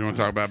Beth. You want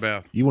to talk about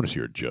Beth? You want to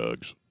see her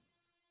jugs?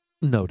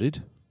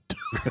 Noted.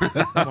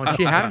 Well,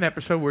 she had an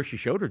episode where she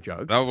showed her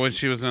jugs. Oh, when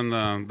she was in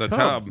the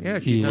tub. Yeah,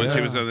 when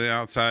she was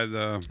outside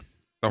the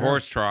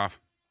horse trough.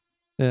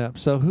 Yeah.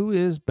 So who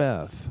is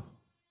Beth?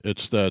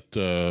 It's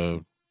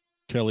that.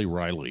 Kelly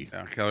Riley.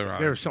 Yeah, Kelly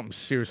Riley. There's something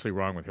seriously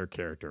wrong with her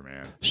character,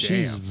 man.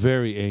 She's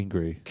very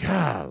angry.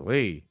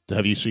 Golly.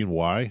 Have you seen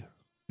why?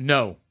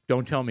 No.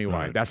 Don't tell me why.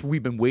 Right. That's what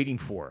we've been waiting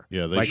for.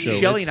 Yeah, they like show-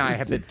 Shelley and I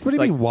have been. What do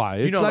you mean why?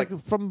 It's know, like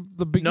from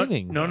the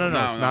beginning. No, it's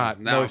not.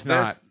 No, it's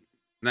not.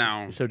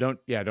 No. So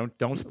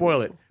don't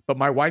spoil it. But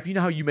my wife, you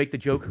know how you make the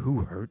joke, who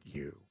hurt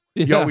you?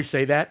 You Yeah. always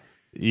say that?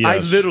 Yes. I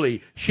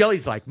literally,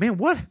 Shelley's like, man,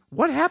 what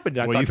happened?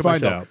 I Well, thought you to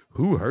find myself, out.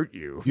 who hurt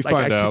you? You Like,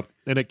 find I out,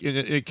 and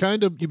it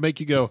kind of you make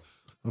you go,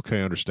 okay,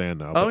 I understand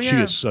now. But Oh, she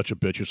yeah. is such a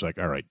bitch. It's like,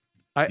 all right,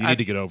 you I need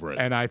to get over it.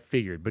 And I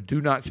figured, but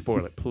do not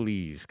spoil it,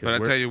 please.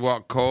 But I tell you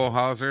what, Cole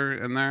Hauser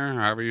in there,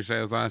 however you say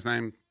his last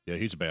name, Yeah,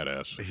 he's a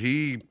badass.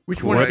 he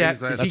Which one is plays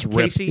that? Is That's he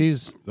Rip.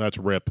 Casey? That's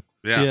Rip.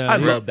 Yeah. I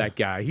Yeah. love that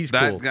guy. He's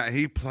That cool. guy,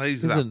 he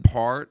plays He's that an-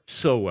 part.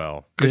 So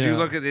well. Because Yeah. you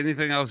look at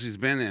anything else he's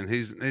been in,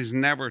 he's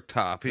never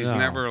tough. He's No.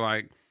 never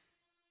like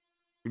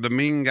the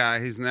mean guy.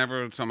 He's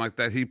never something like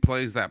that. He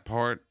plays that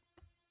part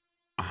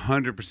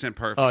 100%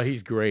 perfect. Oh,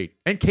 he's great.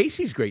 And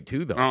Casey's great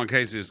too, though. Oh, and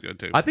Casey is good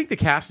too. I think the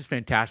cast is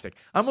fantastic.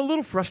 I'm a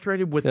little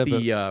frustrated with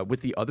Yeah,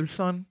 with the other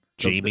son,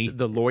 Jamie?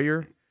 the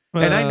lawyer.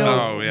 And I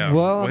know. Oh, yeah.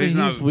 Well, Well, I mean, he's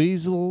he's not-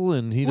 Weasel,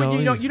 and Well,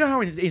 he's- you know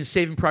how in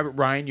Saving Private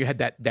Ryan you had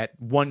that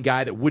one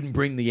guy that wouldn't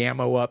bring the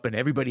ammo up, and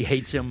everybody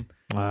hates him.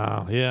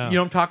 Wow, yeah. You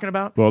know what I'm talking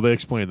about? Well, they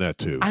explain that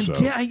too. I'm so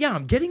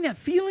I'm getting that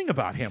feeling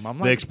about him. I'm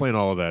they like, explain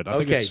all of that. I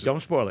think okay, it's,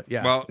 don't spoil it.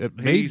 Yeah, well, it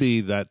may he's-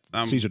 be that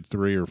um, season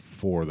 3 or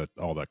 4 that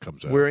all that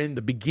comes out. we're in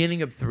the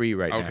beginning of 3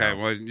 right now. Okay,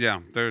 well, yeah.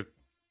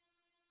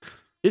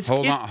 It's,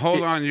 Hold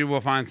it's- on. You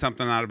will find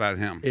something out about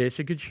him. It's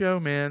a good show,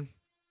 man.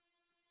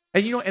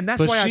 And and that's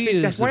but why I she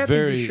think that's is why a I think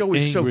very the show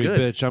is so angry good.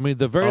 bitch. I mean,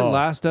 the very Oh.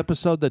 last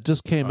episode that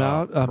just came Oh,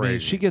 out. I mean, crazy.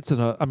 she gets in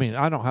a. I mean,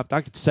 I don't have.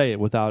 I could say it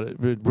without it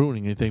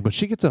ruining anything, but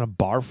she gets in a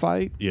bar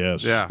fight.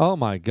 Yes. Yeah. Oh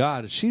my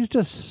god, she's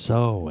just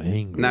so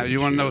angry. Now,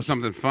 you want to know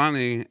something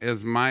funny?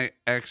 Is my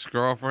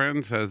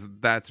ex-girlfriend says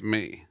that's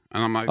me.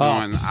 And I'm like Oh.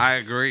 going, I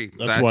agree.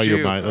 That's why you.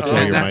 you're my. That's Oh.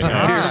 why you're my That's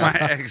ex. You're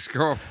my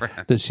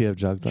ex-girlfriend. Does she have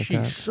jugs like She's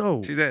that?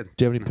 so. She did.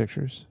 Do you have any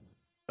pictures?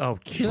 Oh,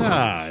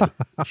 God.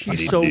 she's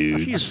Funny so.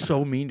 dudes. She is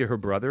so mean to her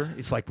brother.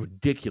 It's like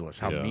ridiculous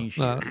how Yeah. mean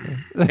she No.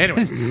 is.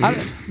 Anyways,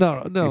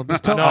 no.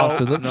 Just tell no,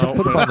 Austin. Let's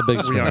put him on the big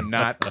we screen. are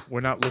not.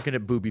 We're not looking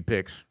at booby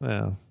pics.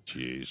 Yeah.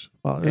 Jeez.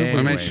 Well, Anyway. I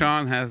mean, Anyway.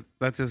 Sean has,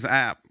 that's his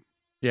app.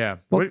 Yeah.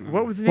 Well-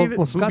 what was the name of it?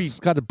 Well, Booby- Scott's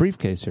got a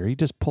briefcase here. He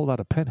just pulled out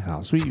a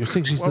penthouse. You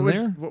think she's what in was,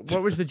 there?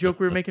 What was the joke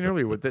we were making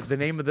earlier with the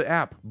name of the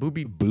app?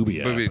 Booby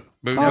Booby app.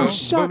 Booby Oh, book.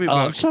 shut Booby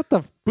up! book. Shut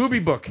the. Booby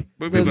Book.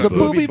 Booby There's book. the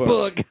booby Booby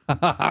book.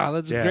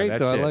 That's Yeah, great, that's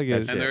though. I it. like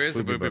That's it. And there is a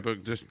Booby booby book.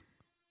 book, just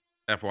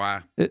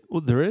FYI.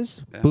 There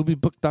is Yeah.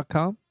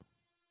 boobybook.com.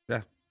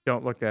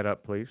 Don't look that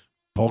up, please.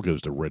 Paul goes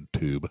to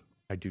RedTube.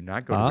 I do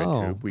not go to Oh,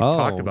 RedTube. We've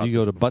talked about you go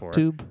this to before.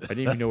 ButtTube, I didn't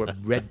even know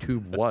what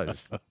RedTube was.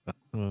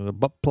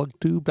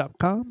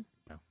 buttplugtube.com.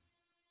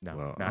 No,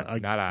 Well,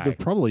 not I. There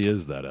probably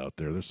is that out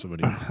there. There's so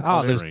many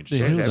Oh, there's strange who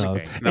sites. there's knows?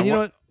 everything. And Now you know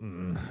what-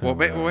 what?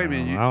 Well, wait a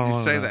minute. I don't You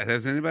wanna say know. that.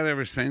 Has anybody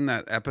ever seen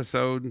that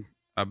episode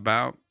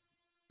about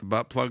the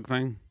butt plug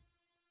thing?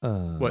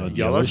 What,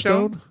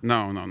 Yellowstone?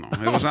 No.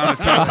 It was on a I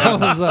totally,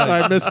 was like,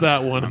 I missed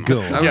that one.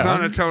 Go. it was Yeah.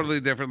 on a totally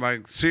different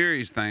like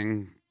series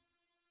thing.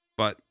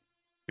 But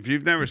if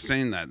you've never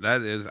seen that,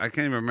 that is I can't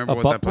even remember A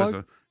what butt that plug?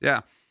 was.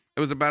 Yeah,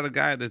 it was about a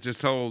guy that just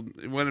told.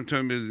 It went up to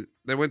him.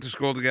 They went to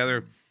school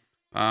together.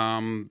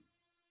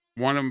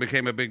 One of them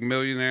became a big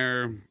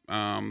millionaire.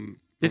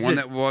 Is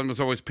it- One was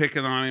always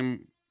picking on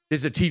him.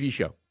 It's a TV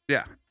show.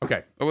 Yeah,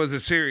 Okay. it was a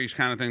series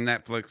kind of thing,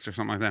 Netflix or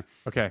something like that.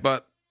 Okay.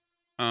 But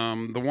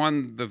the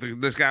one that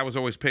this guy was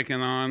always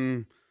picking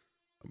on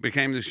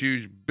became this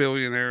huge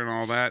billionaire and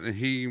all that, and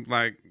he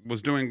like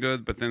was doing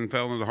good, but then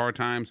fell into hard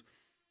times.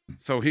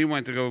 So he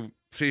went to go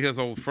see his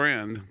old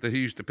friend that he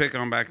used to pick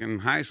on back in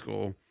high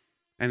school,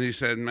 and he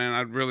said,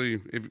 "Man,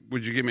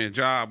 would you give me a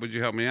job? Would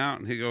you help me out?"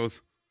 And he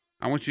goes,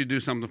 "I want you to do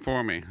something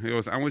for me." He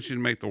goes, "I want you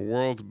to make the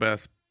world's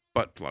best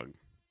butt plug."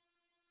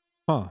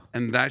 huh?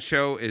 And that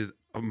show is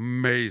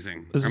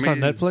amazing. Is this on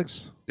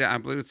Netflix? Yeah, I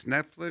believe it's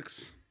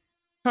Netflix.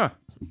 Huh.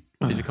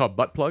 Is it called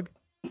Butt Plug?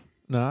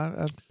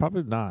 No,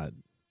 probably not.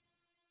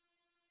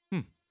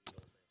 I'll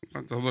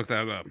have to look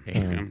that up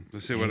Yeah.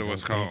 to see what it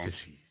was called.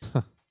 Fantasies.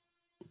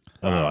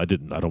 I don't know. I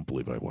didn't. I don't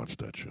believe I watched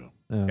that show.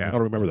 Yeah. Yeah. I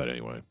don't remember that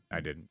anyway. I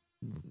didn't.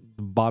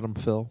 Bottom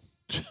fill.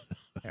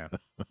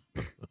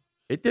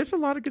 There's a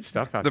lot of good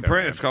stuff out there.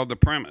 It's called The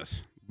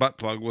Premise. Butt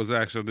plug was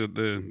actually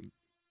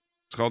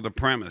it's called The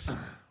Premise,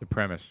 The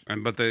premise.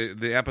 but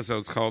the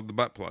episode's called The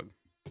Butt Plug,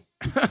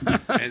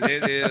 and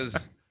it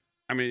is.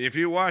 I mean, if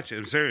you watch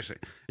it, seriously,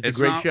 It's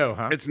a great show,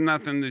 huh? It's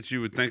nothing that you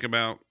would think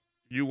about.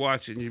 You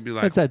watch it and you'd be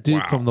like, That's that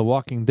dude wow. from The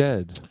Walking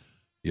Dead.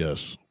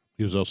 Yes,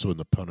 he was also in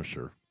The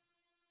Punisher.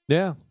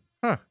 Yeah.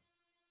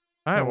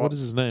 All right, well, What is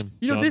his name?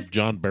 you know,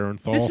 John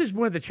Barenthal. this is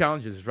one of the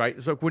challenges, right?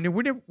 It's like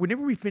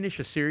whenever we finish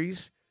a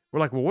series, we're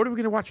like, well, what are we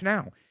going to watch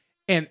now?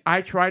 And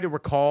I try to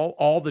recall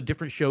all the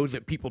different shows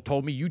that people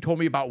told me. You told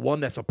me about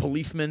one that's a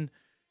policeman.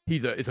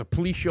 It's a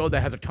police show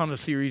that has a ton of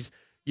series.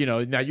 You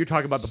know, now you're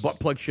talking about the Butt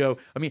Plug show.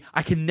 I mean,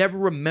 I can never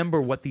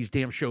remember what these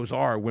damn shows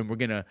are when we're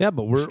gonna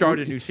start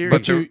a new series.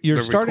 But you're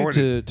they're starting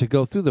recorded. to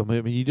go through them.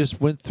 I mean, you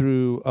just went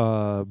through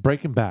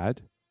Breaking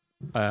Bad.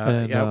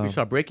 we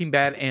saw Breaking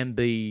Bad and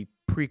the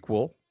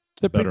prequel.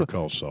 Better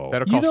Call Saul.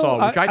 Better Call You know,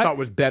 Saul, which I I- thought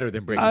was better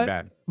than Breaking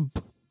Bad.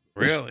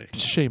 Really?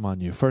 Shame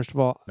on you. First of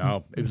all,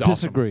 No, it was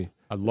disagree. awesome.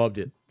 I loved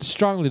it.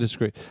 Strongly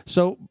disagree.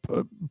 So,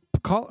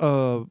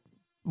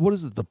 what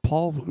is it? The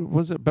Paul?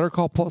 Was it Better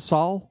Call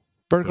Saul?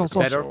 Better Call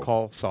Saul. Better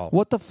Call Saul.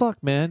 What the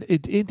fuck, man?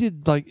 It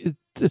ended like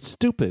it's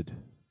stupid.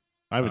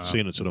 I haven't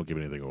seen it, so don't give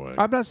anything away.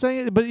 I'm not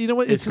saying it, but you know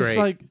what? It's It's just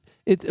great. like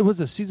it was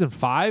a season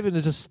 5 and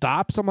it just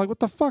stops. I'm like, what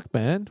the fuck,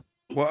 man?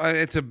 Well,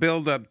 it's a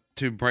build up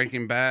to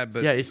Breaking Bad,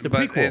 but Yeah, it's the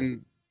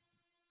prequel.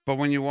 But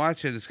when you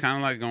watch it, it's kind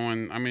of like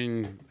going. I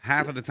mean,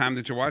 half of the time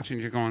that you're watching,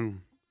 you're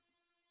going,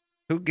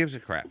 "Who gives a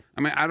crap?"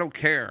 I mean, I don't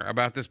care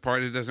about this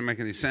part. It doesn't make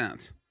any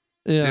sense.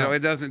 Yeah. You know, it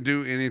doesn't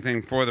do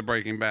anything for the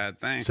Breaking Bad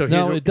thing. So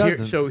No, here's- it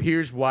doesn't. so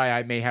here's why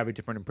I may have a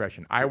different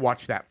impression. I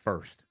watched that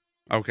first.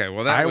 Okay,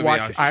 well, that I would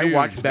watched be a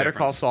huge Better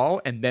Call difference.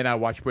 Saul, and then I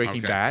watched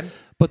Breaking Okay. Bad.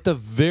 But the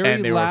very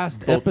And they were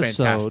last both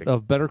episode fantastic.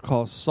 of Better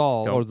Call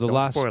Saul, or the Don't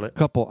last spoil it.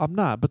 couple, I'm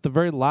not, but the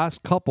very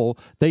last couple,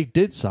 they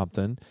did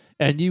something,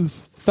 and you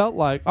felt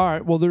like, all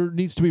right, well, there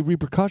needs to be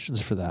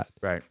repercussions for that.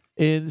 Right.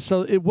 And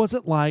so it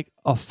wasn't like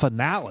a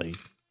finale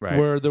Right.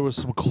 where there was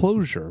some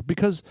closure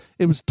because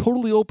it was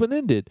totally open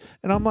ended.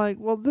 And I'm like,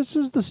 well, this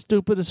is the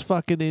stupidest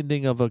fucking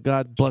ending of a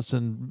God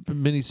blessing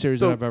miniseries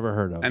So- that I've ever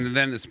heard of. And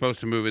then it's supposed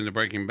to move into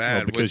Breaking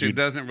Bad, because which you- it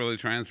doesn't really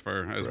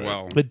transfer as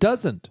well. It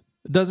doesn't.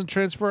 It doesn't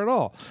transfer at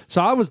all.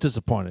 So I was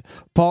disappointed,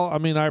 Paul. I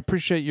mean, I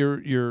appreciate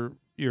your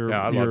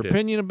I loved it.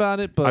 opinion about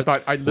it, I but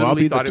thought I Well,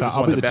 literally thought it was I'll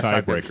one be of the the best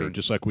I've ever tiebreaker, seen.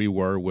 just like we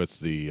were with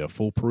the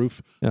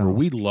Foolproof, Yeah. where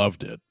we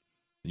loved it.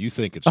 You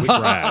think it's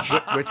trash.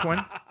 Which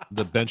one?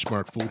 The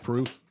Benchmark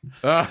Foolproof.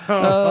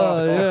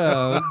 oh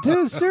yeah,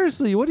 dude.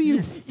 Seriously, what are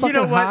you fucking You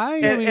know what? high?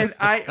 And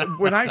I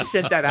when I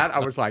sent that out, I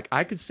was like,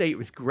 I could say it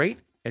was great,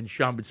 and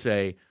Sean would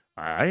say,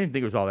 I didn't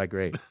think it was all that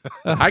great.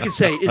 I could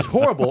say it's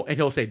horrible, and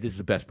he'll say, this is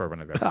the best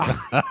bourbon I've ever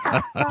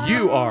had.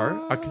 You are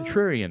a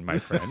contrarian, my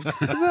friend.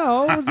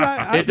 no,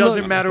 It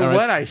doesn't look, matter all right.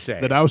 what I say.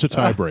 That I was a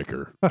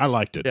tiebreaker. I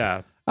liked it.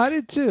 Yeah. I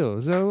did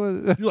too.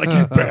 So You're like,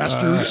 you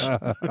bastards.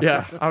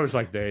 Yeah. I was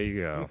like, there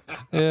you go.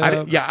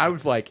 yeah, I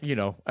was like,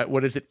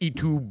 what is it?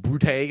 E2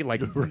 Brute?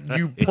 Like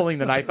you pulling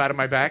the knife out of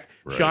my back.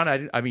 Right.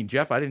 Sean, I mean,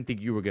 Jeff, I didn't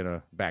think you were going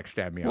to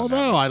backstab me on Well, that.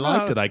 no, I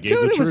liked it. I gave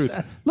dude, the it was-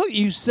 truth. look,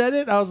 you said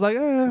it. I was like,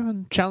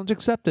 challenge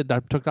accepted. I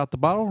took out the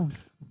bottle,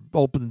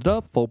 opened it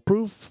up,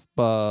 foolproof,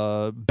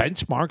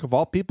 benchmark of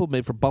all people,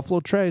 made from Buffalo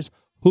Trace.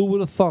 Who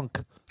would have thunk?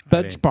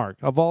 Benchmark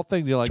of all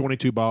things. You're like,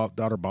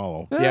 $22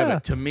 bottle. Yeah,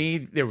 but to me,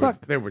 there was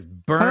Fuck.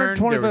 burn.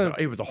 $125.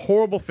 It was a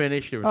horrible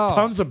finish. There was Oh.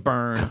 tons of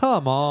burn.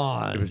 come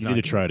on, It was You not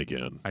need to good. try it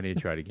again. I need to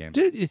try it again.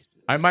 dude.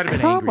 I might have been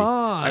Come angry.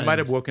 on. I might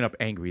have woken up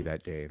angry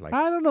that day. Like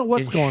I don't know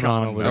what's in going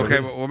Sean on over mode. there.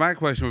 Okay, well, my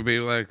question would be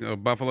like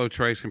Buffalo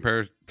Trace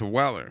compared to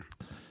Weller.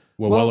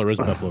 Well, Well, Weller is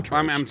Buffalo Trace.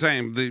 I'm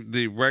saying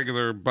the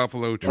regular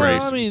Buffalo Trace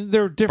Well, I mean,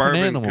 they're different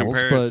bourbon animals,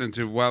 comparison but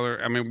to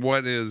Weller. I mean,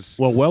 what is?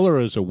 Well, Weller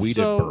is a weeded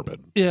so,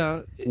 bourbon.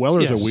 Yeah,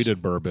 Weller is yes. a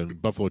weeded bourbon.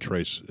 Buffalo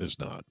Trace is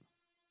not.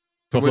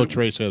 Buffalo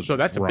Trace has So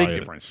that's a rye big in it.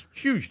 difference.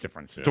 Huge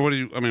difference. So what do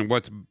you? I mean,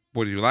 what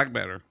do you like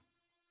better?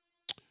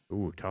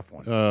 Ooh, tough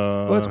one.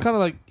 Well, it's kind of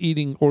like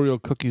eating Oreo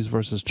cookies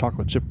versus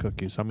chocolate chip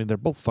cookies. I mean, they're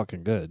both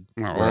fucking good.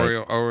 Well,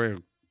 Right.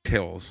 Oreo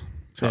kills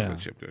chocolate Yeah.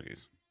 chip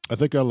cookies. I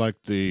think I like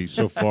the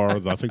so far.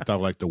 I think I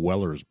like the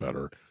Wellers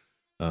better,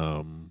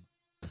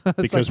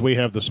 because we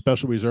have the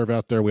Special Reserve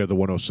out there. We have the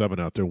 107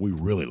 out there. We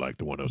really like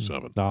the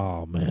 107.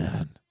 Oh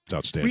man, It's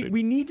outstanding.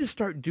 We need to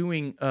start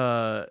doing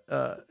a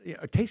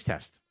taste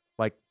test,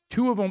 like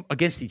two of them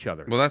against each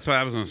other. Well, that's what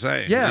I was going to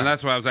say. Yeah. and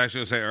that's what I was actually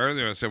going to say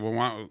earlier. I said,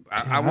 well,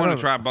 I want to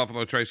try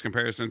Buffalo Trace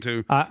comparison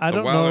to. I the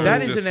don't Weller know.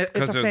 That just is it's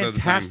because a they're the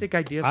same. fantastic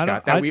idea, I don't-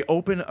 Scott. That I- we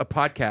open a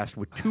podcast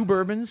with two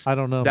bourbons I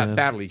don't know, that man.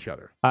 battle each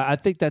other. I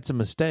think that's a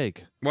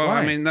mistake Well,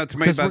 Why? I mean, that's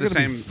made because by we're the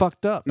gonna same. be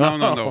fucked up.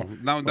 No,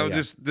 Oh, yeah.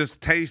 just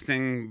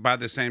tasting by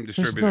the same There's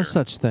distributor. no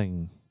such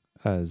thing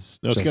as.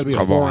 No, it's got just to be a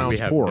Come on. 4 We ounce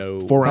have pour. no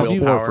 4 ounce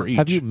willpower. pour for each.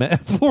 Have you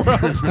met 4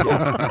 ounce? It's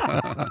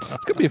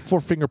gonna be a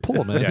 4-finger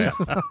pull, man.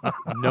 Yeah.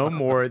 No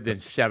more than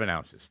 7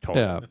 ounces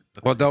total. Yeah.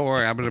 Well, don't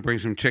worry. I'm going to bring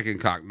some chicken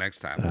cock next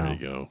time. There you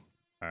go.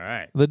 All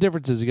right. The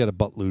difference is you got to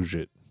butt luge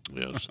it.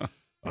 Yes, we're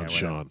on not-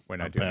 Sean. we're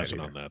not I'm doing that passing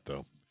either. on that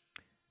though.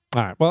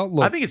 All right. Well,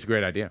 look. I think it's a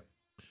great idea.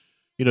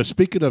 You know,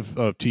 speaking of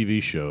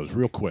TV shows,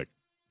 real quick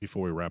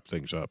before we wrap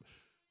things up,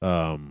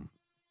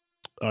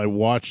 I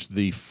watched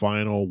the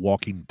final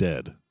Walking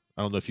Dead.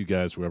 I don't know if you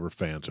guys were ever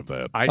fans of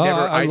that. I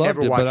never loved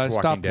never it, watched but I Walking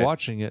stopped Dead.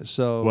 watching it.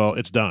 So Well,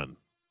 it's done.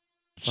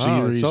 Oh,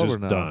 Series it's over is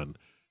now. done,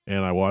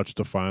 and I watched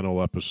the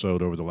final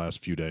episode over the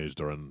last few days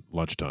during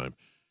lunchtime.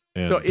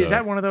 And, So is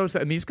that one of those? I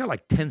mean, it's got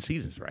like 10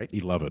 seasons, right?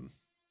 11?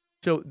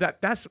 So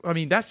that's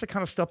the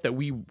kind of stuff that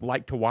we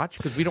like to watch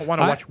because we don't want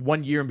to I- watch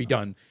 1 year and be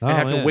done Oh, and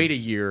have man. to wait a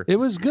year. it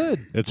was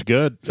good. It's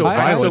good. So it's I-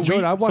 I violent. enjoyed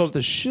it. I watched so-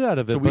 the shit out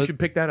of it. So we but should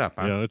pick that up.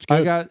 Huh? Yeah, it's good.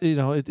 I got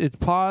it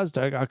paused.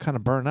 I got kind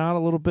of burned out a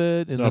little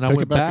bit, and No, then I pick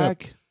went it back up.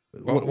 back.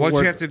 Well, what you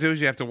have to do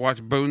is you have to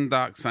watch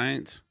Boondock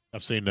Saints,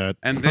 I've seen that.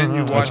 and then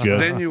you watch good.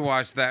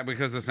 that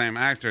because the same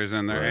actor is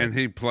in there, Right. and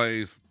he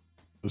plays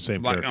The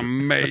same like an character.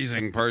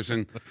 amazing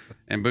person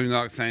in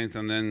Boondock Saints,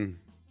 and then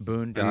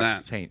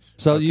Boondock Saints.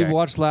 So Okay. you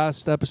watched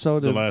last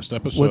episode? The last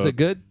episode. Was it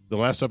good? The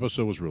last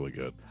episode was really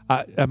good.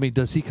 I mean,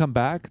 does he come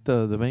back,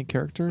 the main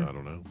character? I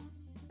don't know.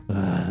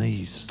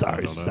 He's sorry, I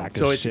don't know. sack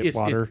So of it's shit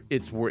water.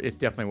 it's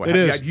definitely what It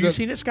happened. is. Have you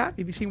seen it, Scott?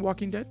 Have you seen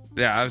Walking Dead?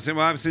 Yeah, I've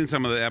seen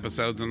some of the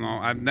episodes and all.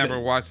 I've never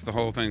watched the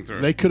whole thing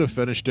through. They could have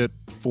finished it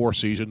 4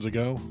 seasons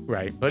ago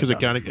Right. because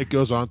it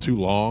goes on too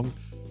long,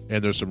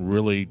 and there's some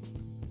really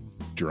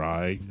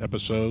dry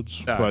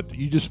episodes. But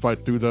you just fight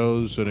through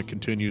those, and it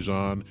continues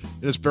on.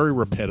 And it's very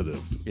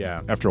repetitive.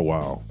 Yeah. After a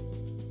while.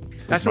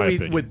 That's my what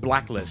opinion. with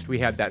Blacklist. We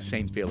had that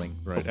same feeling.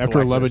 Right. After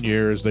 11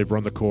 years, they've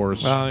run the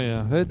course. Oh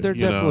yeah, they're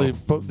You know,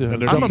 definitely.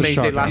 and there's I'm the amazed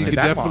shark they lasted on it. You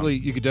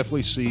that could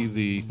definitely see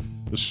the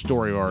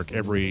story arc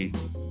every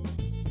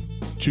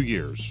 2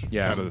 years.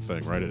 Yeah. Kind of the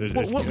thing, right?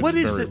 What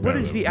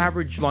is the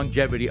average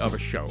longevity of a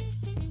show?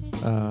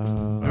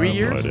 3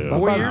 years? idea. 4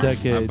 About a years?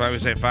 decade. I'd probably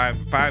say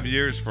five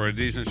years for a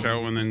decent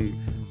show, and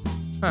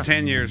then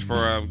 10 years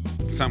for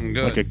something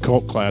good. Like a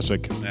cult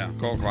classic. Yeah,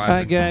 cult All right,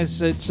 classic.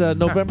 guys, it's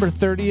November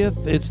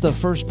 30th. It's the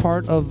first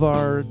part of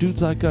our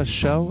Dudes Like Us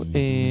show,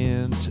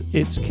 and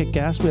it's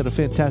kick-ass. We had a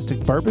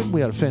fantastic bourbon.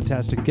 We had a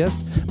fantastic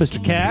guest,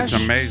 Mr. Cash.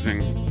 It's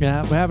amazing.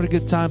 Yeah, we're having a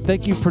good time.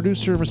 Thank you,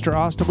 producer, Mr.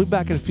 Austin. We'll be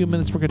back in a few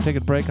minutes. We're going to take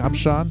a break. I'm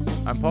Sean.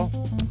 I'm Paul.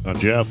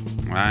 Jeff.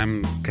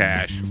 I'm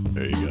Cash.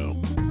 There you go.